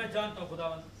और मैं जानता हूँ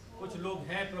खुदावन कुछ लोग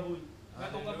हैं प्रभु, मैं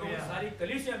कहूँगा प्रभु सारी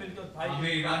कलीसिया मिलकर भाई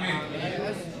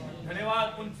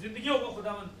धन्यवाद उन जिंदगियों को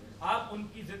खुदावन आप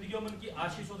उनकी जिंदगियों में उनकी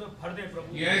आशीषों से भर दें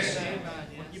प्रभु।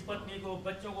 उनकी पत्नी को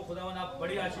बच्चों को खुदावन आप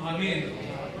बड़ी आशीष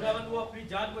दें। खुदावन वो अपनी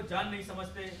जान को जान नहीं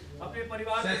समझते, अपने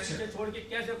परिवार को पीछे छोड़ के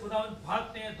कैसे खुदावन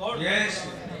भागते हैं दौड़ते हैं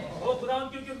वो खुदावन,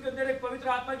 क्योंकि उनके अंदर एक पवित्र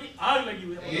आत्मा की आग लगी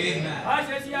हुई है।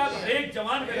 आज ऐसी आप एक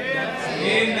जवान लग जाए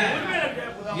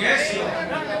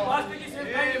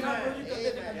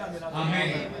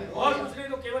और कुछ नहीं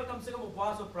तो केवल कम से कम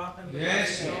उपवास और प्रार्थना।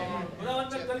 खुदावन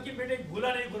मैं कल की मीटिंग भूला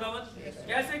नहीं खुदावन,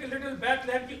 कैसे लिटिल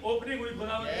बैथलेहम की ओपनिंग हुई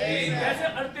खुदावन, कैसे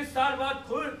 38 साल बाद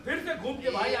फिर से घूम के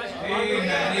भाई आशीष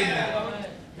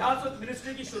यहाँ से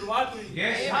मिनिस्ट्री की शुरुआत हुई,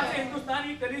 यहाँ से हिंदुस्तान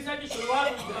की कलीसिया की शुरुआत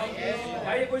हुई।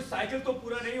 भाई कोई साइकिल तो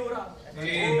पूरा नहीं हो रहा,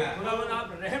 खुदावन आप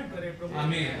रहम करें प्रभु,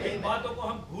 इन बातों को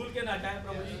हम भूल के ना जाए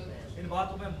प्रभु जी, इन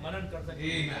बातों में मनन कर सकते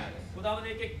हैं। खुदावन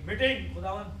एक एक मीटिंग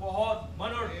खुदावन बहुत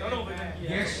मन और तनों में की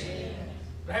है,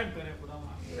 रहम करें खुदावन,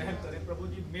 रहम करें प्रभु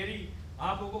जी, मेरी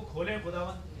आंखों को खोलें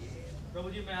खुदावन प्रभु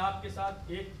जी, मैं आपके साथ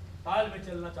एक ताल में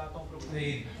चलना चाहता हूँ प्रभु।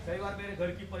 कई बार मेरे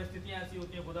घर की परिस्थितियां ऐसी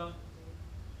होती है खुदावन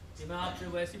कि मैं आपसे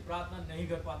वैसी प्रार्थना नहीं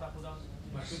कर पाता खुदावन,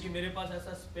 क्योंकि मेरे पास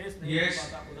ऐसा स्पेस नहीं मिल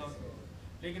पाता खुदावन,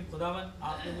 लेकिन खुदावन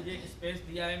आपने मुझे एक स्पेस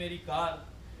दिया है, मेरी कार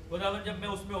खुदावन, जब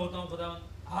मैं उसमें होता हूँ खुदावन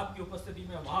आपकी उपस्थिति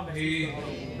में वहाँ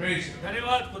महसूस,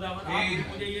 धन्यवाद खुदावन आपने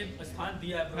मुझे ये स्थान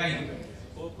दिया है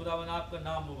प्रभु। ओ खुदावन आपका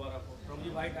नाम मुबारक हो प्रभु जी।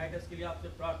 भाई टाइटस के लिए आपसे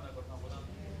प्रार्थना करता हूँ खुदावन,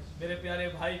 मेरे प्यारे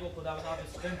भाई को खुदावन आप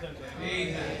स्ट्रेंथन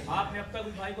करें, आपने अब तक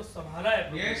उस भाई को संभाला है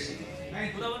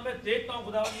खुदावन, मैं देखता हूँ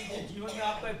खुदावन के जीवन में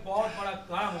आपका एक बहुत बड़ा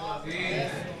काम हुआ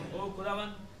ओ खुदावन,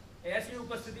 ऐसी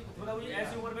उपस्थिति खुदावन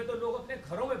ऐसी उम्र में तो लोग अपने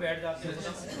घरों में बैठ जाते हैं,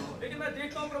 लेकिन मैं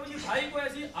देखता हूँ प्रभु जी भाई को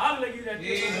ऐसी आग लगी रहती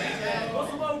है, वो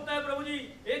सुबह उठता है प्रभु जी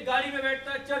एक गाड़ी में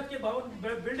बैठता है, चर्च के भवन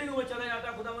बिल्डिंगों में चला जाता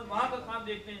है खुदावन, वहाँ का काम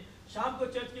देखते हैं, शाम को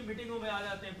चर्च की मीटिंगों में आ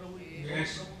जाते हैं प्रभु जी।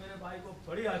 प्रभु मेरे भाई को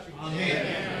बड़ी आशीष,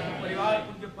 परिवार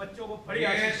उनके बच्चों को बड़ी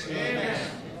आशीष,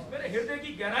 मेरे हृदय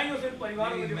की गहराइयों से परिवार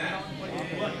को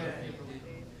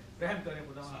रहम करें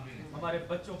खुदावन, हमारे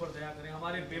बच्चों पर दया करें,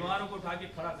 हमारे बीमारों को उठा के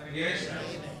खड़ा करें।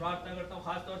 प्रार्थना करता हूँ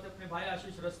खासतौर से अपने भाई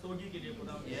आशीष रस्तोगी के लिए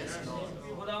खुदावन,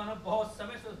 खुदावन हम बहुत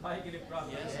समय से उस भाई के लिए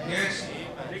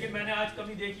प्रार्थना, लेकिन मैंने आज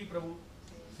कमी देखी प्रभु,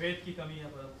 फेथ की कमी है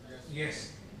प्रभु,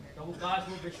 प्रभु काश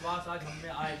वो विश्वास आज हम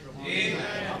में आए प्रभु,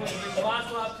 हम उस विश्वास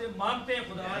को आपसे मांगते हैं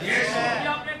खुदा।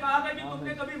 आपने कहा था कि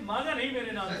तुमने कभी मांगा नहीं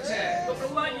मेरे नाम से, तो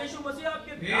प्रभु आज यीशु मसीह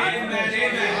आपके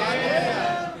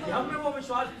हम में वो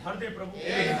विश्वास भर दे प्रभु।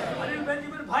 अनिल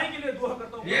बेंजामिन भाई के लिए दुआ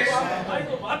करता हूँ, भाई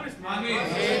को वापस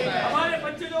हमारे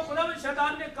बच्चे जो खुदा में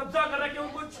शैतान ने कब्जा कर रखे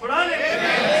उनको छुड़ा ले,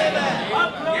 आप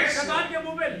खुदा शैतान के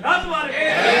मुंह में लात मारे,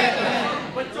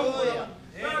 बच्चों को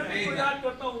याद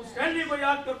करता हूँ, स्टैनली को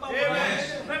याद करता हूँ,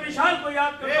 मैं विशाल को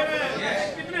याद करता हूँ,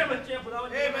 कितने बच्चे हैं खुदावन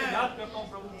मैं याद करता हूँ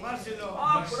प्रभु,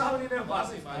 आप खुदावन इन्हें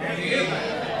वापस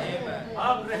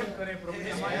आप रहम करें प्रभु,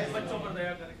 हमारे बच्चों पर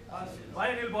दया करें। भाई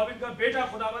अनिल बॉबिन का बेटा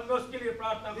खुदावन में उसके लिए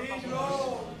प्रार्थना करता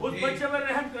हूँ, उस बच्चे पर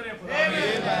रहम करें खुदावन,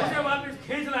 उसे वापस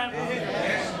खींच लाएं,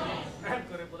 रहम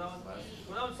करें खुदावन।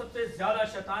 खुदावन सबसे ज्यादा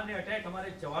शैतान ने अटैक हमारे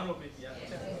जवानों पे किया,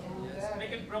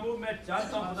 लेकिन प्रभु मैं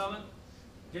जानता हूँ खुदावन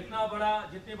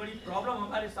जितनी बड़ी प्रॉब्लम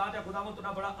हमारे साथ है खुदावन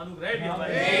उतना बड़ा अनुग्रह भी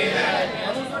हमारे,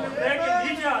 हम उस अनुग्रह के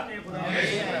नीचे आते हैं खुदावन,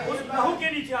 उस लहू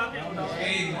के नीचे आते हैं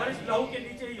खुदावन, और इस लहू के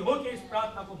नीचे ही हो के इस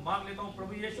प्रार्थना को मांग लेता हूँ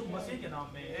प्रभु यीशु मसीह के नाम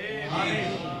में,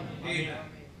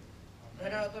 आमीन।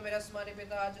 तो मेरा आसमानी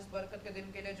पिता आज इस बरकत के दिन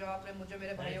के लिए जो आपने मुझे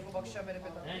मेरे भाइयों को बख्शा मेरे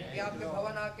पिता, कि आपके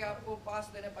भवन आके आपको पास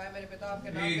देने पाए मेरे पिता,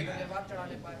 आपके नाम के धन्यवाद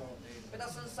चढ़ाने पाए पिता।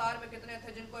 संसार में कितने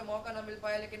थे जिनको मौका न मिल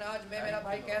पाया, लेकिन आज मैं मेरा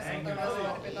भाई कह सकता हूँ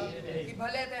मेरे पिता कि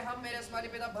भले थे हम मेरे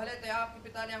आसमानी पिता, भले थे आपके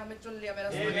पिता ने हमें चुन लिया मेरा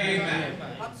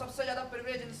आसमानी, हम सबसे ज्यादा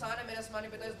प्रिविलेज इंसान है मेरे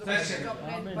आसमानी पिता इस दुनिया में जो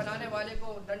अपने बनाने वाले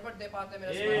को दंडवत दे पाते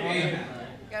मेरे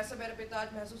आसमानी। कैसे मेरे पिता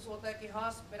आज महसूस होता है कि हाँ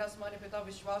मेरा आसमानी पिता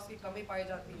विश्वास की कमी पाई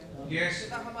जाती है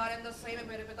पिता, हमारे अंदर सही में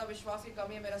मेरे पिता विश्वास की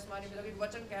कमी है मेरा आसमानी पिता, क्योंकि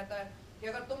वचन कहता है कि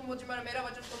अगर तुम मुझ में मेरा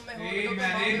वचन तुम में हो तो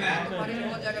तुम्हारे लिए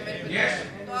हो जाएगा मेरे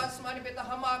पिता। तो आसमानी पिता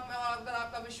हम आप में, और अगर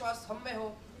आपका विश्वास हम में हो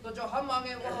तो जो हम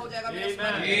मांगे वो हो जाएगा मेरे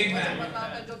आसमानी। वचन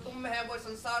बताता है जो तुम में है वो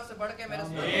संसार से बढ़ के मेरे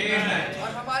आसमानी, और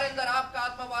हमारे अंदर आपका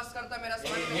आत्मा वास करता है मेरा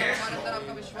आसमानी पिता, हमारे अंदर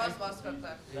आपका विश्वास वास करता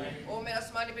है। ओ मेरा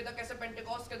आसमानी पिता कैसे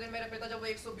पेंटेकोस्ट के दिन मेरे पिता जब वो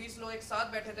 120 लोग एक साथ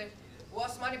बैठे थे, वो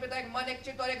आसमानी पिता एक मन एक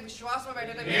चित्त और एक विश्वास में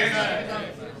बैठे थे मेरे आसमानी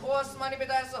पिता। वो आसमानी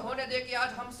पिता ऐसा होने दे कि आज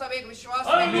हम सब एक विश्वास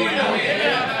में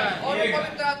और वो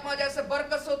पवित्र आत्मा जैसे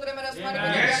बरकत से उतरे मेरे आसमानी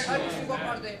पिता, हर किसी को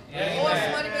भर दे। वो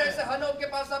आसमानी पिता जैसे हनोक के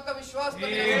पास विश्वास, आपका विश्वास तो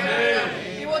मेरे पिता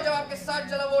कि वो जब आपके साथ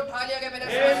चला वो उठा लिया गया मेरे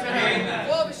पिता।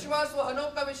 वो विश्वास, वो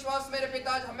हनोक का विश्वास मेरे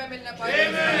पिता आज हमें मिलने पाए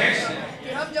कि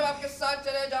हम जब आपके साथ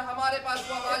चले, जब हमारे पास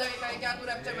वो आवाज आई कहे क्या तू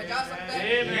रैप्चर में जा सकता है,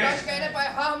 हम कहने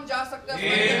पाए हाँ हम जा सकते हैं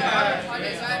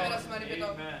उठाने जाए मेरा आसमानी पिता।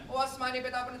 वो आसमानी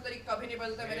पिता अपने तरीके कभी नहीं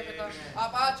बदलते मेरे पिता।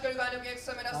 आप आज के गाने के एक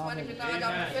से मेरा आसमानी पिता आज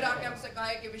आप फिर आके हमसे कहा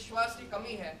है कि विश्वास की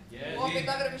कमी है। वो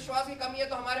पिता अगर विश्वास की कमी है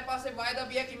तो हमारे पास एक वायदा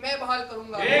भी है कि मैं बहाल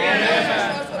करूंगा,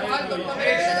 विश्वास को बहाल करूंगा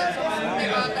मेरे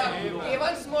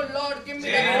once more Lord give me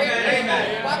the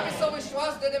faith. बाकी सब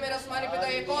विश्वास दे दे मेरा आसमानी पिता,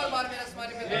 एक और बार मेरा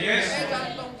आसमानी पिता। मैं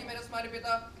जानता हूं कि मेरा आसमानी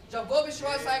पिता जब वो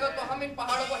विश्वास आएगा तो हम इन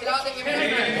पहाड़ों को हिला देंगे मेरे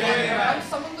आसमानी पिता, हम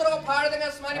समुद्रों को फाड़ देंगे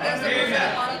आसमानी पिता से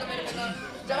फाड़ दे मेरे पिता।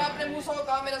 जब आपने मूसा को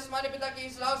कहा मेरे आसमानी पिता कि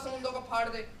इस लाल समुद्रों को फाड़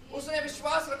दे, उसने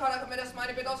विश्वास रखा मेरे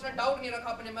आसमानी पिता, उसने डाउट नहीं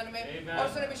रखा अपने मन में और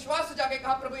उसने विश्वास से जाके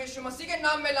कहा प्रभु यीशु मसीह के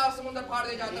नाम में लाल समुद्र फाड़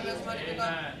दे जाता मेरे आसमानी पिता।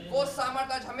 वो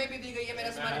सामर्थ आज हमें भी दी गई है मेरे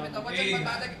आसमानी पिता। वचन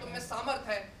बताता है कि तुम में सामर्थ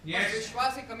है, बस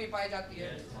विश्वास की कमी पाई जाती है।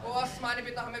 वो आसमानी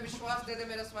पिता हमें विश्वास दे दे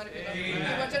मेरे आसमानी पिता।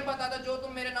 वचन बताता जो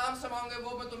तुम मेरे नाम से मांगोगे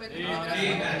वो मैं तुम्हें दूंगा मेरे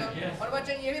आसमानी पिता। और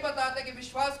वचन ये भी बताता है कि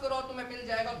विश्वास करो तुम्हें मिल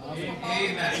जाएगा, तुम उसको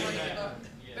पाओगे मेरे आसमानी पिता।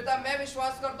 पिता मैं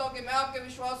विश्वास करता हूँ कि मैं आपके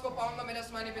विश्वास को पाऊंगा मेरे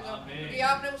आसमानी पिता, कि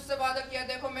आपने मुझसे वादा किया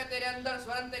देखो मैं तेरे अंदर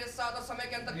स्वरन तेरे साथ और समय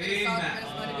के अंदर तेरे साथ मेरे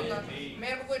आसमानी पिता।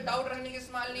 मेरे को कोई डाउट रखने की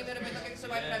इस्तेमाल नहीं मेरे पिता। के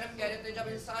भाई प्रेम कह रहे थे जब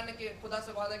इंसान ने खुदा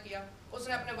से वादा किया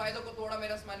उसने अपने वायदों को तोड़ा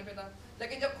मेरे आसमानी पिता,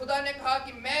 लेकिन जब खुदा ने कहा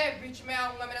कि मैं बीच में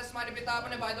आऊंगा मेरे आसमानी पिता,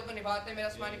 अपने वायदों को निभाते मेरे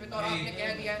आसमानी पिता। और आपने कह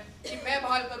दिया है कि मैं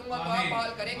बहाल करूंगा तो आप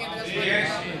बहाल करेंगे मेरे आसमानी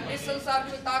पिता। इस संसार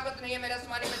की ताकत नहीं है मेरे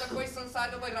आसमानी पिता, कोई संसार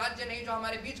का कोई राज्य नहीं जो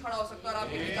हमारे बीच खड़ा हो सकता है और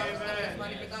आपके बीच आ सकता है मेरे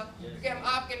आसमानी पिता, क्योंकि हम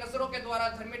आपके नजरों के द्वारा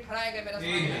धर्मी ठहराए गए मेरे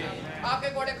आसमानी पिता। आपके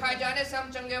कोड़े खाए जाने से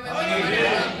हम चंगे हुए मेरे आसमानी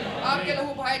पिता, आपके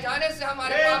लहू बहाए जाने से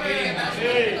हमारे पाप मिट गए मेरे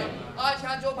आसमानी पिता। आज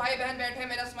यहाँ जो भाई बहन बैठे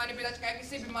मेरे आसमानी पिता, चाहे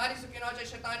किसी बीमारी से क्यों ना हो, चाहे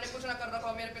शैतान ने कुछ ना कर रखा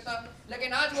हो मेरे पिता,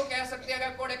 लेकिन आज वो कह सकते हैं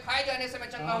अगर कोड़े खाए जाने से मैं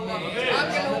चंगा हुआ,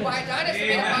 आपके लहू बहाए जाने से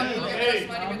मेरे पाप मिट गए मेरे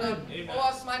आसमानी पिता। ओ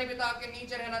आसमानी पिता आपके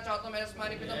नीचे रहना चाहता हूँ मेरे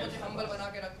आसमानी पिता, मुझे हम्बल बना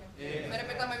के रखें मेरे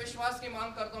पिता। मैं विश्वास की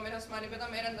मांग करता हूँ मेरे आसमानी पिता,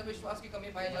 मेरे अंदर विश्वास की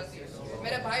कमी पाई जाती है,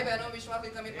 मेरे भाई बहनों में विश्वास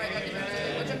की कमी पाई जाती है।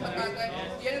 वचन बताता है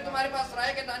यदि तुम्हारे पास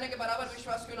राय के दाने के बराबर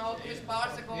विश्वास क्यों ना हो, तुम इस पहाड़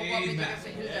से कहो वो अपनी जगह से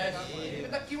हिल जाएगा।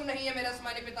 पिता क्यों नहीं है मेरे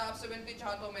आसमानी पिता, आपसे विनती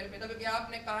चाहता हूँ मेरे पिता, क्योंकि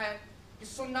आपने कहा है कि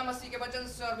सुनना मसीह के वचन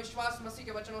से और विश्वास मसीह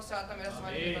के वचनों से आता है मेरे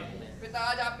आसमानी पिता। पिता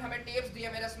आज आपने हमें टेप्स दिए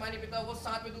मेरे आसमानी पिता, वो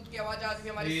सातवें दूत की आवाज आज भी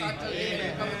हमारे साथ चल रही है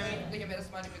मेरे पिता, मेरे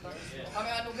आसमानी पिता।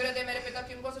 हमें अनुग्रह दे मेरे पिता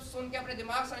कि उनको सिर्फ सुन के अपने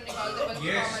दिमाग से निकाल दे, बल्कि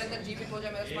हमारे अंदर जीवित हो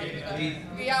जाए मेरे आसमानी पिता।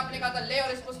 क्योंकि आपने कहा था ले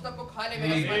और इस पुस्तक को खा ले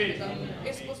मेरे आसमानी पिता,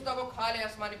 इस पुस्तक को खा ले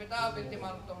आसमानी पिता। विनती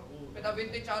मांगता हूँ पिता,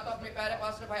 विनती चाहता हूँ अपने प्यारे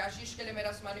पास्टर भाई आशीष के लिए मेरे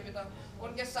आसमानी पिता,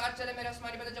 उनके साथ चले मेरे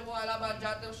आसमानी पिता जब वो इलाहाबाद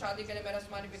जाते हैं शादी के लिए मेरे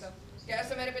आसमानी पिता।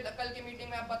 कैसे मेरे पिता कल की मीटिंग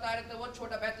में आप बता रहे थे वो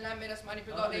छोटा बैतलहम मेरे आसमानी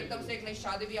पिता, और एकदम से एक नई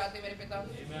शादी भी आती है मेरे पिता।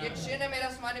 ये क्षण है मेरे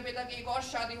आसमानी पिता की एक और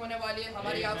शादी होने वाली है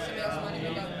हमारी आपसे मेरे आसमानी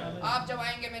पिता। आप जब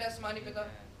आएंगे मेरे आसमानी पिता,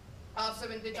 आपसे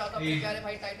विनती चाहता हूँ प्यारे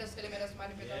भाई टाइटस के लिए मेरे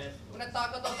आसमानी पिता, उन्हें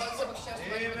ताकत और बल से बख्शे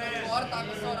आसमानी पिता, और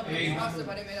ताकत से और अपने विश्वास से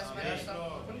भरे मेरे आसमानी पिता,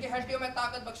 उनकी हड्डियों में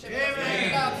ताकत बख्शे मेरे आसमानी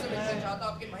पिता। आपसे विनती चाहता हूँ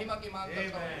आपकी महिमा की मांग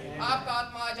करता हूँ, आपका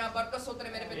आत्मा आज यहाँ बरकत उतरे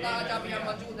मेरे पिता, आज आप यहाँ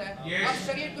मौजूद है। अब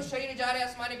शरीर टू शरीर जा रहे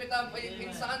आसमानी पिता,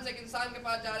 इंसान से इंसान के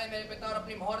पास जा रहे हैं मेरे पिता, और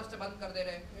अपनी मोहर से बंद कर दे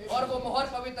रहे, और वो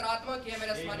मोहर पवित्र आत्मा की है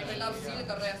मेरे आसमानी पिता, आप सील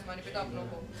कर रहे हैं आसमानी पिता अपनों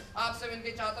को। आपसे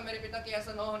विनती चाहता हूँ मेरे पिता कि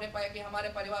ऐसा न होने पाए कि हमारे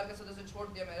परिवार के सदस्य छोड़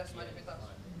दिया मेरे आसमानी पिता,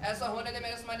 ऐसा होने दे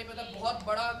मेरे आसमानी पिता। बहुत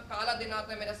बड़ा काला दिन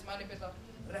आता है मेरे आसमानी पिता,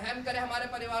 रहम करे हमारे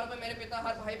परिवारों पे मेरे पिता,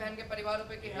 हर भाई बहन के परिवारों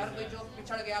पे, कि हर कोई जो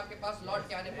पिछड़ गया आपके पास लौट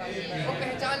के आने पाए, वो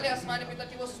पहचान ले आसमानी पिता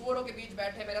कि वो सूअरों के बीच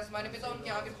बैठे मेरे आसमानी पिता, उनकी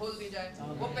आंखें खोल दी जाए,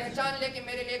 वो पहचान ले कि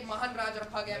मेरे लिए एक महान राज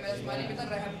रखा गया मेरे आसमानी पिता।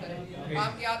 रहम करे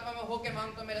आपकी आत्मा में होके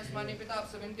मांगता हूं मेरे आसमानी पिता,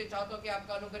 आपसे विनती चाहता हूं कि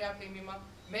आपका अनुग्रह आपकी महिमा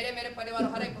मेरे परिवार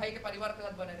हर एक भाई के परिवार के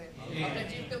साथ बने रहे, अपने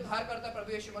जीव के उद्धार करता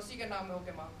प्रभु यीशु मसीह के नाम में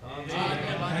होके मांगता हूं।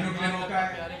 बहनों के लिए मौका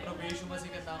है, प्रभु यीशु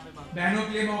मसीह के नाम में मांगता हूं। बहनों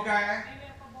के लिए मौका है।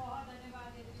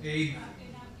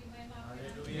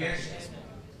 यस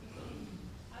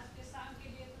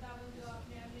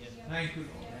थैंक यू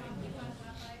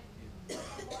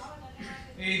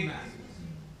आमीन।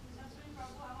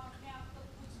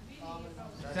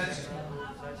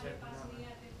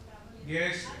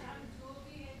 यस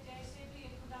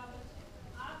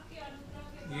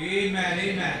आमीन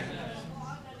आमीन।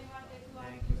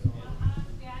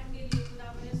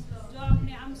 जो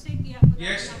आपने हमसे किया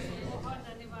यस बहुत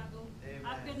धन्यवाद हो,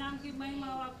 आपके नाम की महिमा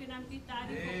हो, आपके नाम की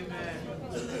तारीफ हो।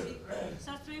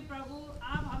 सच में प्रभु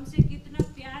आप हमसे कितना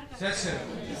प्यार करते हैं,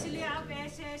 इसलिए आप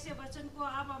ऐसे ऐसे वचन को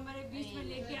आप हमारे बीच में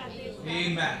लेके आते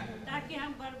हैं ताकि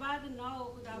हम बर्बाद न हो।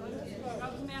 खुदावन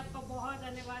प्रभु मैं आपका बहुत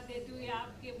धन्यवाद देती हूँ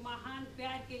आपके महान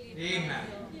प्यार के लिए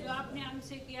जो आपने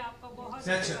हमसे किया, आपका बहुत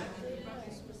धन्यवाद।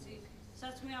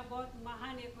 सच में आप बहुत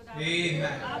महान है खुदा।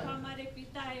 Amen. आप हमारे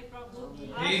पिता है प्रभु,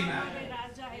 आप Amen. हमारे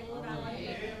राजा है खुदा।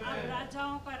 आप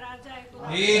राजाओं का राजा है खुदा।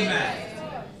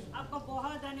 Amen. आपको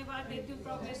बहुत धन्यवाद देती हूँ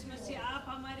प्रभु यीशु मसीह, आप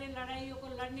हमारे लड़ाइयों को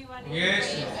लड़ने वाले Yes.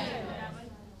 खुदावन।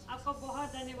 आपको बहुत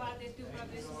धन्यवाद देती हूँ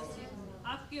प्रभु यीशु मसीह,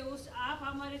 आपके उस आप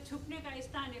हमारे छुपने का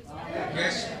स्थान है खुदा।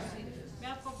 Yes. मैं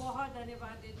आपको बहुत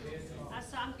धन्यवाद देती हूँ। आज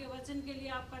शाम के वचन के लिए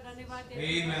आपका धन्यवाद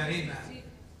देती Amen, हूँ। amen.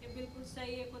 ये बिल्कुल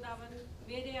सही है खुदावन,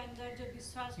 मेरे अंदर जो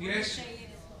विश्वास होना Yes. चाहिए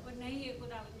वो नहीं है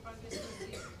खुदावन प्रभु यीशु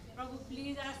मसीह। प्रभु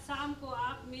प्लीज आज शाम को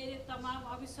आप मेरे तमाम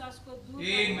अविश्वास को दूर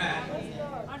करें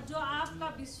Amen. और जो आपका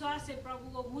विश्वास है प्रभु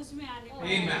वो मुझ में आने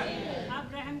Amen. पाए। आप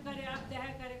रहम करें, आप दया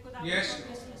करें खुदा। Yes. प्रभु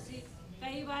यीशु मसीह,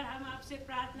 कई बार हम आपसे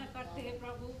प्रार्थना करते हैं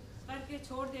प्रभु, करके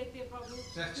छोड़ देते हैं प्रभु,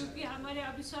 सच। क्योंकि हमारे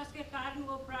अविश्वास के कारण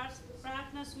वो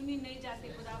प्रार्थना सुनी नहीं जाती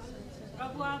खुदावन।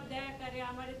 प्रभु आप दया करें,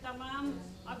 हमारे तमाम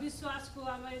अविश्वास को,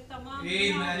 हमारे तमाम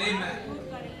Amen, गुनाहों को amen. दूर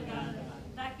करें खुदावन,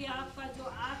 ताकि आपका जो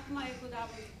आत्मा है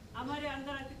खुदावन हमारे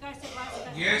अंदर अधिकार से वास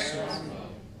करे। Yes.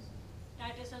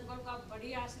 टाइटस अंकल को आप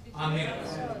बड़ी आशीष आमीन।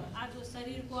 दीजिए। आज वो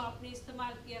शरीर को आपने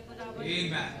इस्तेमाल किया खुदावन,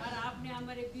 Amen. और आपने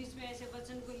हमारे बीच में ऐसे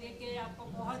वचन को लेके आपको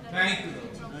बहुत Thank you, धन्यवाद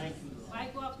Lord. प्रभु। भाई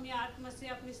को अपनी आत्मा से,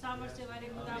 अपनी सामर्थ्य से भरे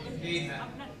खुदावन, Amen.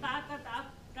 अपना ताकत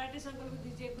आप टाइटस अंकल को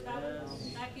दीजिए खुदावन,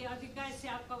 ताकि अधिकार से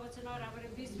आपका वचन और हमारे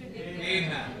बीच में लेके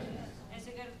Amen.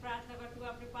 ऐसे कर प्रार्थना करते हुए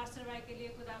अपने पास्टर भाई के लिए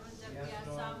खुदावन, जबकि आज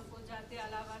शाम को जाते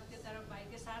इलाहाबाद की तरफ भाई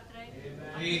के साथ रहे,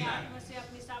 अपनी Amen. आत्मा से,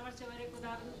 अपनी सामर्थ्य से भरे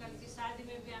खुदावन। कल की शादी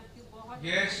में भी आपकी बहुत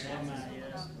Yes.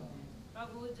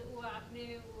 प्रभु, वो आपने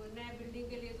नए बिल्डिंग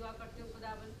के लिए दुआ करते हो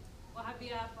खुदावन, वहाँ भी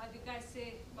आप अधिकार से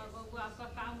प्रभु आपका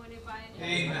काम होने पाए,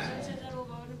 Amen. संसद वो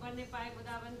भवन बनने पाए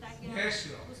खुदावन, ताकि हम Yes,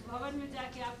 Lord. उस भवन में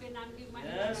जाके आपके नाम की Amen.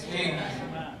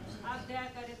 महिमा आप दया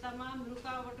करें, तमाम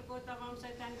रुकावट को, तमाम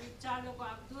शैतान की चालों को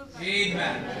आप दूर Amen.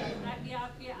 करें, ताकि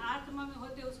आपके आत्मा में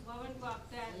होते उस भवन को आप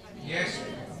तैयार करें। Yes.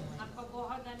 आपका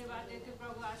बहुत धन्यवाद देते हैं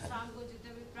प्रभु। आज शाम को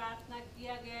जितने भी प्रार्थना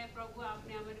किया गया है प्रभु,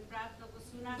 आपने हमारी प्रार्थना को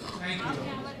सुना, Thank you, आपने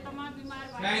Lord. हमारे तमाम बीमार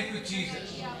Thank you,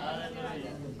 Jesus. आपका धन्यवाद देते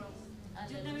हैं प्रभु।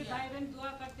 जितने भी भाई बहन दुआ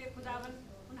करते हैं खुदावन,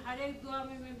 उन हर एक दुआ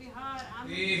में मैं बिहार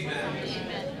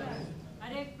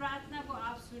हर एक प्रार्थना को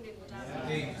आप सुने खुदावन।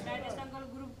 Amen. टाइटस अंकल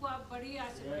ग्रुप को आप बड़ी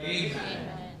आशीष Amen.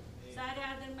 सारे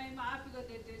आदर महिमा आप ही को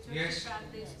देते हैं। छोटी Yes.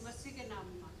 प्रार्थना यीशु मसीह के नाम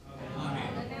में।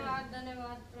 Amen. धन्यवाद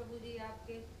धन्यवाद प्रभु जी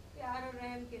आपके प्यार और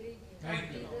रहम के लिए। Thank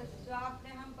you, Lord. जो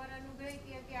आपने हम पर अनुग्रह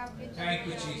किया कि आपके Thank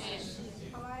you, Jesus.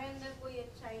 हमारे अंदर कोई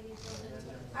अच्छाई नहीं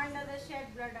प्रभु, अंडर द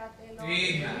शेड ब्लड आते हैं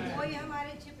Amen. लोग, कोई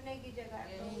हमारे छिपने की जगह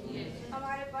है प्रभु।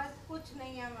 हमारे पास कुछ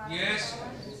नहीं है हमारे Yes.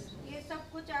 ये सब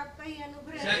कुछ आपका ही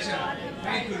अनुग्रह Such है। a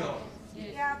thank you, Lord.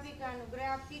 ये आप ही का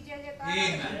अनुग्रह, आपकी जय जयकार,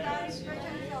 Amen. आपकी तारीफ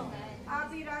प्रशंसा हो।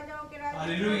 आप ही राजाओं के राजा,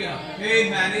 Hallelujah.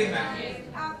 Amen.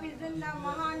 Amen. आप ही जिंदा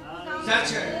महान खुदावन,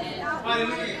 Such a आप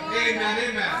hallelujah. हमारे Amen.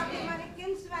 Amen. आप हमारे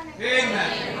किंग्समैन हैं।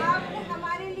 Amen. आपने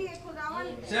हमारे लिए खुदावन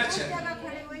Such उस a- जगह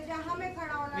खड़े हुए जहाँ हमें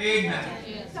खड़ा होना Amen.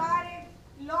 चाहिए। सारे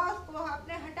लॉस को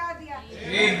आपने हटा दिया। Amen.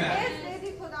 ग्रेस दे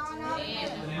दी खुदावन आपने।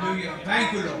 Hallelujah. आपका Thank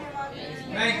you, बहुत Lord. धन्यवाद देते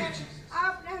Thank हैं। you, Jesus.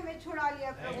 आपने हमें छुड़ा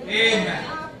लिया प्रभु।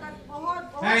 Amen. आपका बहुत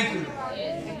बहुत Thank you, धन्यवाद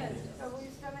देते हैं। प्रभु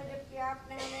इस समय जबकि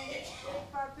आपने हमें एक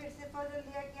बार फिर से फजल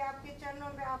दिया कि आपके चरणों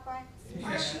में आ पाए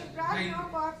और Yes. अपनी प्रार्थनाओं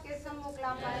को आपके सम्मुख ला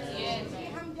पाए, कि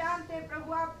हम जानते हैं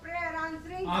प्रभु आप प्रेयर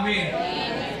आंसरिंग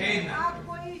Amen. Amen. आप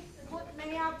कोई बुत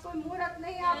नहीं, आप कोई मूर्त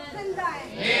नहीं, आप जिंदा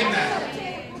हैं। Amen. आप सच्चे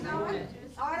हैं खुदावन,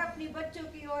 और अपनी बच्चों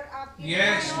की ओर आपकी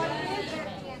Yes. और देख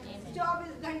रहती हैं।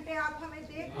 24 घंटे आप हमें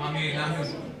देखते Amen. हैं।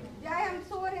 Amen. चाहे हम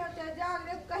सो रहे हो चाहे जाग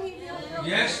रहे हो, कहीं भी हो प्रभु,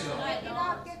 Yes, Lord. लेकिन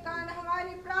आपके कान हमारी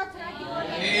प्रार्थना की ओर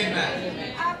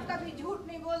Amen. आप कभी झूठ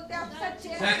नहीं बोलते, आप सच्चे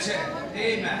हैं। सच्चे हैं।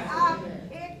 Amen. आप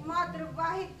एकमात्र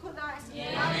वाहिद खुदा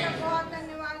हैं। आपका बहुत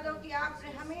धन्यवाद हो कि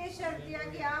आपने हमें शर्त दिया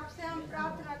कि आपसे हम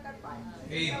प्रार्थना कर पाए।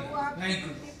 Amen. प्रभु आपसे Thank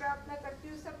you. अपनी प्रार्थना करती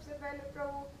हूँ। सबसे पहले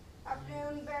प्रभु अपने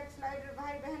उन बैकस्लाइडर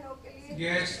भाई बहनों के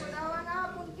लिए, Yes. खुदावन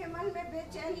आप उनके मन में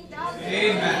बेचैनी डाल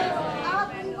दें। Amen. आप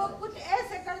उनको कुछ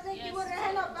ऐसे कर दें कि वो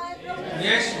रह ना पाए प्रभु।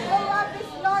 Yes. वो वापिस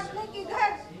लौटने की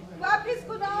घर वापिस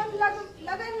खुदावन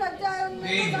लगन लग जाए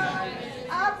उनमें। Amen. खुदावन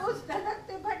आप उस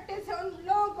धधकते भट्टे से उन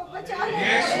लोगों को बचा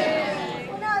लें।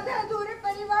 Yes. उन आधे अधूरे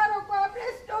परिवारों को आप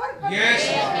रिस्टोर कर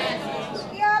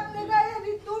Yes. कि आपने कहा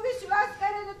यदि तू विश्वास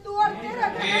करे तो तू और तेरा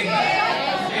घर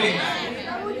Amen.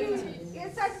 प्रभु जी, ये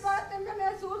सच बात है। मैं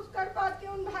महसूस कर पाती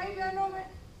हूँ उन भाई बहनों में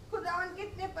खुदावन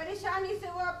कितने परेशानी से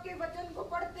वो आपके वचन को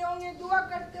पढ़ते होंगे, दुआ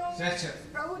करते होंगे। Such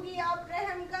a- प्रभु जी आप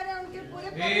रहम करें, उनके पूरे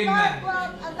Amen. परिवार को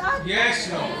आप आजाद Yes,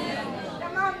 करें। Lord.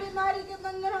 तमाम बीमारी के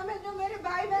बंधनों में जो मेरे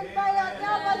भाई बहन पाए जाते हैं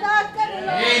आप आजाद करें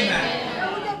Lord। Amen.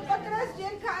 प्रभु जब पतरस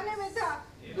जेल खाने में था,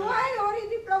 दुआएं हो रही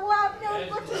थी प्रभु, आपने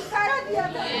उनको छुटकारा किया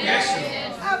था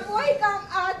आप वही काम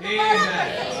आज दोबारा कर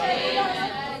सकते हैं।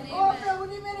 ओ प्रभु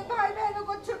जी मेरे भाई बहनों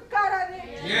को छुटकारा दे।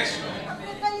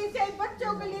 अपने कलीसिया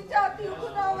बच्चों के लिए चाहती हूँ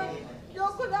खुदावन, जो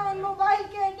खुदावन मोबाइल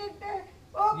के एडिक्ट है,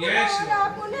 ओ खुदावन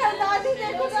आप उन्हें आजादी दे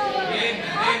खुदावन,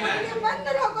 आप उनके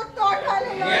बंधनों को तोड़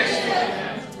डाले लॉर्ड।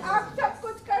 आप सब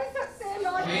कुछ कर सकते हैं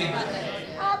लॉर्ड,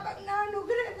 आप अपना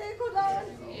अनुग्रह दे खुदावन,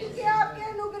 क्योंकि आपके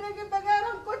अनुग्रह के बगैर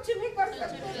हम कुछ नहीं कर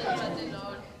सकते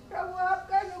प्रभु।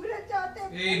 आपका अनुग्रह चाहते हैं,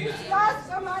 विश्वास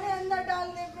हमारे अंदर डाल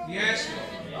दे प्रभु।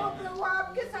 ओ प्रभु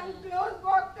आपके संग क्लोज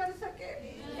वॉक कर सके।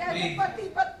 जैसे पति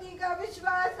पत्नी का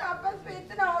विश्वास आपस में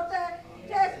इतना होता है,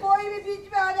 चाहे कोई भी बीच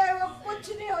में आ जाए वो कुछ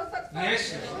नहीं हो सकता।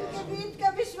 उनके बीच का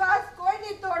विश्वास कोई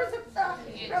नहीं तोड़ सकता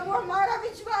प्रभु। हमारा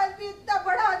विश्वास भी इतना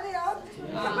बढ़ा दे आप,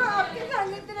 हम आपके साथ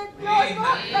इतने क्लोज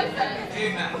वॉक कर सके,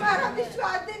 हमारा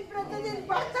विश्वास दिन प्रतिदिन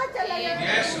बढ़ता चला जाए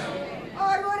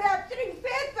और वो रैप्चरिंग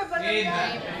फेथ पे बदल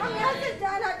जाए। हम यहाँ से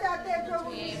जाना चाहते हैं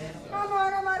प्रभु, हम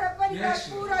और हमारा परिवार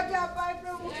पूरा जा पाए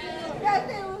प्रभु।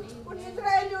 कहते उन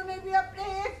इस्राएलियों ने भी अपने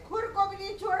एक खुर को भी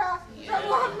नहीं छोड़ा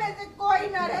प्रभु, हम में से कोई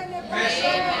न रहने पाए।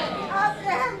 आप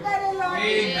रहम करें लॉर्ड,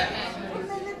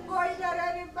 उनमें से कोई न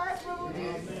रहने पाए प्रभु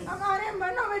जी। हमारे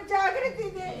मनों में जागृति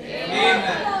दे,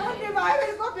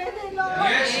 रिवाइवल को भेजे लॉर्ड।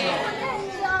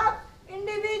 आप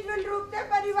इंडिविजुअल रूप से,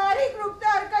 पारिवारिक रूप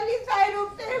से और कलीसियाई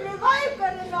रूप से रिवाइव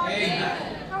करें लॉर्ड।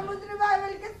 हम उस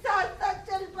रिवाइवल के साथ साथ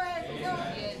चल पाए,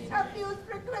 अपनी उस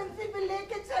फ्रीक्वेंसी पे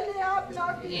लेके चले आप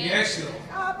लॉर्ड।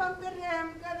 आप हम पे रहम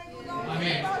करें खुदावन,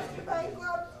 पास्टर भाई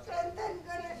को आप स्ट्रेंथन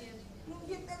करें,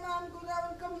 उनकी तमाम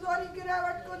खुदावन कमजोरी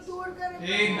गिरावट को दूर करें,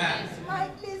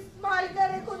 स्माइल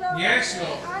करें खुदावन,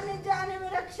 आने जाने में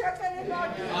रक्षा करें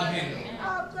लॉर्ड।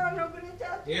 आपका अनुग्रह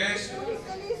चाहते हैं, पूरी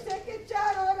कलीसिया के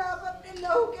चारों ओर आप अपने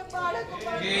लहू के बाड़े को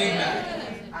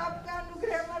बांधें। आपका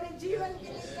अनुग्रह हमारे जीवन के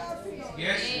लिए काफी है।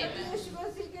 यीशु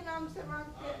मसीह के नाम से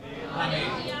मांगते हैं,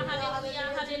 हालेलुया हालेलुया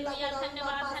हालेलुया।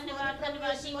 धन्यवाद धन्यवाद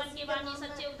धन्यवाद। जीवन की वाणी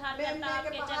सच्चे उद्धारकर्ता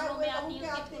आपके चरणों में आती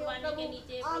हूं कि कुर्बानी के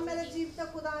नीचे आप मेरे जीवित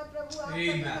खुदा है प्रभु, आप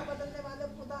सबका बदलने वाले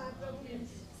खुदा है प्रभु।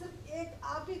 सिर्फ एक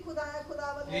आप ही खुदा है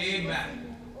खुदावंद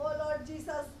यीशु। ओ लॉर्ड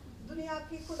जीसस, दुनिया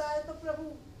की खुदा है तो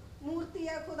प्रभु मूर्ति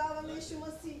है खुदावंद यीशु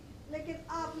मसीह, लेकिन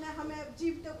आपने हमें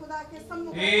जीवित खुदा के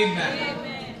सम्मुख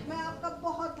मैं आपका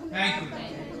बहुत धन्यवाद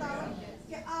करती हूँ खुदावंद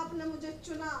कि आपने मुझे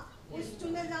चुना, उस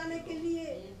चुने जाने के लिए,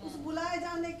 उस बुलाए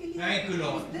जाने के लिए,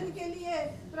 उस दिन के लिए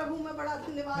प्रभु मैं बड़ा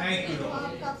धन्यवाद करती हूँ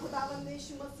आपका खुदावंद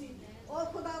यीशु मसीह। और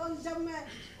खुदावन जब मैं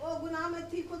ओ गुनाह में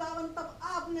थी खुदावन, तब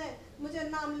आपने मुझे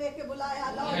नाम लेके बुलाया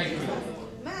लॉर्ड जीसस।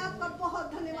 मैं आपका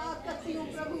बहुत धन्यवाद करती हूँ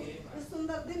प्रभु इस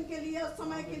सुंदर दिन के लिए और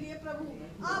समय के लिए प्रभु।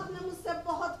 आपने मुझसे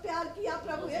बहुत प्यार किया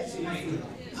प्रभु यीशु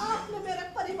मसीह, आपने मेरे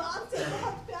परिवार से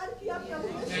बहुत प्यार किया प्रभु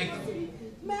यीशु मसीह।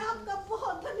 मैं आपका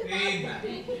बहुत धन्यवाद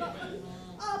करती हूँ खुदावन,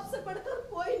 आपसे बढ़कर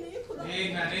कोई नहीं खुदा।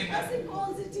 ऐसी कौन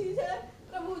सी चीज है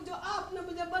प्रभु जो आपने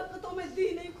मुझे बरकतों में दी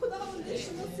नहीं खुदावन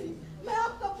यीशु मसीह। मैं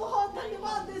आपका बहुत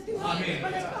धन्यवाद देती हूँ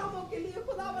बड़े कामों के लिए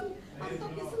खुदावन। हम तो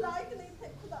किस लायक नहीं थे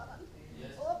खुदावन,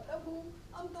 ओ प्रभु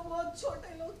हम तो बहुत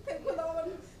छोटे लोग थे खुदावन।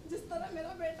 जिस तरह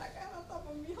मेरा बेटा कह रहा था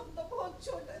मम्मी हम तो बहुत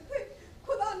छोटे थे,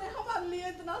 खुदा ने हमारे लिए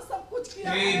इतना सब कुछ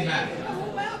किया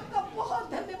प्रभु। मैं आपका बहुत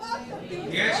धन्यवाद करती हूँ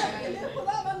के लिए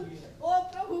खुदावन। ओ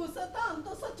प्रभु शैतान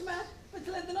तो सच में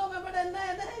पिछले दिनों में बड़े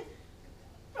नए नए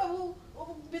प्रभु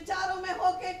विचारों में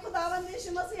होके खुदावन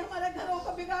यीशु मसीह हमारे घरों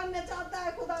को बिगाड़ने चाहता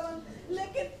है खुदावन,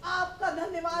 लेकिन आपका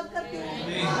धन्यवाद करती हूँ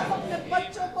आप अपने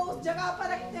बच्चों को उस जगह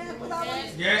पर रखते हैं खुदावन।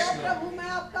 तो प्रभु मैं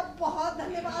आपका बहुत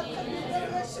धन्यवाद करती हूँ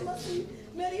यीशु मसीह।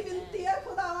 मेरी विनती है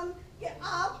खुदावन कि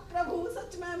आप प्रभु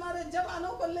सच में हमारे जवानों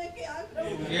को लेके आए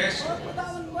प्रभु। और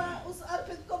खुदावन मैं उस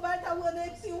अर्पित को बैठा हुआ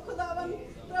देखती हूँ खुदावन,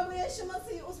 प्रभु यीशु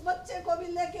मसीह उस बच्चे को भी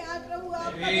लेके आए प्रभु,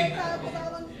 आपका बेटा है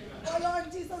खुदावन। और लॉर्ड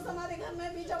जीसस हमारे घर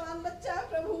में भी जवान बच्चा है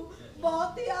प्रभु,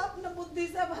 बहुत ही आपने बुद्धि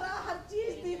से भरा हर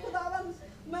चीज दी खुदावन।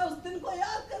 मैं उस दिन को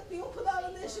याद करती हूँ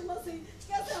खुदावन यीशु मसीह,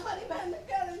 कैसे हमारी बहन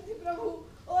कह रही थी प्रभु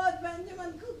और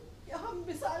बेंजामिन को हम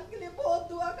विशाल के लिए बहुत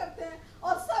दुआ करते हैं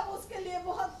और सब उसके लिए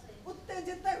बहुत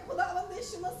उत्तेजित है खुदावंद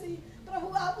यीशु मसीह। प्रभु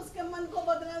आप उसके मन को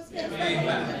बदलें, उसके हृदय को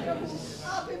बदलें प्रभु,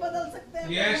 आप ही बदल सकते हैं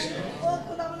और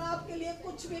खुदावन आपके लिए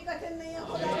कुछ भी कठिन नहीं है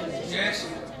खुदावन यीशु।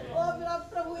 और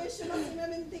प्रभु यीशु मसीह में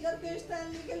विनती करते हैं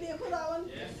स्टैनली के लिए खुदावन,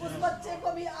 उस बच्चे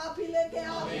को भी आप ही लेके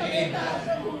आपका बेटा है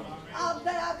प्रभु, आप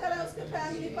दया करें उसके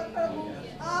फैमिली पर प्रभु,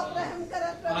 आप रहम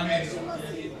करें प्रभु यीशु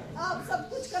मसीह। आप सब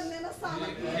कुछ करने में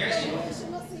सामर्थ्य है प्रभु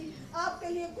यीशु मसीह। आपके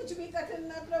लिए कुछ भी कठिन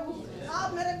नहीं प्रभु।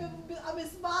 आप मेरे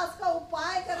अविश्वास का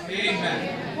उपाय करें।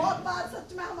 बहुत बार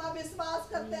सच में हम अविश्वास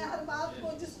करते हैं हर बात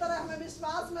को, जिस तरह हमें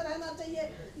विश्वास में रहना चाहिए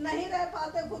नहीं रह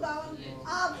पाते। खुदावन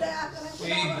आप दया करें,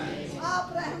 खुदावन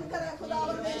आप रहम करें,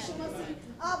 खुदावन यीशु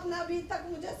मसीह आपने अभी तक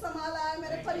मुझे संभाला है,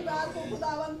 मेरे परिवार को।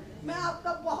 खुदावन मैं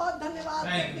आपका बहुत धन्यवाद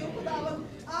करती हूँ खुदावन।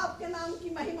 आपके नाम की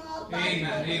महिमा और तारीफ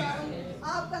हो खुदावन।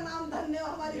 आपका नाम धन्य हो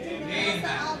हमारी जिंदगी में,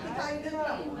 आप दिखाई दे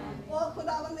प्रभु। ओ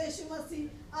खुदावन यीशु मसीह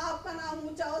आपका नाम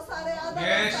ऊंचा हो, सारे आदर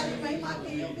और सारी महिमा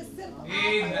के योग्य सिर्फ आप।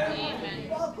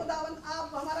 ओ खुदावन आप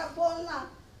हमारा बोलना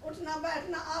उठना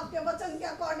बैठना आपके वचन के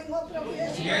अकॉर्डिंग हो प्रभु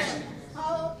यीशु।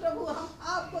 हाँ प्रभु हम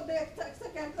आपको देख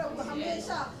सकें प्रभु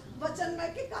हमेशा वचन में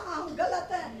कि कहाँ हम गलत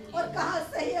हैं और कहाँ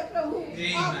सही है प्रभु।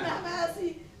 आपने हमें ऐसी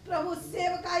प्रभु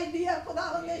सेवकाई दिया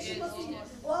खुदावंद यीशु मसीह।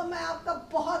 वो मैं आपका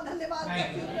बहुत धन्यवाद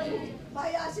करती हूँ प्रभु।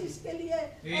 भाई आशीष के लिए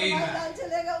और भाई लाल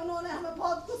चले गए, उन्होंने हमें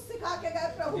बहुत कुछ सिखा के गए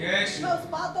प्रभु। मैं उस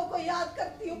बातों को याद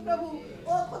करती हूँ प्रभु।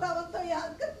 ओ खुदावंद तो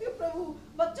याद करती हूँ प्रभु,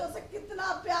 बच्चों से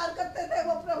कितना प्यार करते थे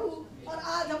वो प्रभु। और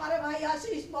आज हमारे भाई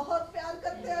आशीष बहुत प्यार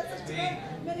करते हैं सच में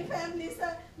मेरी फैमिली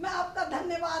से। मैं आपका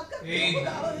धन्यवाद करती हूँ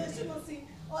खुदावंद यीशु मसीह।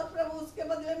 और प्रभु उसके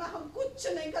बदले में हम कुछ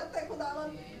नहीं करते खुदावन।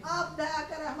 आप दया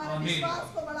करें, हमारे विश्वास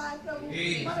को बढ़ाएं प्रभु।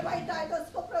 हमारे भाई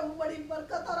टाइटस को प्रभु बड़ी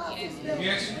बरकत और आशीष दे,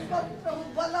 उनको प्रभु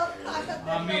बल और ताकत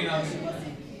दे।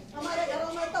 हमारे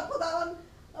घरों में तो खुदावन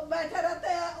बैठे रहते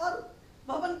हैं और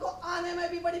भवन को आने में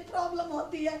भी बड़ी प्रॉब्लम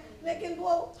होती है, लेकिन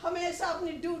वो हमेशा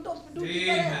अपनी ड्यूटी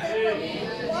पे रहते हैं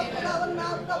प्रभु। और खुदावन मैं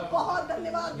आपका बहुत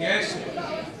धन्यवाद देती हूँ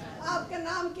खुदावन। आपके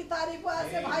नाम की तारीफ हो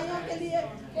ऐसे भाइयों के लिए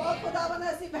और खुदावन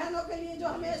ऐसी बहनों के लिए जो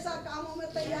हमेशा कामों में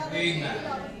तैयार रहती है।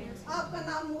 आपका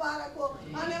नाम मुबारक हो।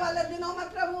 आने वाले दिनों में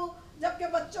प्रभु जबकि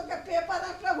बच्चों के पेपर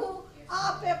हैं प्रभु,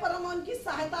 आप पेपर में उनकी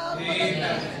सहायता और मदद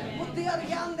करें, बुद्धि और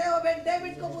ज्ञान दे।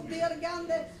 डेविड को बुद्धि और ज्ञान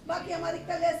दे। बाकी हमारी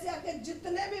कलेसिया के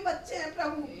जितने भी बच्चे हैं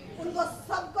प्रभु उनको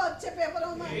सबको अच्छे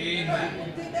पेपरों में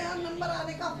बुद्धि दे और नंबर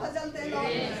आने का फजल दे लो।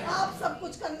 आप सब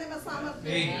कुछ करने में सामर्थ्य,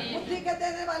 बुद्धि के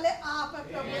देने वाले आप हैं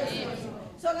प्रभु।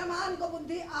 सुलेमान को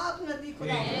बुद्धि आपने दी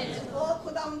खुदा। ओ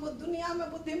खुदा उनको दुनिया में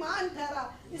बुद्धिमान ठहरा,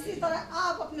 इसी तरह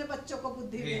आप अपने बच्चों को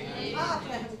बुद्धि दें। आप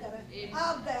रहम करें,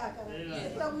 आप दया करें,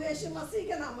 प्रभु यीशु मसीह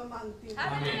के नाम में मांगती हूँ।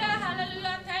 Hallelujah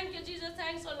hallelujah. Thank you Jesus,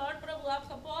 thanks O Lord. प्रभु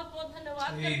आपका बहुत बहुत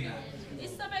धन्यवाद करती हूँ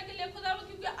इस समय के लिए खुदा,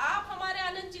 क्योंकि आप हमारे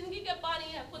आनंद जिंदगी के पानी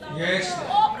है खुदा।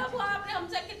 ओ प्रभु आपने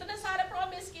हमसे कितने सारे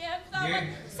प्रॉमिस किए हैं खुदा,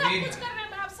 सब कुछ करने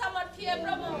में आप सामर्थ्य है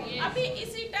प्रभु। अभी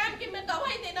इसी टाइम की मैं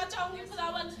गवाही देना चाहूंगी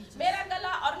खुदावन। मेरा गला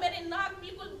और मेरी नाक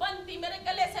बिल्कुल बंद थी, मेरे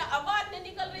गले से आवाज नहीं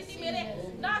निकल रही थी, मेरे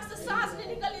नाक से सांस नहीं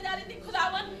निकल जा रही थी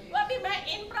खुदावन। अभी मैं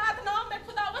इन प्रार्थनाओं में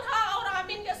खुदावन हाँ और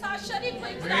आमीन के साथ शरीक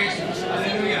हुई खुदावन।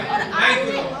 और आज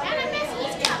मैंने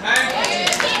महसूस किया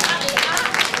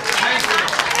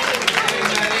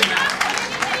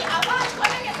मेरी आवाज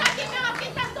खोलेंगे ताकि मैं आपकी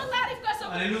तंदो तारीफ कर सकूं।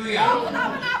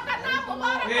 खुदावन आपका नाम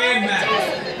मुबारक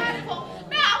हो।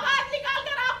 मैं आवाज निकाल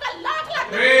कर आपका लाख लाख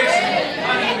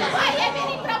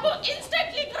मेरी प्रभु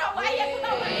इंस्टेंटली करवाइए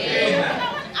खुदावन।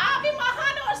 आप ही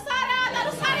महान और सारे आदर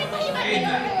और सारी महिमा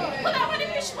खुदावन।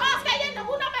 विश्वास का ये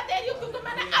नमूना मैं दे रही हूँ क्योंकि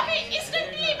मैंने अभी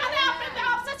इंस्टेंटली मैंने अपने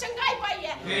आपसे चंगाई पाई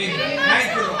है।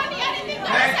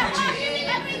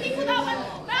 खुदावन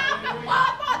मैं आपका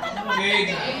बहुत बहुत धन्यवाद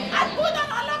करती हूँ। अद्भुत और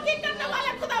अलौकिक करने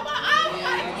वाले खुदावन आप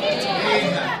हमारे बीच में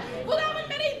मौजूद हैं खुदावन।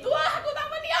 मेरी दुआ है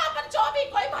खुदावन यहाँ पर जो भी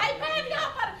कोई भाई बहन यहाँ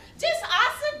पर जिस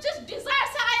आस से जिस डिजायर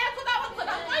से आया खुदावन,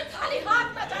 खुदा कोई खाली हाथ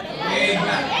न जाने।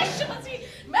 यीशु मसीह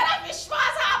मेरा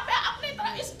विश्वास है आप पे अपनी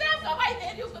तरफ इस टाइम गवाही दे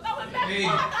रही हूँ खुदावन। मैं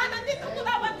बहुत आनंदित हूँ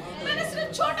खुदावन। मैंने सिर्फ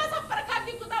छोटा सा परखा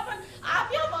की खुदावन, आप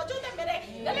यहाँ मौजूद है मेरे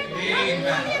गले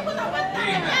में खुदावन।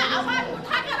 मैं आवाज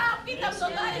उठाकर आपकी तब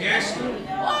सुधारी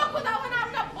ओ खुदावन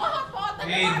आपका बहुत बहुत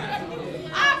धन्यवाद करती हूँ।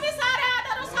 आपके सारे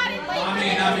आदर और सारी महिमा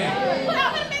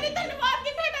खुदावन मेरी धन्यवाद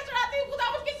की भेंट चढ़ाती हूँ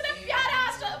खुदावन। कितने प्यारे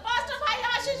पास्टर भाई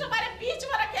आशीष हमारे बीच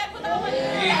में रखे हैं खुदावन।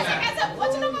 कैसे कैसे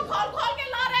वचनों को खोल खोल के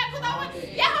ला रहे हैं खुदावन।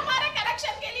 ये हमारे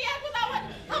करेक्शन के लिए है खुदावन,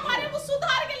 हमारे वो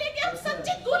सुधार के लिए कि हम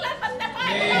सच्ची दुल्हन बनने पाए।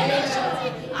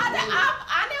 आज आप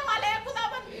आने वाले हैं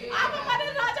खुदावन। आप हमारे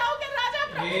राजाओं के राजा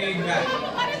प्रभु, आप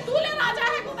हमारे दूल्हे राजा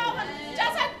है खुदावन।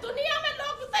 जैसे दुनिया में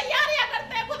लोग तैयारियां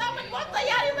करते हैं खुदावन, वो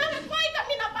तैयारी में कोई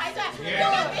कमी ना पाई जाए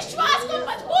क्योंकि विश्वास को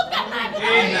मजबूत करना है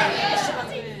खुदावन।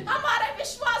 हमारे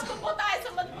विश्वास को बताए से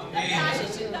मजबूत करके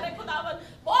आशीषित करे खुदावन।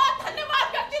 बहुत धन्यवाद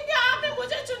करती थी आपने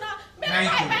मुझे चुना, मेरे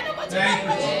भाई बहनों को चुना।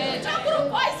 जो ग्रुप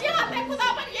वॉइस यहाँ पे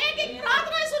खुदावन ये एक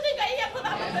प्रार्थना सुनी गई है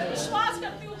खुदावन। मैं विश्वास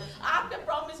करती हूँ आपके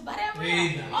प्रॉमिस भरे हुए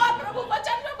हैं और प्रभु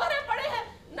वचन में भरे पड़े हैं।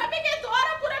 नबी के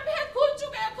द्वारा पूरे भेद खुल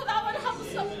चुके हैं खुदावन। हम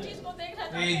सब चीज को देख रहे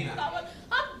हैं खुदावन,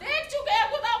 हम देख चुके हैं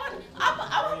खुदावन। अब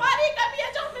हमारी कमी है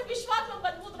जो हमें विश्वास में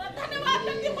मजबूत रहे। धन्यवाद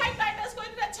करती हूँ भाई टाइटस को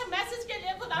इतने अच्छे मैसेज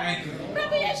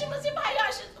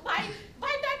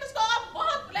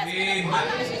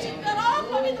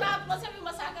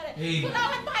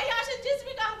खुदावन भाई आशीष जिस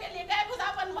भी काम के लिए गए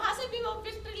खुदावन वहां से भी वो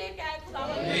विक्ट्री लेके आए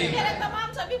खुदावन मेरे तमाम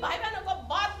सभी भाई बहनों को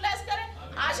बहुत ब्लेस करे,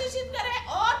 आशीषित करे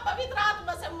और पवित्र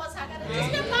आत्मा से मसा करे,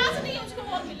 जिसके पास नहीं है उसको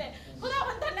वो मिले।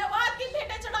 खुदावन धन्यवाद की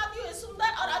भेंटें चढ़ाती हुई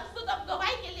सुंदर और अद्भुत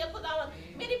गवाही के लिए खुदावन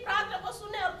मेरी प्रार्थना को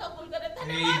सुने और कबूल करे।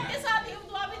 धन्यवाद के साथ ही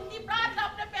दुआ विनती प्रार्थना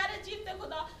अपने प्यारे जीवते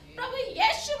खुदा प्रभु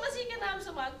यीशु मसीह के नाम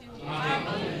से मांगती हूँ,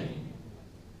 आमीन।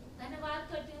 धन्यवाद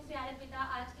करती हूँ प्यारे पिता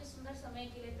आज के सुंदर समय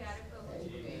के लिए प्यारे प्रभु,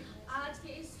 आज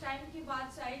के इस टाइम की बात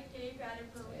साइड के लिए प्यारे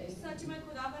प्रभु। सच में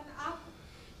खुदावन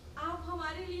आप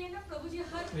हमारे लिए ना प्रभु जी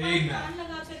हर कान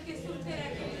लगा करके सुनते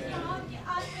रहते हैं कि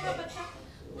आज मेरा बच्चा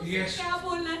मुझसे क्या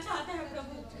बोलना चाहता है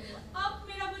प्रभु, अब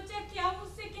मेरा बच्चा क्या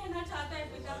मुझसे कहना चाहता है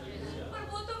पिता। पर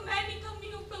वो तो मैं निकम्मी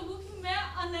हूँ प्रभु कि मैं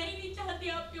आना ही नहीं चाहती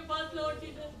आपके पास लौट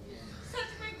जीसस। सच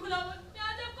में खुदावन मैं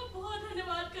आज आपको बहुत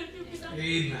धन्यवाद करती हूँ पिता।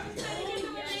 तरीके से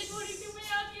मैं लेट हो रही थी, मैं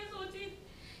आज ये सोची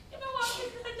कि मैं वापस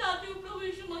घर जाती हूँ प्रभु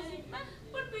यीशु मसीह,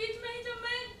 पर बीच में ही जब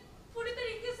मैं पूरी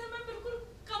तरीके से मैं बिल्कुल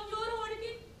कमजोर हो रही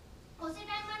थी उसी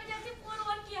टाइम मैंने जैसे फोन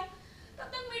ऑन किया तब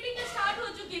तक मीटिंग स्टार्ट हो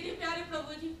चुकी थी प्यारे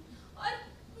प्रभु जी। और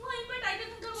वहीं पर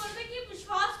टाइटस अंकल बोल रहे कि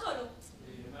विश्वास करो।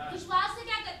 विश्वास से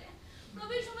क्या करते हैं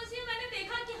प्रभु यीशु मसीह, मैंने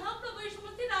देखा कि हाँ प्रभु यीशु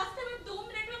मसीह रास्ते में 2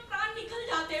 मिनट में प्राण निकल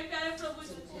जाते हैं प्यारे प्रभु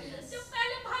जी। जब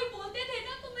पहले भाई बोलते थे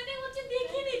ना तो मैंने वो चीज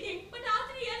देखी नहीं थी, बट आज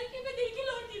रियलिटी में देखी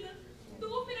लॉर्ड जीसस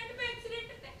 2 मिनट में एक्सीडेंट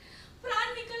में प्राण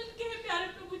निकल के है प्यारे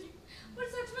प्रभु जी। पर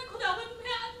सच में खुदावन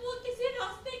मैं आज वो किसी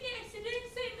रास्ते के एक्सीडेंट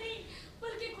से नहीं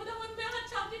बल्कि खुदावन मैं आज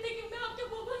चाहती थी कि मैं आपके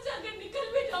भवन से अगर निकल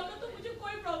भी जाऊंगा तो मुझे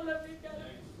कोई प्रॉब्लम नहीं प्यारे।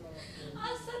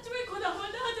 आज सच में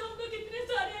खुदावन आज हम लोग इतने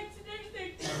सारे एक्सीडेंट्स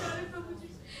देखते हैं प्यारे प्रभु जी,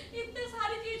 इतने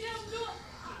सारी चीजें हम लोग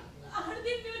हर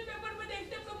दिन न्यूज पेपर में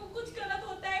देखते हैं प्रभु, कुछ गलत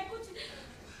होता है, कुछ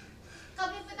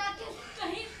कभी पिता के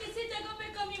कहीं किसी जगह पे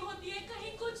कमी होती है,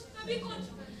 कहीं कुछ कभी कुछ,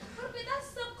 और पिता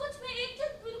सब कुछ में एक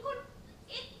चीज बिल्कुल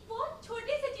एक बहुत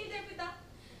छोटी सी चीज है पिता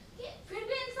कि फिर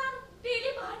भी इंसान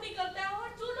डेली बाहर निकलता है और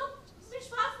जो लोग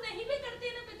विश्वास नहीं भी करते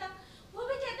हैं ना पिता वो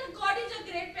भी कहते हैं गॉड इज अ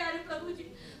ग्रेट प्यारे प्रभु जी।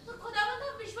 तो खुदावंद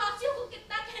हम विश्वासियों को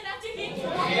कितना कहना चाहिए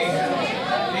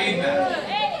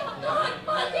हम तो हर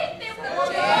पल देखते हैं प्रभु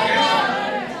जी।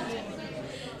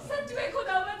 सच में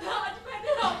खुदावंद आज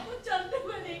मैंने आपको चलते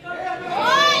हुए देखा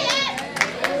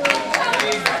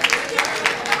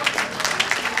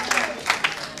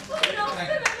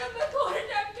मैं थोड़े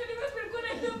टाइम के लिए मैं बिल्कुल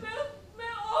एकदम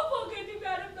मैं ऑफ हो गई थी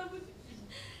प्यारे प्रभु जी।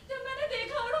 जब मैंने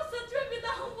देखा और सच में पिता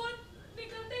हम वो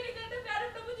निकलते निकलते प्यारे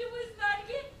प्रभु जी वो इस गाड़ी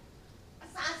की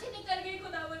सांस ही निकल गई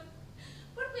खुदावन।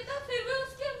 पर पिता फिर भी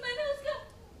मैंने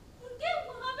उनके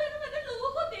वहां पे मैंने लोगों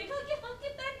को देखा कि हम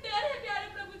कितना डर है प्यारे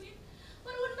प्रभु जी।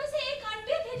 पर उनमें से एक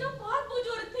आंटी थे जो बहुत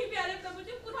बुजुर्ग थी प्यारे प्रभु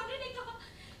जी, उन्होंने ने कहा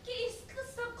कि इसका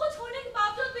सब कुछ होने के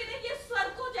बावजूद भी ये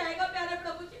स्वर्ग को जाएगा प्यारे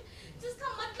प्रभु जी, जिसका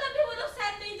मतलब भी वो लोग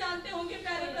शायद नहीं जानते होंगे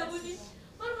प्यारे प्रभु जी।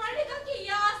 और उन्होंने कहा कि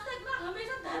ये आज तक ना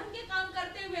हमेशा धर्म के काम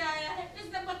करते हुए आया है,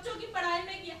 इसने बच्चों की पढ़ाई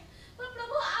में किया, पर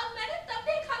प्रभु अब मैंने तब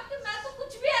देखा कि मैं तो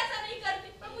कुछ भी ऐसा नहीं करती,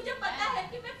 पर मुझे पता है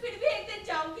कि मैं फिर भी एक दिन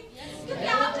जाऊंगी क्योंकि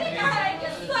आपने कहा है कि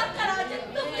स्वर्ग का राज्य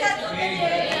तुम जैसों के लिए।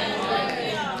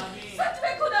 सच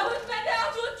में खुदावंद मैंने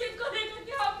आज उस चीज को देखा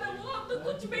कि हाँ प्रभु हम तो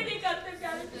कुछ भी नहीं करते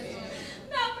प्यारे प्रभु।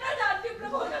 मैं अपना जानती हूँ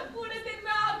प्रभु मैं पूरे दिन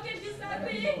में आपके जिस साथ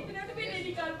में 1 मिनट भी नहीं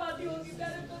निकाल पाती होंगी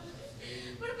प्यारे प्रभु,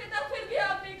 पर पिता फिर भी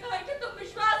आपने कहा कि तुम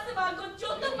विश्वास से मांगो जो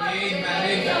तुम मांगोगे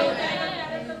हो जाएगा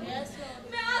प्यारे प्रभु।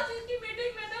 मैं आज इसकी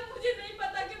मीटिंग में ना मुझे नहीं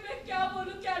पता कि मैं क्या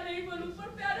बोलूं क्या नहीं बोलूं, पर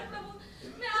प्यारे प्रभु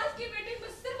मैं आज की मीटिंग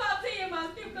में सिर्फ आपसे ये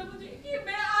मांगती हूँ प्रभु जी कि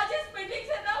मैं आज इस मीटिंग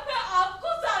से ना मैं आपको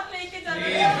साथ लेके जाना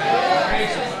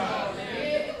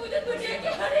मुझे दुनिया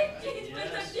की हर एक चीज मिल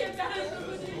सकती है प्यारे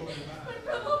प्रभु जी, पर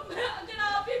प्रभु मैं अगर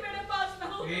आप ही मेरे पास ना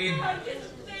हो हर चीज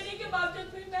देने के बावजूद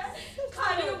भी मैं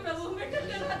खाली हूँ प्रभु, मैं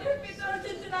टकराती हूँ पिता और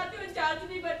चिल्लाती हूँ, चार्ज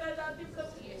नहीं बनना चाहती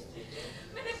प्रभु।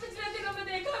 मैंने पिछले दिनों में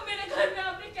देखा मेरे घर में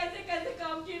आपने कैसे कैसे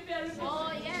काम किए प्यारे प्रभु,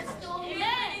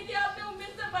 आपने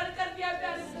उम्मीद से बढ़कर दिया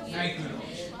प्यारे प्रभु।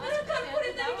 मेरा घर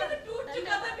पूरी तरीके से टूट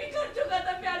चुका था, बिखर चुका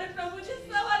था प्यारे प्रभु जी,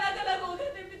 सब अलग अलग हो गए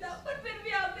थे पिता, पर फिर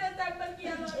भी आपने असेंबल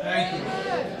किया।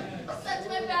 सच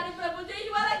में प्यारे प्रभु जी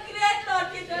you are a great Lord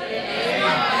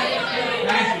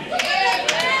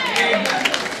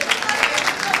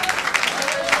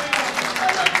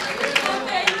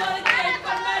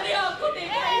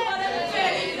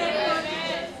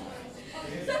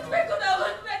सच में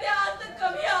खुदावंद मैंने आज तक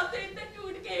कभी आपसे इतने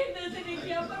टूट के हृदय से नहीं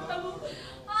किया, पर प्रभु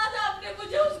आज आपने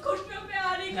मुझे उस खुशियों में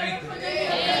आने का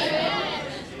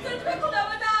सच में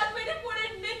खुदावंद आज मेरे पूरे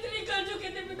नित्य निकल चुके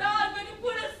थे पिता, आज मेरे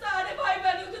पूरे सारे भाई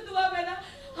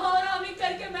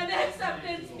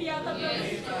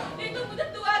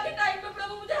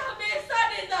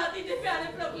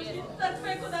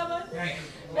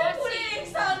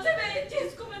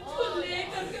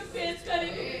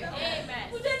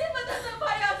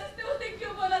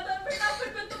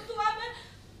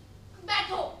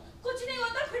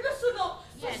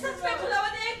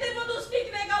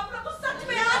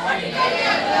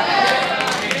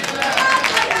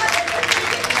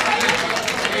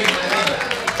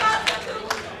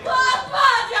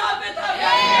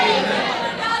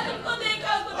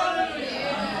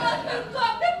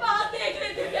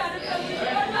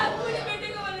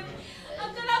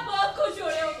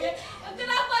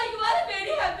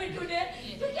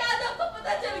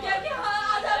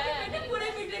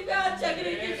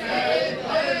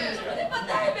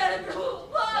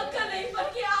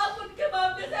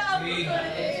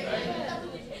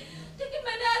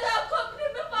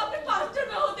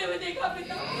देखा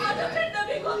पिता, आज अपने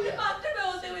नबी को अपने पात्र में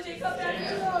होते हुए देखा प्यारे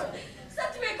लॉर्ड।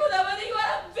 सच में खुदावन you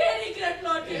are very great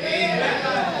Lord.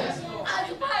 आज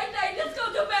भाई टाइटस का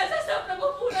जो मैसेज था प्रभु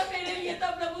पूरा मेरे लिए था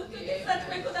प्रभु, क्योंकि सच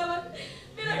में खुदावन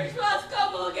मेरा विश्वास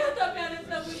कम हो गया था प्यारे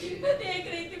प्रभु जी। मैं देख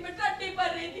रही थी, मैं टट्टी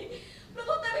पड़ रही थी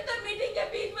प्रभु, तभी तक मीटिंग के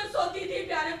बीच में सोती थी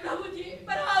प्यारे प्रभु जी।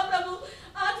 पर हाँ प्रभु,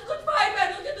 आज कुछ भाई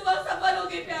बहनों की दुआ सफल हो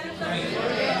गई प्यारे प्रभु।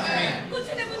 कुछ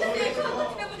ने मुझे देखा,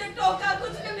 कुछ ने मुझे टोका,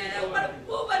 कुछ ने मेरे ऊपर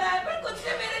मुंह बनाया, पर कुछ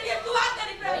ने मेरे लिए दुआ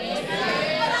करी प्रभु।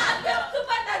 और आज मैं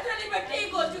सुपरनैचुरली मैं ठीक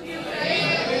हो चुकी हूँ।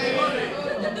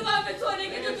 तो दुआ में सोने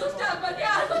के जो दुष्ट आत्मा थी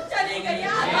आज वो चली गई।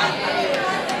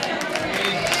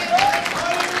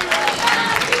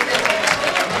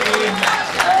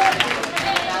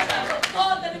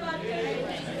 बहुत धन्यवाद।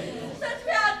 सच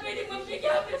में आज मेरी मम्मी की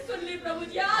आपने सुन ली प्रभु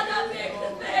जी। आज आप एक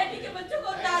सोसाइटी के बच्चों को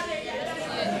उठा रहे हैं।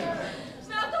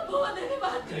 मैं आपका बहुत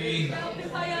धन्यवाद करती हूँ। मैं अपने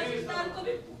भाई आशीष को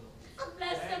भी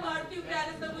ब्लेस से मारती हूँ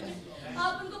प्यारे प्रभु जी।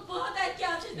 आप उनको बहुत अच्छी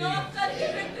आशीष दो। आप कल की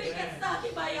विक्ट्री के साथ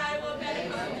ही भाई आए वो प्यारे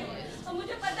प्रभु जी। और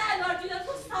मुझे पता है लॉर्ड जीसस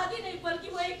को शादी नहीं बल्कि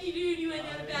वो एक रीयूनियन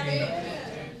है प्यारे प्रभु,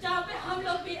 जहाँ पे हम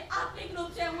लोग भी आत्मिक रूप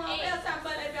से वहाँ पे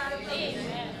असेंबल है प्यारे प्रभु।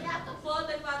 मैं आपका बहुत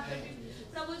धन्यवाद करती हूँ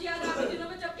प्रभु जी। आगामी दिनों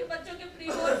में जबकि बच्चों के प्री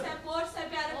बोर्ड्स है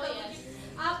प्यारे प्रभु जी,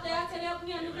 आप दया करें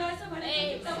अपनी अनुग्रह से भरे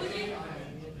प्रभु जी।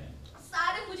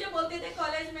 सारे मुझे बोलते थे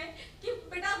कॉलेज में कि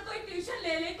बेटा कोई ट्यूशन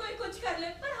ले ले, कोई कुछ कर ले,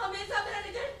 पर हमेशा मेरा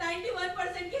रिजल्ट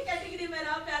 91% की कैटेगरी में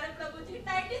रहा प्यारे प्रभु जी।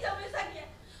 90 हमेशा किया।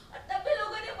 और तब भी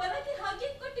लोगों ने बोला कि हाँ कि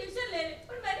कोई ट्यूशन ले ले,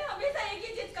 पर मैंने हमेशा एक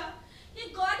ही चीज कहा कि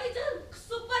God is a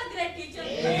super great teacher,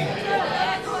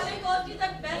 Holi God is the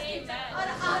best teacher. और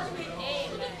आज भी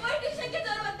मुझे कोई ट्यूशन की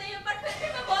जरूरत नहीं है, बट फिर भी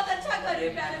मैं बहुत अच्छा कर रही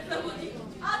हूँ प्यारे प्रभु जी।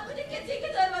 आज मुझे किसी की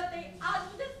जरूरत नहीं, आज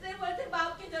मुझे सिर्फ और सिर्फ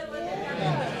बाप की जरूरत है।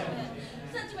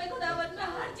 सच में खुदावंद में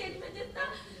हर चीज में जितना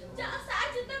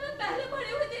मैं पहले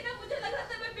पढ़ी हुई थी ना, मुझे लग रहा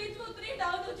था मैं बीच में उतनी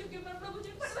डाउन हो चुकी हूँ प्रभु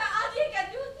जी। पर मैं आज ये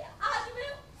कहती हूँ कि आज मैं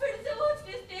फिर से वो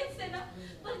स्टेज से ना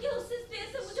बल्कि उस स्टेज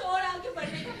से मुझे और आगे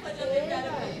बढ़ने का वजह दे प्यारे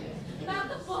प्रभु। मैं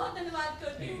आपका बहुत धन्यवाद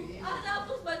करती हूँ। आज आप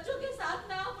उस बच्चों के साथ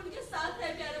ना, आप उनके साथ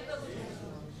रहे प्यारे प्रभु,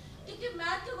 क्योंकि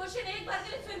मैथ का क्वेश्चन एक बार के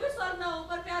लिए फिर भी सॉल्व ना हो,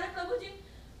 पर प्यारे प्रभु जी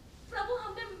प्रभु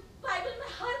हमने बाइबल में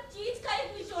हर चीज का एक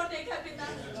निचोड़ देखा है पिता।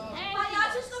 भाई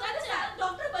आज इसको मैंने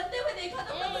डॉक्टर बनते हुए देखा,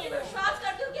 तो प्रभु जी विश्वास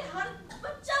करती हूँ कि हर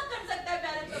बच्चा कर सकता है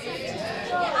प्यारे प्रभु,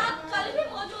 क्योंकि आप कल भी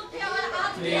मौजूद थे और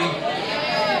आज भी।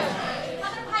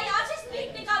 अगर भाई आज इस नीट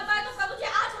निकाल पाए तो प्रभु जी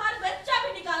आज हर बच्चा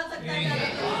भी निकाल सकता है प्यारे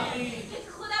प्रभु।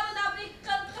 खुदावंद आपने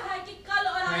कल कहा है कि कल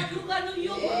और आज युग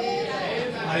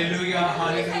हालेलुया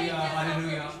हालेलुया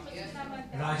हालेलुया।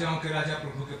 राजाओं के राजा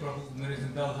प्रभु के प्रभु मेरे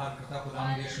जिंदा उद्धारकर्ता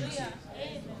खुदावंद यीशु मसीह,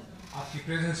 आपकी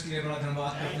प्रेजेंस के लिए बड़ा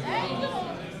धन्यवाद करते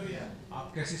हैं।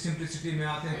 आप कैसी सिंपलिसिटी में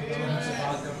आते हैं खुदावंद, हमसे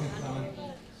बात करते हैं खुदावंद,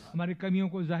 हमारी कमियों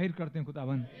को जाहिर करते हैं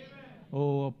खुदावंद।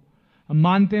 ओ हम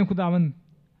मानते हैं खुदावंद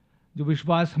जो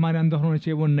विश्वास हमारे अंदर होना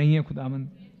चाहिए वो नहीं है खुदावंद।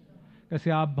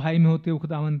 कैसे आप भाई में होते हो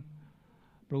खुदावंद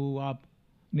प्रभु,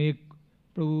 आपने एक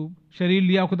प्रभु शरीर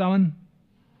लिया खुदावंद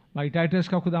भाई टाइटस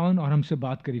का खुदावंद, और हमसे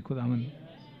बात करी खुदावंद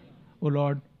ओ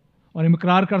लॉर्ड। और हम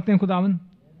इकरार करते हैं खुदावंद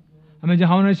हमें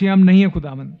जहाँ होना चाहिए हम नहीं है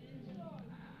खुदावंद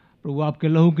प्रभु, आपके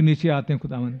लहू के नीचे आते हैं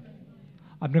खुदावंद।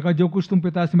 आपने कहा जो कुछ तुम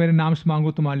पिता से मेरे नाम से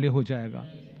मांगो तुम्हारे लिए हो जाएगा।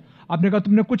 आपने कहा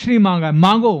तुमने कुछ नहीं मांगा है,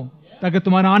 मांगो ताकि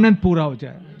तुम्हारा आनंद पूरा हो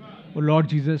जाए। ओ लॉर्ड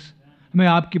जीसस, हमें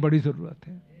आपकी बड़ी ज़रूरत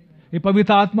है। ये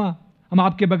पवित्र आत्मा, हम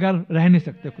आपके बगैर रह नहीं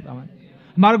सकते खुदावंद,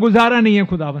 हमारा गुजारा नहीं है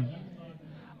खुदावंद।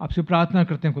 आपसे प्रार्थना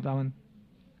करते हैं खुदावंद,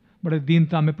 बड़े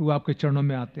दीनता में प्रभु आपके चरणों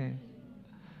में आते हैं,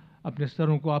 अपने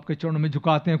सरों को आपके चरणों में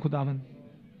झुकाते हैं खुदावंद।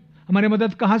 हमारी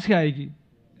मदद कहाँ से आएगी?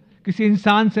 किसी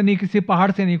इंसान से नहीं, किसी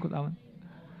पहाड़ से नहीं खुदावंद।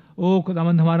 ओ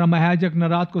खुदावंद, हमारा महायाजक न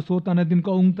रात को सोता न दिन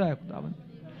को ऊँगता है खुदावंद।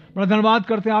 बड़ा धन्यवाद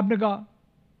करते हैं, आपने कहा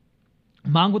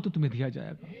मांगो तो तुम्हें दिया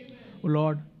जाएगा। ओ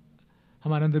लॉर्ड,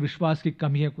 हमारे अंदर विश्वास की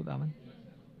कमी है खुदावंद,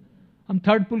 हम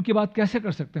थर्ड पुल की बात कैसे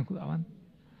कर सकते हैं खुदावंद?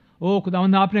 ओ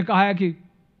खुदावंद, आपने कहा है कि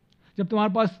जब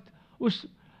तुम्हारे पास उस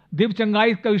दिव्य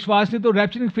चंगाई का विश्वास नहीं तो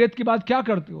रैप्चरिंग फेथ की बात क्या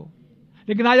करते हो?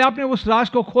 लेकिन आज आपने उस राज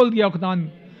को खोल दिया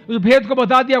खुदावंद, उस भेद को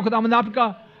बता दिया खुदावंद। आपका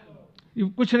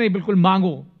कुछ नहीं, बिल्कुल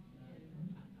मांगो,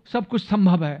 सब कुछ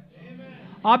संभव है।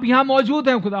 आप यहाँ मौजूद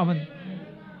हैं खुदावंद,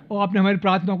 और आपने हमारी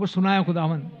प्रार्थनाओं को सुनाया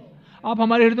खुदावंद। आप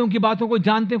हमारे हृदयों की बातों को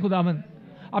जानते हैं खुदावंद,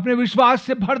 अपने विश्वास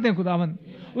से भर दें खुदावंद,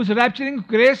 उस रैप्चरिंग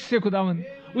ग्रेस से खुदावंद,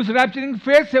 उस रैप्चरिंग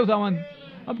फेथ से खुदावंद।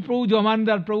 अब प्रभु जो हमारे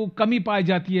अंदर प्रभु कमी पाई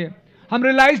जाती है, हम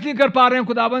रियलाइज नहीं कर पा रहे हैं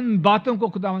खुदावंद बातों को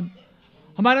खुदावंद,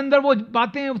 हमारे अंदर वो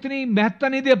बातें उतनी महत्ता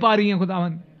नहीं दे पा रही हैं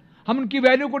खुदावंद, हम उनकी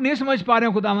वैल्यू को नहीं समझ पा रहे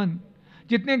हैं खुदावंद।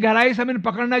 जितने गहराई से हमें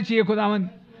पकड़ना चाहिए खुदावंद,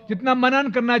 जितना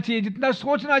मनन करना चाहिए, जितना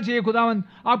सोचना चाहिए खुदावंद,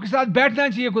 आपके साथ बैठना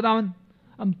चाहिए खुदावंद,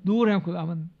 हम दूर हैं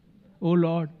खुदावंद। ओ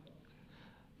लॉर्ड,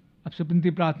 आपसे विनती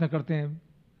प्रार्थना करते हैं,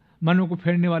 मनों को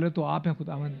फेरने वाले तो आप हैं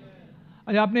खुदावन।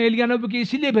 आज आपने एलिया नबी को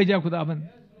इसीलिए भेजा खुदावन,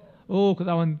 ओ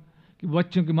खुदावन, कि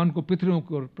बच्चों के मन को पितरों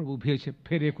को प्रभु भेजे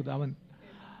फेरे खुदावन।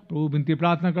 प्रभु विनती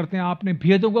प्रार्थना करते हैं, आपने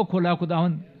भेदों को खोला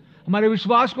खुदावन, हमारे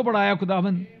विश्वास को बढ़ाया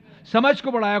खुदावन, समझ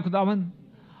को बढ़ाया खुदावन।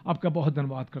 आपका बहुत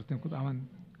धन्यवाद करते हैं खुदावन।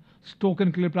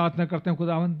 टोकन के लिए प्रार्थना करते हैं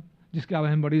खुदावन, जिसकी अब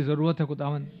हमें बड़ी ज़रूरत है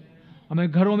खुदावन। हमें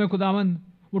घरों में खुदावन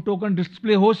वो टोकन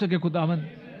डिस्प्ले हो सके खुदावन,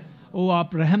 ओ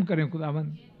आप रहम करें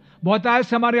खुदावन। बहुत आय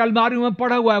से हमारे अलमारियों में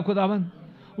पड़ा हुआ है खुदावन,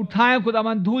 उठाएं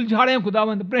खुदावन, धूल झाड़ें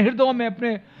खुदावन, अपने हृदयों में,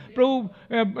 अपने प्रभु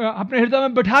अपने हृदय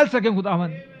में बिठा सकें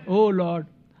खुदावन। ओ लॉर्ड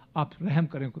आप रहम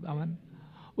करें खुदावन।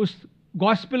 उस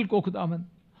गॉस्पेल को खुदावन,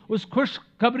 उस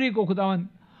खुशखबरी को खुदावन,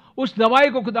 उस दवाई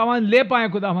को खुदावन ले पाए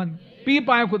खुदावन, पी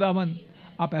पाए खुदावन।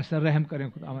 आप ऐसा रहम करें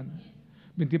खुदावन।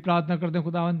 विनती प्रार्थना करते हैं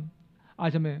खुदावन,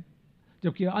 आज हमें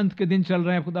जबकि अंत के दिन चल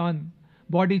रहे हैं खुदावन,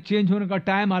 बॉडी चेंज होने का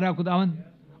टाइम आ रहा है खुदावन।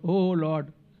 ओ लॉर्ड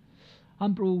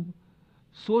हम प्रभु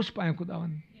सोच पाए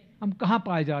खुदावन, हम कहाँ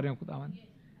पाए जा रहे हैं खुदावन।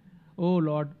 ओ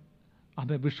लॉर्ड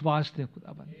हमें विश्वास दें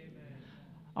खुदावन।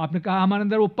 आपने कहा हमारे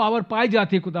अंदर वो पावर पाई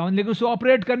जाती है खुदावन, लेकिन उसे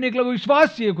ऑपरेट करने के लिए वो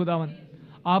विश्वास चाहिए खुदावन।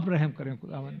 आप रहम करें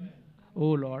खुदावन।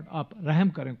 ओ लॉर्ड आप रहम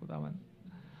करें खुदावन।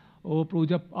 ओ प्रभु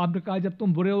जब आपने कहा जब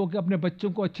तुम बुरे हो कि अपने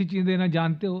बच्चों को अच्छी चीज़ देना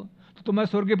जानते हो, तो तुम्हें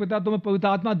स्वर्गीय पिता तुम्हें पवित्र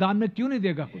आत्मा दान में क्यों नहीं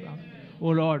देगा खुदावन।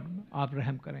 ओ लॉर्ड आप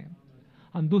रहम करें।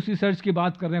 हम दूसरी सर्च की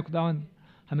बात कर रहे हैं खुदावन,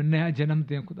 हमें नया जन्म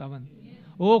दें खुदावन।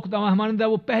 ओ खुदावन हमारे अंदर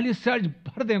वो पहली सर्च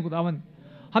भर दें खुदावन,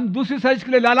 हम दूसरी सर्च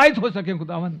के लिए लालायित हो सकें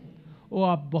खुदावन। ओ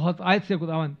आप बहुत आयत से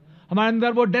खुदावन हमारे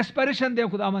अंदर वो डेस्परेशन दें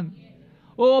खुदावन।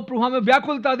 ओ प्रभु हमें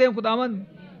व्याकुलता दें खुदावन,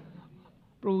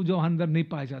 प्रभु जो अंदर नहीं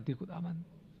पाई जाती खुदावन।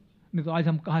 नहीं तो आज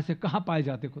हम कहाँ से कहाँ पाए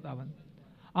जाते खुदावन।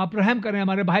 आप रहम करें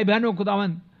हमारे भाई बहनों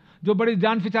खुदावन, जो बड़ी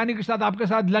जान फिचानी के साथ आपके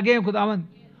साथ लगे हैं खुदावन।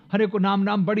 हर एक को नाम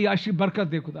नाम बड़ी आशीष बरकत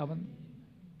दे खुदावन।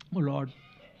 ओ लॉर्ड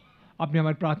आपने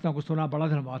हमारी प्रार्थना को सुना, बड़ा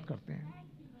धन्यवाद करते हैं।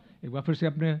 एक बार फिर से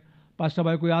अपने पास्टर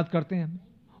भाई को याद करते हैं,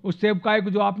 उस सेवकाई को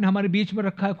जो आपने हमारे बीच में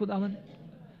रखा है खुदावन।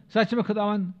 सच में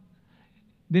खुदावन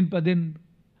दिन पर दिन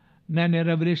नए नए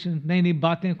रेवलेशन, नई नई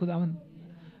बातें खुदावन,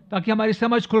 ताकि हमारी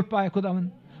समझ खुल पाए खुदावन।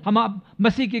 हम आप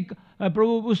मसीह की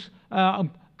प्रभु उस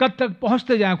कद तक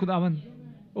पहुंचते जाएं खुदावन।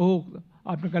 ओ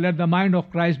आपने कहा let the mind of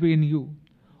Christ be in you.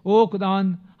 ओ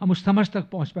खुदावन हम उस समझ तक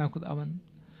पहुंच पाए खुदावन।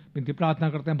 विनती प्रार्थना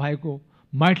करते हैं भाई को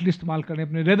माइटली इस्तेमाल करें,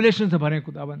 अपने रेवलेशन से भरें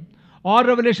खुदावन, और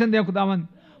रेवलेशन दें खुदावन,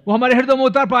 वो हमारे हृदय में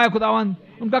उतर पाए खुदावन,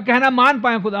 उनका कहना मान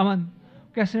पाए खुदावन।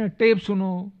 कैसे टेप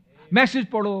सुनो, मैसेज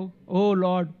पढ़ो। ओ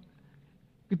लॉर्ड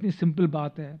कितनी सिंपल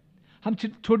बात है, हम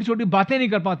छोटी छोटी बातें नहीं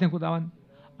कर पाते हैं खुदावन।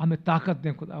 हमें ताकत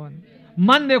दें खुदावन,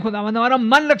 मन दे खुदावन, हमारा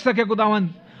मन लग सके खुदावन,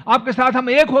 आपके साथ हम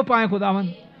एक हो पाए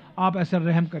खुदावन। आप ऐसा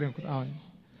रहम करें खुदावन।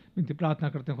 विनती प्रार्थना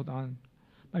करते हैं खुदावन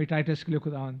भाई टाइटस के लिए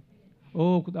खुदावन।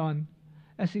 ओ खुदावन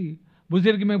ऐसी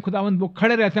बुजुर्ग में खुदावन वो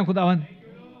खड़े रहते हैं खुदावन,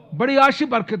 बड़ी आशीष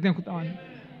बरकत दें खुदावन,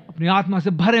 अपनी आत्मा से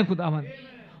भरें खुदावन,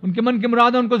 उनके मन की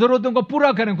मुरादों उनको ज़रूरतों को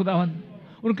पूरा करें खुदावन,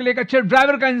 उनके लिए एक अच्छे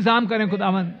ड्राइवर का इंतजाम करें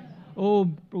खुदावन। ओ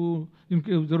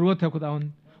जिनकी ज़रूरत है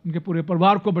खुदावन, उनके पूरे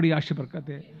परिवार को बड़ी आशीष बरकत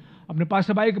है। अपने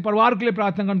पास्टर भाई के परिवार के लिए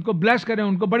प्रार्थना करें, उनको ब्लेस करें,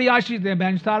 उनको बड़ी आशीष दें।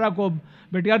 बहन सारा को,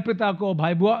 बेटी अर्पिता को,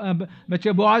 भाई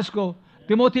बच्चे बोआज को,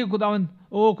 तिमोथी खुदावन,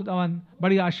 ओ खुदावन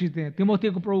बड़ी आशीष दें। तिमोथी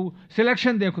को प्रभु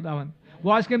सिलेक्शन दे खुदावन,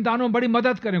 वो आज के इम्तिहानों में बड़ी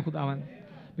मदद करें खुदावन।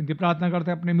 इनकी प्रार्थना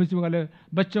करते हैं अपने म्यूजिक वाले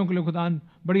बच्चों के लिए खुदावन,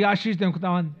 बड़ी आशीष दें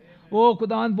खुदावन। ओ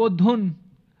खुदावन वो धुन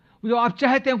जो आप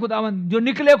चाहते हैं खुदावन, जो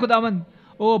निकले खुदावन,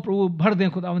 ओ प्रभु भर दें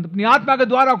खुदावन, अपनी आत्मा के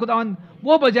द्वारा खुदावन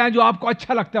वो बजाएं जो आपको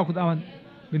अच्छा लगता है खुदावन।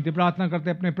 विनती प्रार्थना करते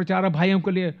हैं अपने प्रचारक भाइयों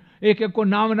के लिए, एक एक को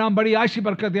नाम नाम बड़ी आशीष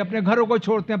बरकत दे। अपने घरों को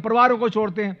छोड़ते हैं, परिवारों को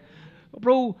छोड़ते हैं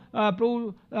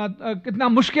प्रभु कितना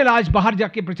मुश्किल आज बाहर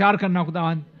जाके प्रचार करना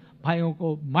खुदावन। भाइयों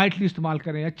को माइटली इस्तेमाल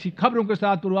करें, अच्छी खबरों के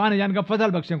साथ प्रभु आने जाने का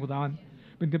फजल बख्शें खुदावन।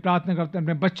 विनती प्रार्थना करते हैं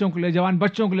अपने बच्चों के लिए, जवान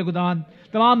बच्चों के लिए खुदावन,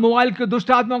 तमाम मोबाइल के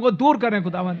दुष्ट आत्माओं को दूर करें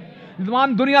खुदावन,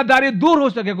 तमाम दुनियादारी दूर हो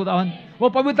सके खुदावन, वो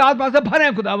पवित्र आत्मा से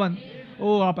भरें खुदावन।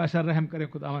 ओ आप ऐसा रहम करें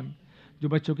खुदावन। जो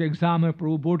बच्चों के एग्ज़ाम है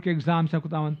प्रभु, बोर्ड के एग्ज़ाम से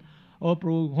खुदावन, और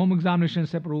प्रभु होम एग्जामिनेशन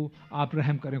से प्रभु आप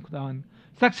रहम करें खुदावन,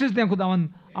 सक्सेस दें खुदावन।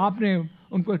 आपने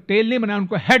उनको टेल नहीं बनाया,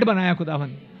 उनको हेड बनाया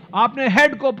खुदावन। आपने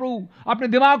हेड को प्रभु अपने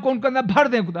दिमाग को उनके अंदर भर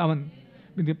दें खुदावन।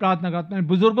 विनती प्रार्थना करते हैं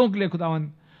बुजुर्गों के लिए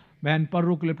खुदावन, बहन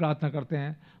पर्रू के लिए प्रार्थना करते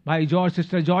हैं, भाई जॉर्ज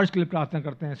सिस्टर जॉर्ज के लिए प्रार्थना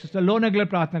करते हैं, सिस्टर लोने के लिए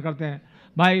प्रार्थना करते हैं,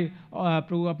 भाई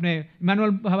प्रभु अपने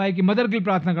इमैनुअल भाई की मदर के लिए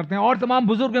प्रार्थना करते हैं, और तमाम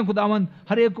बुजुर्ग हैं खुदावन।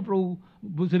 हर एक को प्रभु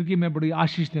बुजुर्गी में बड़ी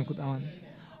आशीष दें खुदावन।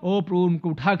 ओ प्रभु उनको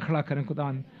उठा खड़ा करें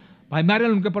खुदावन। भाई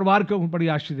मैरियल उनके परिवार को बड़ी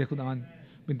आशीष दे खुदावन।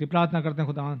 विनती प्रार्थना करते हैं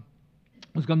खुदावन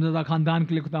उस गमज़दा खानदान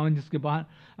के लिए खुदावन, जिसके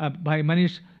बाहर भाई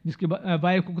मनीष जिसकी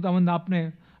वाइफ को खुदावन आपने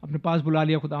अपने पास बुला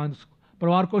लिया खुदावन,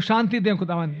 परिवार को शांति दें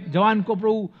खुदावन, जवान को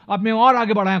प्रभु अपने और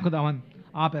आगे बढ़ाएं खुदावन,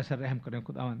 आप ऐसा रहम करें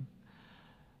खुदावन।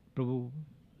 प्रभु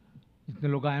जितने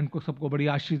लोग आए उनको सबको बड़ी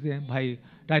आशीष दें, भाई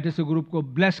टाइटस के ग्रुप को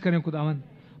ब्लेस करें खुदावन,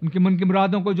 उनके मन की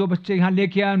मुरादों को जो बच्चे यहाँ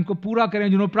लेके आए उनको पूरा करें,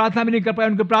 जिन्होंने प्रार्थना भी नहीं कर पाए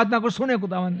उनकी प्रार्थना को सुने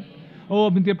खुदावन। ओ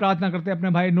बिनती प्रार्थना करते हैं अपने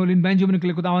भाई नोलिन बेंजामिन के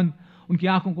लिए खुदावन, उनकी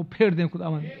आंखों को फेर दें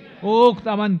खुदावन, ओ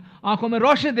खुदावन आंखों में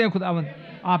रोशनी दें खुदावन,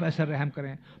 आप ऐसा रहम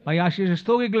करें। भाई आशीष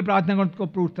स्तोगी के लिए प्रार्थना करें, उनको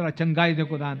पूरी तरह चंगाई दें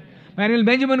खुदावन, भाई नोलिन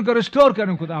बेंजामिन को रिस्टोर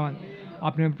करें खुदावन।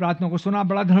 आपने प्रार्थना को सुना,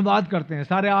 बड़ा धन्यवाद करते हैं।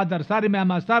 सारे आदर, सारी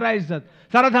महिमा, सारा इज्जत,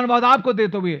 सारा धन्यवाद आपको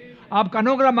देते हुए, आपका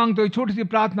अनुग्रह मांगते हुए छोटी सी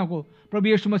प्रार्थना को प्रभु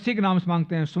यीशु मसीह के नाम से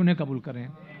मांगते हैं, सुने कबूल करें,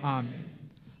 आमीन।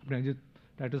 अपने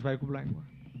टाइटस भाई को बुलाएंगे।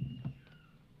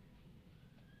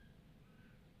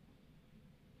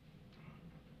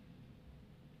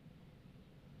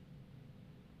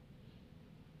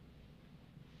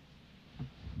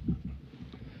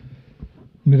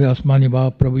 मेरे आसमानी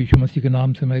बाप प्रभु यीशु मसीह के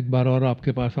नाम से मैं एक बार और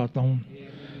आपके पास आता हूँ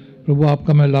प्रभु,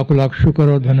 आपका मैं लाखों लाख शुक्र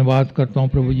और धन्यवाद करता हूँ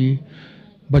प्रभु जी।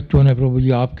 बच्चों ने प्रभु जी,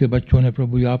 आपके बच्चों ने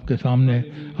प्रभु जी आपके सामने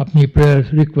अपनी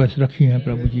प्रेयर्स रिक्वेस्ट रखी हैं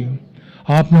प्रभु जी,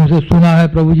 आपने उसे सुना है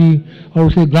प्रभु जी और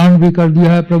उसे ग्रांट भी कर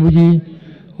दिया है प्रभु जी।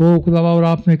 ओ खुदा, और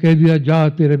आपने कह दिया जा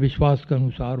तेरे विश्वास के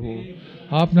अनुसार हो।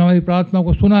 आपने हमारी प्रार्थना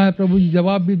को सुना है प्रभु जी,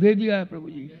 जवाब भी दे दिया है प्रभु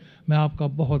जी। मैं आपका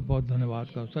बहुत बहुत धन्यवाद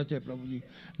करूँ। सच है प्रभु जी,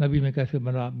 नबी में कैसे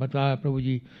बताया प्रभु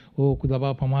जी, ओ खुदा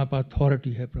बाप हमारे पास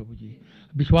अथॉरिटी है प्रभु जी,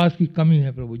 विश्वास की कमी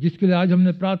है प्रभु, जिसके लिए आज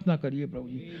हमने प्रार्थना करी है प्रभु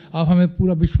जी, आप हमें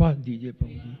पूरा विश्वास दीजिए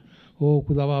प्रभु जी। ओ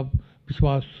खुदा बाप,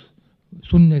 विश्वास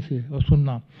सुनने से और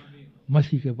सुनना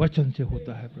मसीह के वचन से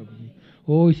होता है प्रभु जी।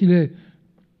 ओ इसीलिए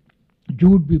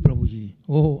झूठ भी प्रभु जी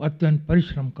ओ अत्यंत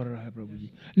परिश्रम कर रहा है प्रभु जी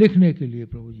लिखने के लिए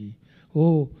प्रभु जी,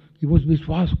 ओ कि उस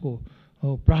विश्वास को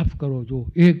प्राप्त करो जो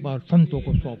एक बार संतों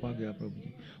को सौंपा गया प्रभु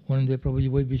जी। होने दे प्रभु जी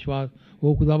वही विश्वास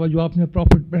ओ खुदाबा जो आपने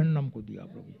प्रॉफिट ब्रैनम को दिया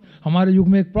प्रभु जी। हमारे युग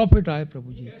में एक प्रॉफिट आए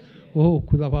प्रभु जी, ओ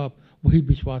खुदा बाप वही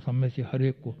विश्वास हम में से हर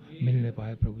एक को मिलने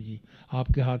पाए प्रभु जी।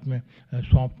 आपके हाथ में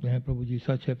सौंपते हैं प्रभु जी।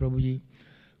 सच है प्रभु जी,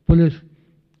 पुलिस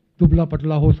दुबला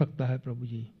पतला हो सकता है प्रभु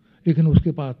जी, लेकिन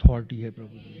उसके पास अथॉरिटी है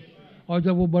प्रभु जी। और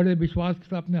जब वो बड़े विश्वास के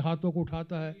साथ अपने हाथों को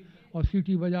उठाता है और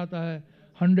सीटी बजाता है,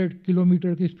 100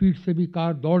 किलोमीटर की स्पीड से भी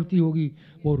कार दौड़ती होगी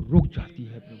वो रुक जाती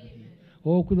है प्रभु जी।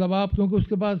 ओ खुदा बाप, क्योंकि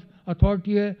उसके पास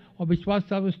अथॉरिटी है और विश्वास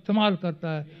से इस्तेमाल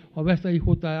करता है, और वैसा ही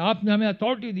होता है। आपने हमें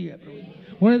अथॉरिटी दी है प्रभु जी।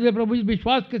 होने दे प्रभु जी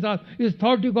विश्वास के साथ इस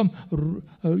अथॉरिटी को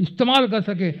हम इस्तेमाल कर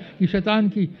सके कि शैतान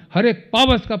की हर एक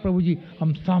पावर्स का प्रभु जी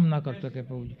हम सामना कर सके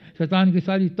प्रभु जी, शैतान की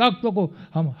सारी ताकतों को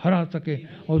हम हरा सके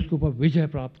और उसके ऊपर विजय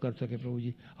प्राप्त कर सके प्रभु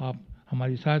जी। आप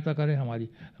हमारी सहायता करें, हमारी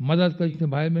मदद करें। जितने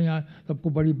भाई में यहाँ सबको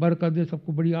बड़ी बरकत दे,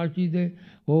 सबको बड़ी आशीष दे।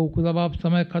 ओ खुदा बाप,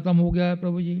 समय खत्म हो गया है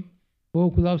प्रभु जी। ओ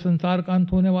खुदा, संसार का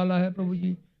अंत होने वाला है प्रभु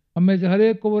जी। हम में से हर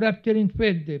एक को वो रैप्चरिंग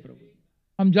फेथ दे प्रभु।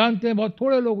 हम जानते हैं बहुत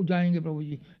थोड़े लोग जाएंगे प्रभु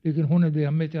जी, लेकिन होने दे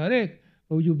हम में से हर एक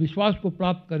प्रभु जी विश्वास को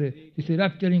प्राप्त करे, जिसे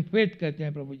रैप्चरिंग फेथ कहते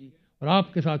हैं प्रभु जी, और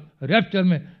आपके साथ रैप्चर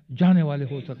में जाने वाले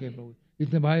हो सके प्रभु।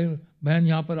 जितने भाई बहन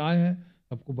यहाँ पर आए हैं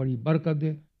सबको बड़ी बरकत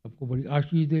दे, सबको बड़ी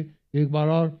आशीष दे। एक बार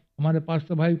और हमारे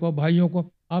पास्टर भाई को, भाइयों को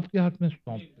आपके हाथ में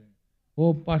सौंपते हैं।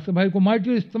 वो पास्टर भाई को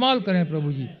माइटी इस्तेमाल करें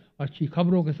प्रभु जी, अच्छी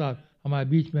खबरों के साथ हमारे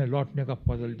बीच में लौटने का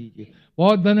फजल दीजिए।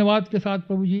 बहुत धन्यवाद के साथ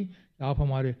प्रभु जी आप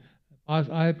हमारे पास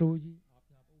आए प्रभु जी, आप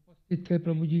उपस्थित थे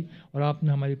प्रभु जी, और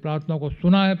आपने हमारी प्रार्थना को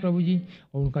सुना है प्रभु जी,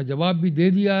 और उनका जवाब भी दे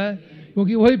दिया है।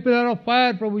 क्योंकि वही पिलर ऑफ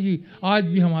फायर प्रभु जी आज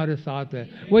भी हमारे साथ है,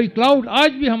 वही क्लाउड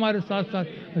आज भी हमारे साथ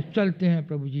साथ चलते हैं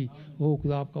प्रभु जी। ओ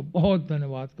खुदा, आपका बहुत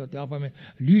धन्यवाद करते हैं। आप हमें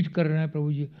लीड कर रहे हैं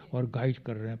प्रभु जी और गाइड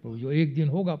कर रहे हैं प्रभु जी। और एक दिन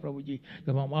होगा प्रभु जी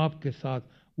जब हम आपके साथ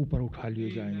ऊपर उठा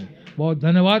लिए जाएंगे। बहुत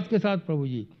धन्यवाद के साथ प्रभु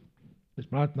जी इस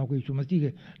प्रार्थना को यीशु मसीह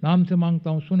के नाम से मांगता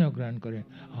हूँ, सुने और ग्रहण करें,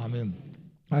 आमीन।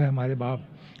 आए हमारे बाप,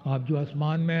 आप जो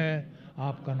आसमान में है,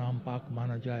 आपका नाम पाक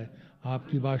माना जाए,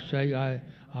 आपकी बादशाही आए,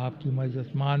 आपकी मर्जी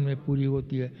आसमान में पूरी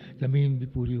होती है, ज़मीन भी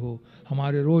पूरी हो।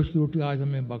 हमारे रोज़ की रोटी आज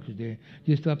हमें बख्श दें,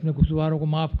 जिस तरह अपने कसूरवारों को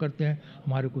माफ़ करते हैं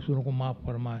हमारे कसूरों को माफ़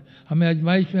फरमाए। हमें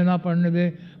आजमाइश में ना पड़ने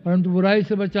दें, परंतु बुराई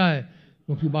से बचाएं,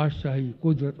 क्योंकि बादशाही,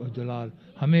 कुदरत और जलाल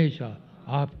हमेशा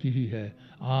आपकी ही है,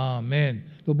 आमीन।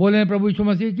 तो बोलें प्रभु यीशु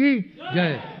मसीह की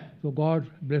जय। तो गॉड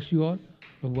ब्लेस यू ऑल।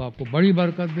 प्रभु आपको बड़ी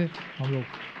बरकत दे। हम लोग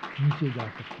नीचे जा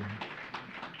सकते हैं।